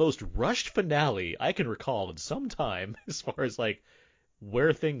the most rushed finale I can recall in some time as far as like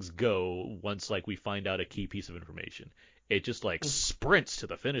where things go once like we find out a key piece of information. It just like sprints to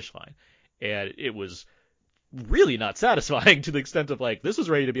the finish line, and it was really not satisfying to the extent of like this was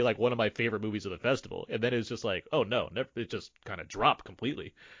ready to be like one of my favorite movies of the festival, and then it's just like oh no, it just kind of dropped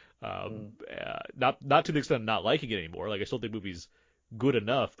completely. Mm. Not to the extent of not liking it anymore. Like I still think the movie's good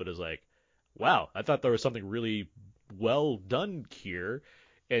enough, but it's like wow, I thought there was something really well done here.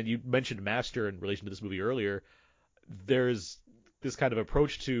 And you mentioned Master in relation to this movie earlier. There's this kind of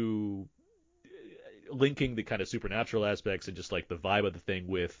approach to linking the kind of supernatural aspects and just like the vibe of the thing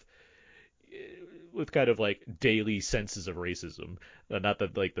with kind of like daily senses of racism. Not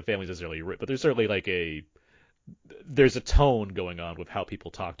that like the family's necessarily but there's certainly like there's a tone going on with how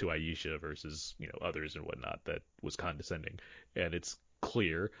people talk to Aisha versus others and whatnot that was condescending, and it's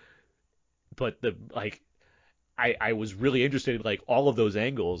clear. But the like I was really interested in like all of those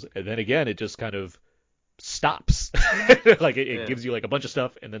angles, and then again it just kind of stops. Like it Yeah. gives you like a bunch of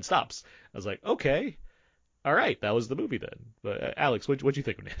stuff and then stops. I was like, okay, all right, that was the movie then. But Alex, what'd you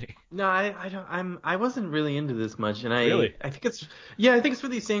think of Nanny? No, I don't. I wasn't really into this much, and Really? I think it's yeah, I think it's for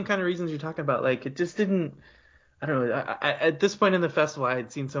these same kind of reasons you're talking about. Like it just didn't. I don't know. At this point in the festival, I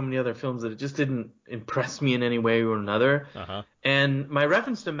had seen so many other films that it just didn't impress me in any way or another. Uh huh. And my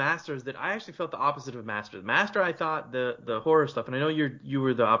reference to Master is that I actually felt the opposite of Master. Master, I thought the horror stuff, and I know you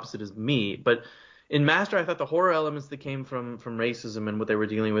were the opposite as me, but in Master, I thought the horror elements that came from racism and what they were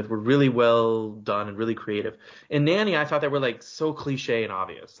dealing with were really well done and really creative. In Nanny, I thought they were like so cliche and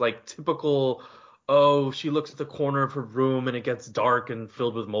obvious, like typical. Oh, she looks at the corner of her room and it gets dark and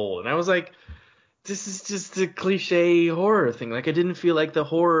filled with mold, and I was like, this is just a cliche horror thing. Like I didn't feel like the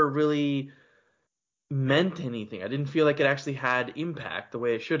horror really meant anything. I didn't feel like it actually had impact the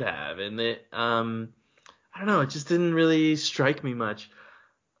way it should have, and I don't know, it just didn't really strike me much.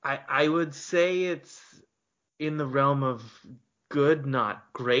 I would say it's in the realm of good, not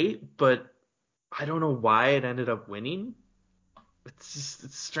great, but I don't know why it ended up winning. It's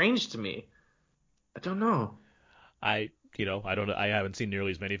strange to me. I don't know. I don't know. I haven't seen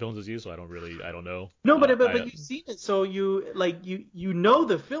nearly as many films as you, so I don't know. No, but you've seen it, so you know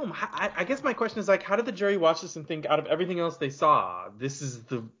the film. I guess my question is like, how did the jury watch this and think out of everything else they saw, this is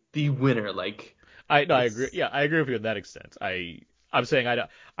the winner? Like, No, I agree. it's Yeah, I agree with you to that extent. I'm saying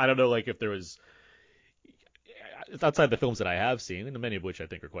I don't know like if there was outside the films that I have seen, and many of which I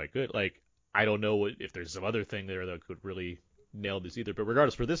think are quite good. Like I don't know if there's some other thing there that could really nail this either. But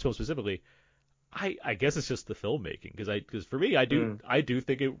regardless, for this film specifically, I guess it's just the filmmaking because for me mm, I do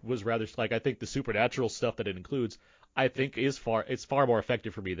think it was rather like I think the supernatural stuff that it includes I think it's far more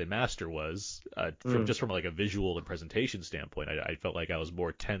effective for me than Master was from like a visual and presentation standpoint. I felt like I was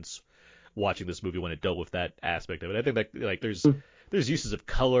more tense watching this movie when it dealt with that aspect of it. I think that like mm, there's uses of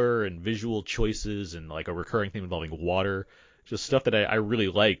color and visual choices and like a recurring theme involving water, just stuff that I really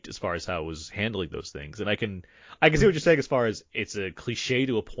liked as far as how it was handling those things. And I can see what you're saying as far as it's a cliche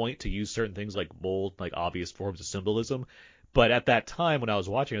to a point to use certain things like mold, like obvious forms of symbolism. But at that time when I was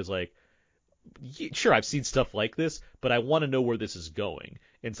watching, I was like, sure, I've seen stuff like this, but I want to know where this is going.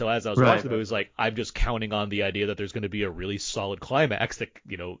 And so as I was watching right, the movie, it right, was right. like I'm just counting on the idea that there's going to be a really solid climax that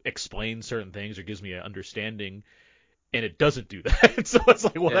explains certain things or gives me an understanding, and it doesn't do that. So it's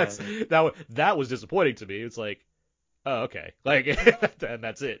like, well, Yeah, yeah. that was disappointing to me. It's like Oh, okay. Like, and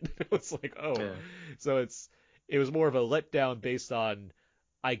that's it. It's like, oh, Yeah. so it was more of a letdown based on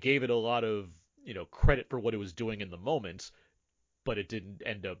I gave it a lot of credit for what it was doing in the moment, but it didn't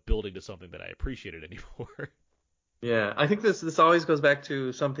end up building to something that I appreciated anymore. Yeah, I think this always goes back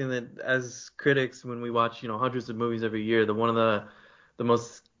to something that as critics, when we watch, hundreds of movies every year, the one of the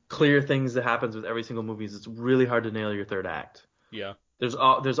most clear things that happens with every single movie is it's really hard to nail your third act. Yeah. There's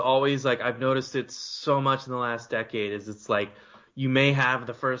always, like, I've noticed it so much in the last decade, is it's like you may have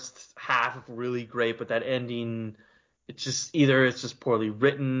the first half really great, but that ending, it's just poorly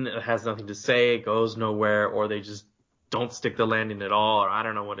written, it has nothing to say, it goes nowhere, or they just don't stick the landing at all, or I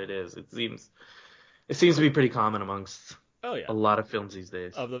don't know what it is. It seems to be pretty common amongst Oh a yeah. lot of films these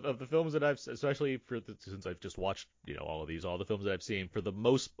days. Of the films that especially since I've just watched all the films that I've seen, for the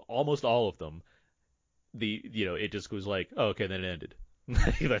almost all of them, it just was like, oh, okay, then it ended.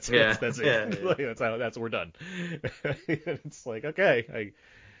 That's it. Yeah, That's it. yeah, yeah. Like, that's we're done. It's like, okay,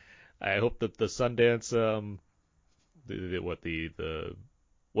 I hope that the Sundance the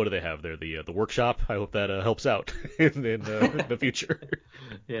what do they have there, the workshop, I hope that helps out in the future.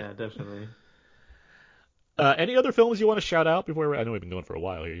 Yeah, definitely. Any other films you want to shout out before I know we've been going for a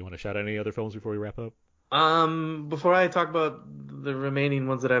while here. You want to shout out any other films before we wrap up? Before I talk about the remaining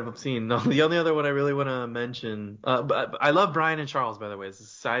ones that I've seen, no, the only other one I really want to mention, but I love Brian and Charles, by the way. It's a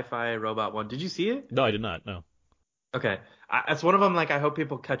sci-fi robot one. Did you see it? No, I did not. No. Okay, it's one of them. Like, I hope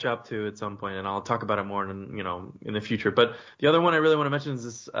people catch up to at some point, and I'll talk about it more in the future. But the other one I really want to mention is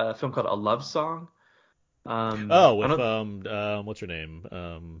this film called A Love Song. Oh, I with don't. what's her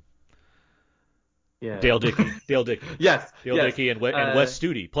name? Yeah. Dale Dickey. Dale Dickey. Yes. Dale Yes. Dickey and Uh, Wes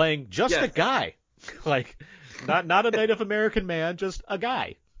Studi playing just a yes. guy. Like, not a Native American man, just a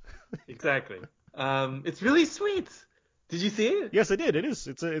guy. Exactly. It's really sweet. Did you see it? Yes, I did. It is.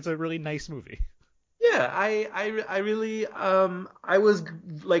 It's a really nice movie. Yeah, I really I was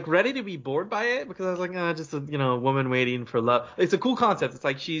like ready to be bored by it because I was like, just a woman waiting for love. It's a cool concept. It's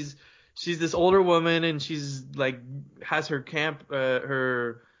like she's this older woman and she's like has her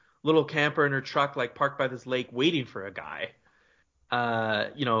little camper in her truck like parked by this lake waiting for a guy.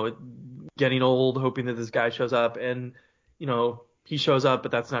 Getting old, hoping that this guy shows up, and he shows up,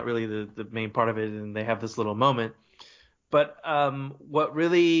 but that's not really the main part of it, and they have this little moment. But what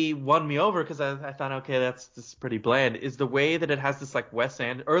really won me over, because I thought, okay, this is pretty bland, is the way that it has this like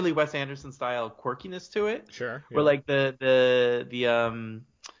early Wes Anderson style quirkiness to it, Sure. where Yeah. like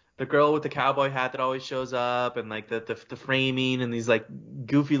the girl with the cowboy hat that always shows up, and like the framing and these like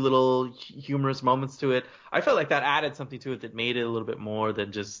goofy little humorous moments to it. I felt like that added something to it that made it a little bit more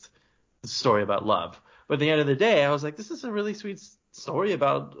than just a story about love. But at the end of the day, I was like, this is a really sweet story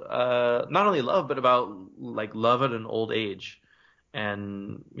about not only love, but about like love at an old age,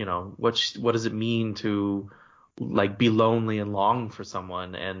 and what does it mean to like be lonely and long for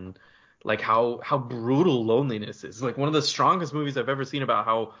someone, and like how brutal loneliness is. Like one of the strongest movies I've ever seen about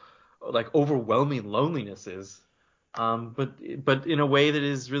how like overwhelming loneliness is. But in a way that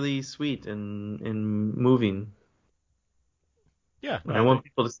is really sweet and moving. Yeah. And No, I I want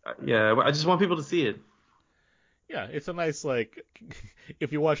think. people to, yeah, I just want people to see it. Yeah, it's a nice like.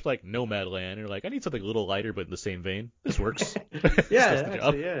 If you watch like Nomadland, you're like, I need something a little lighter, but in the same vein. This works. This does Yeah, the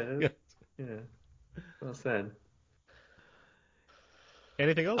job. actually, yeah, Yeah. yeah. Well said.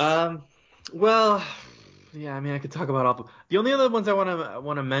 Anything else? Um, well, yeah, I mean, I could talk about all the only other ones I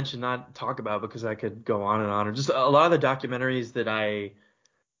want to mention, not talk about because I could go on and on, are just a lot of the documentaries that I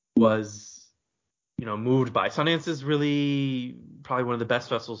was, moved by. Sundance is really probably one of the best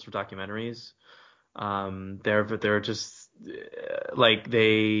festivals for documentaries. They're just like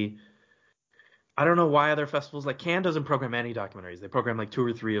I don't know why other festivals like Cannes doesn't program any documentaries. They program like two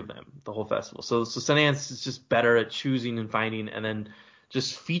or three of them the whole festival. So Sundance is just better at choosing and finding and then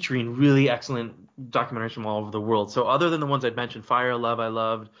just featuring really excellent documentaries from all over the world. So other than the ones I'd mentioned, Fire Love I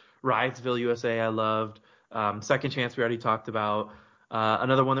loved, Riotsville USA I loved, Second Chance we already talked about.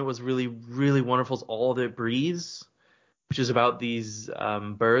 Another one that was really really wonderful is All That Breathes, which is about these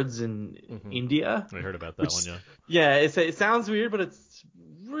birds in Mm-hmm. India. I heard about that one. Which, Yeah. yeah, it sounds weird, but it's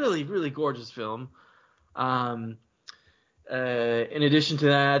really, really gorgeous film. Um, in addition to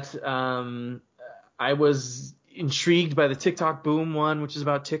that, I was intrigued by the TikTok Boom one, which is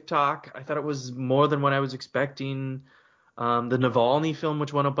about TikTok. I thought it was more than what I was expecting. The Navalny film,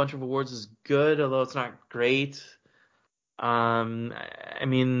 which won a bunch of awards, is good, although it's not great. I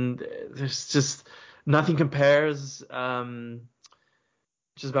mean, there's just nothing compares.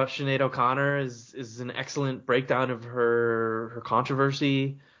 Which is about Sinead O'Connor, is an excellent breakdown of her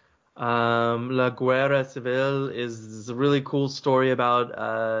controversy. La Guerra Civil is a really cool story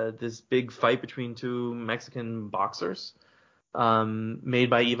about this big fight between two Mexican boxers, made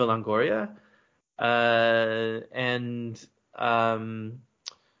by Eva Longoria. And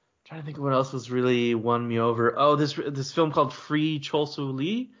trying to think of what else was really won me over. Oh, this film called Free Chol Soo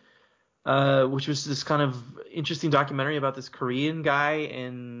Lee, which was this kind of interesting documentary about this Korean guy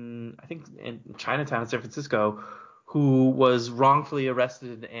I think in Chinatown, San Francisco, who was wrongfully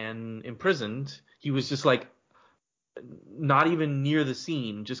arrested and imprisoned. He was just like not even near the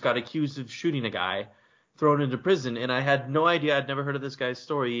scene, just got accused of shooting a guy, thrown into prison, and I had no idea. I'd never heard of this guy's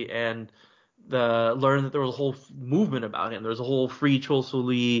story, and learned that there was a whole movement about him. There was a whole Free Chol Soo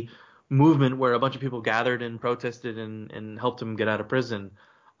Lee movement where a bunch of people gathered and protested and helped him get out of prison.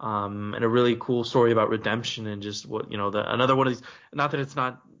 And a really cool story about redemption and just what, another one of these, not that it's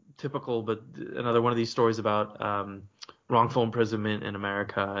not typical, but another one of these stories about wrongful imprisonment in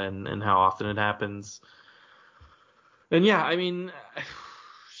America and how often it happens. And yeah, I mean,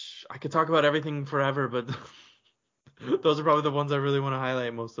 I could talk about everything forever, but those are probably the ones I really want to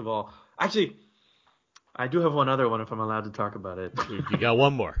highlight most of all. Actually, I do have one other one if I'm allowed to talk about it. You got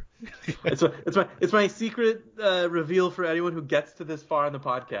one more. It's my secret reveal for anyone who gets to this far in the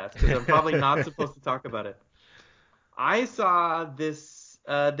podcast, because I'm probably not supposed to talk about it. I saw this.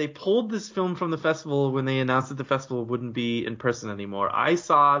 They pulled this film from the festival when they announced that the festival wouldn't be in person anymore. I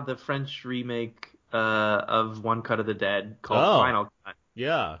saw the French remake of One Cut of the Dead called Final Cut.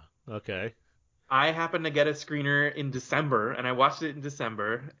 Yeah. Okay. I happened to get a screener in December, and I watched it in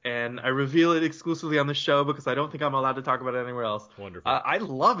December, and I reveal it exclusively on the show because I don't think I'm allowed to talk about it anywhere else. Wonderful. I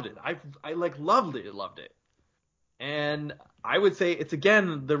loved it. I like loved it. And I would say it's,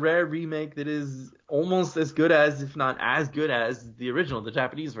 again, the rare remake that is almost as good as, if not as good as, the original, the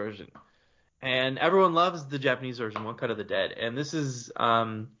Japanese version. And everyone loves the Japanese version, One Cut of the Dead. And this is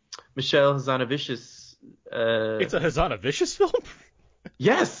Michelle Hazanavicius. It's a Hazanavicius film?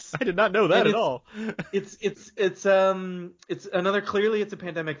 Yes, I did not know that at all. It's another, clearly it's a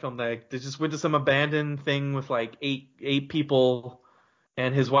pandemic film. Like, they just went to some abandoned thing with like eight people,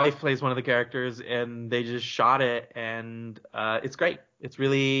 and his wife plays one of the characters, and they just shot it, and it's great. It's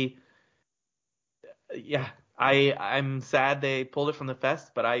really, yeah. I'm sad they pulled it from the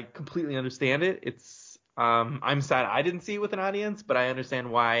fest, but I completely understand it. I'm sad I didn't see it with an audience, but I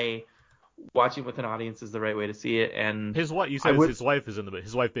understand why watching with an audience is the right way to see it. And his wife, you said his wife is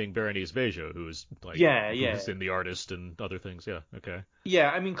his wife being Berenice Bejo, who's like, who's in The Artist and other things. Yeah. Okay. Yeah.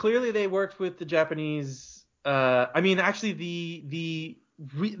 I mean, clearly they worked with the Japanese. I mean, actually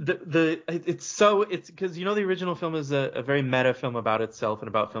it's because, the original film is a very meta film about itself and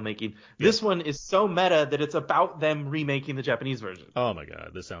about filmmaking. Yeah. This one is so meta that it's about them remaking the Japanese version. Oh my God,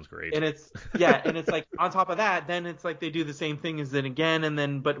 this sounds great. And it's like, on top of that, then it's like they do the same thing as then again, and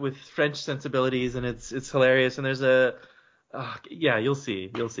then but with French sensibilities, and it's hilarious. And there's you'll see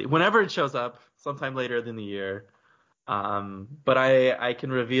whenever it shows up sometime later in the year. But I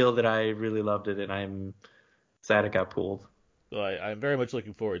can reveal that I really loved it, and I'm sad it got pulled. Well, I'm very much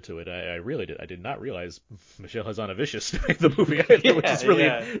looking forward to it. I really did. I did not realize Michelle Hazanavicius made the movie, which is really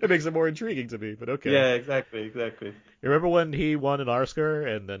it makes it more intriguing to me. But okay. Yeah, exactly. You remember when he won an Oscar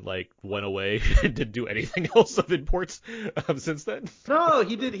and then went away and didn't do anything else of importance since then? No,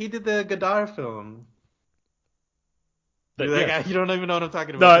 he did the Godard film. You don't even know what I'm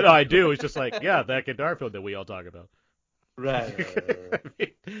talking about. No, I do. It's just that Godard film that we all talk about. Right.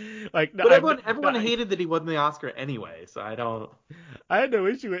 But everyone hated that he won the Oscar anyway, so I don't. I had no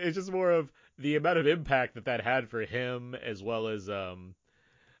issue. It's just more of the amount of impact that had for him, as well as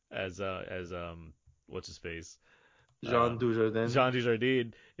what's his face, Jean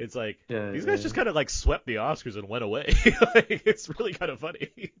Dujardin. It's these guys just kind of swept the Oscars and went away. It's really kind of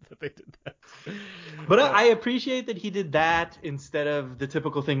funny that they did that. But I appreciate that he did that instead of the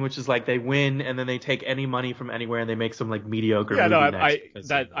typical thing, which is they win and then they take any money from anywhere and they make some mediocre movie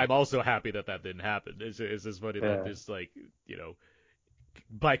next. I'm also happy that didn't happen. It's just funny that just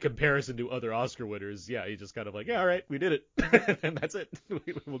by comparison to other Oscar winners, he just kind of all right, we did it, and that's it.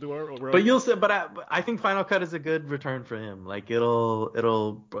 We'll do our. But you'll say, I think Final Cut is a good return for him.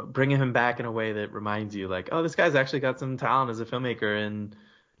 It'll bring him back in a way that reminds you, oh, this guy's actually got some talent as a filmmaker, and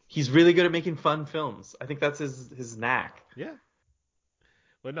he's really good at making fun films. I think that's his knack. Yeah.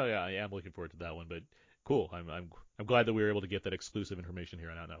 Well, no, I am looking forward to that one, but cool. I'm glad that we were able to get that exclusive information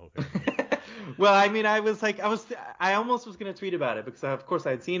here on Out Now. Okay. Well, I mean, I almost was going to tweet about it because, of course,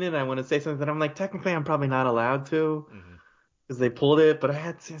 I had seen it and I want to say something that I'm technically I'm probably not allowed to because they pulled it, but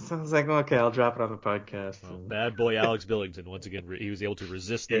I was like, okay, I'll drop it on the podcast. Well, bad boy Alex Billington, once again, he was able to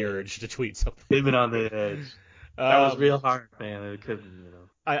resist the urge to tweet something. Living on the edge. That was real hard, man. It couldn't.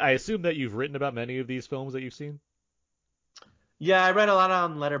 I assume that you've written about many of these films that you've seen. Yeah, I read a lot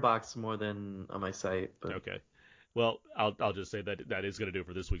on Letterboxd more than on my site. But Okay. Well, I'll just say that is going to do it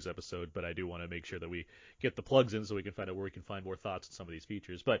for this week's episode, but I do want to make sure that we get the plugs in so we can find out where we can find more thoughts on some of these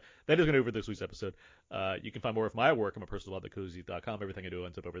features. But that is going to do it for this week's episode. You can find more of my work on my personal blog, thecozy.com. Everything I do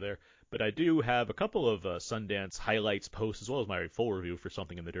ends up over there. But I do have a couple of Sundance highlights posts as well as my full review for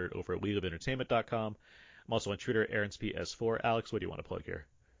Something in the Dirt over at WeLiveEntertainment.com. I'm also on Twitter, AaronsPS4. Alex, what do you want to plug here?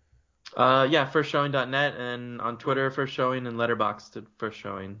 Yeah, firstshowing.net, and on Twitter, First Showing, and Letterboxd, First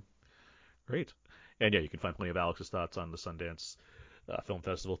Showing. Great. And yeah, you can find plenty of Alex's thoughts on the Sundance Film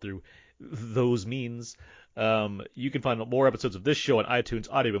Festival through those means. You can find more episodes of this show on iTunes,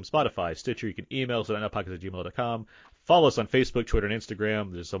 Audioboom, Spotify, Stitcher. You can email us at outnowpodcast@gmail.com. Follow us on Facebook, Twitter, and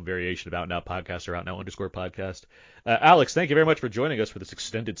Instagram. There's some variation of Out Now Podcast or Out Now _podcast. Alex, thank you very much for joining us for this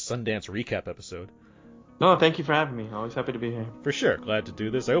extended Sundance recap episode. No, thank you for having me. Always happy to be here. For sure. Glad to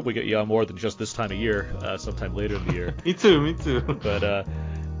do this. I hope we get you on more than just this time of year, sometime later in the year. Me too. But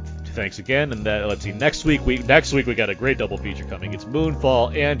thanks again, and let's see. Next week we got a great double feature coming. It's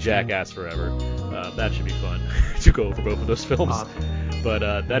Moonfall and Jackass Forever. That should be fun to go over both of those films. Awesome.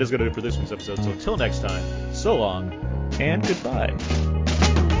 But that is going to do it for this week's episode. So until next time, so long and goodbye.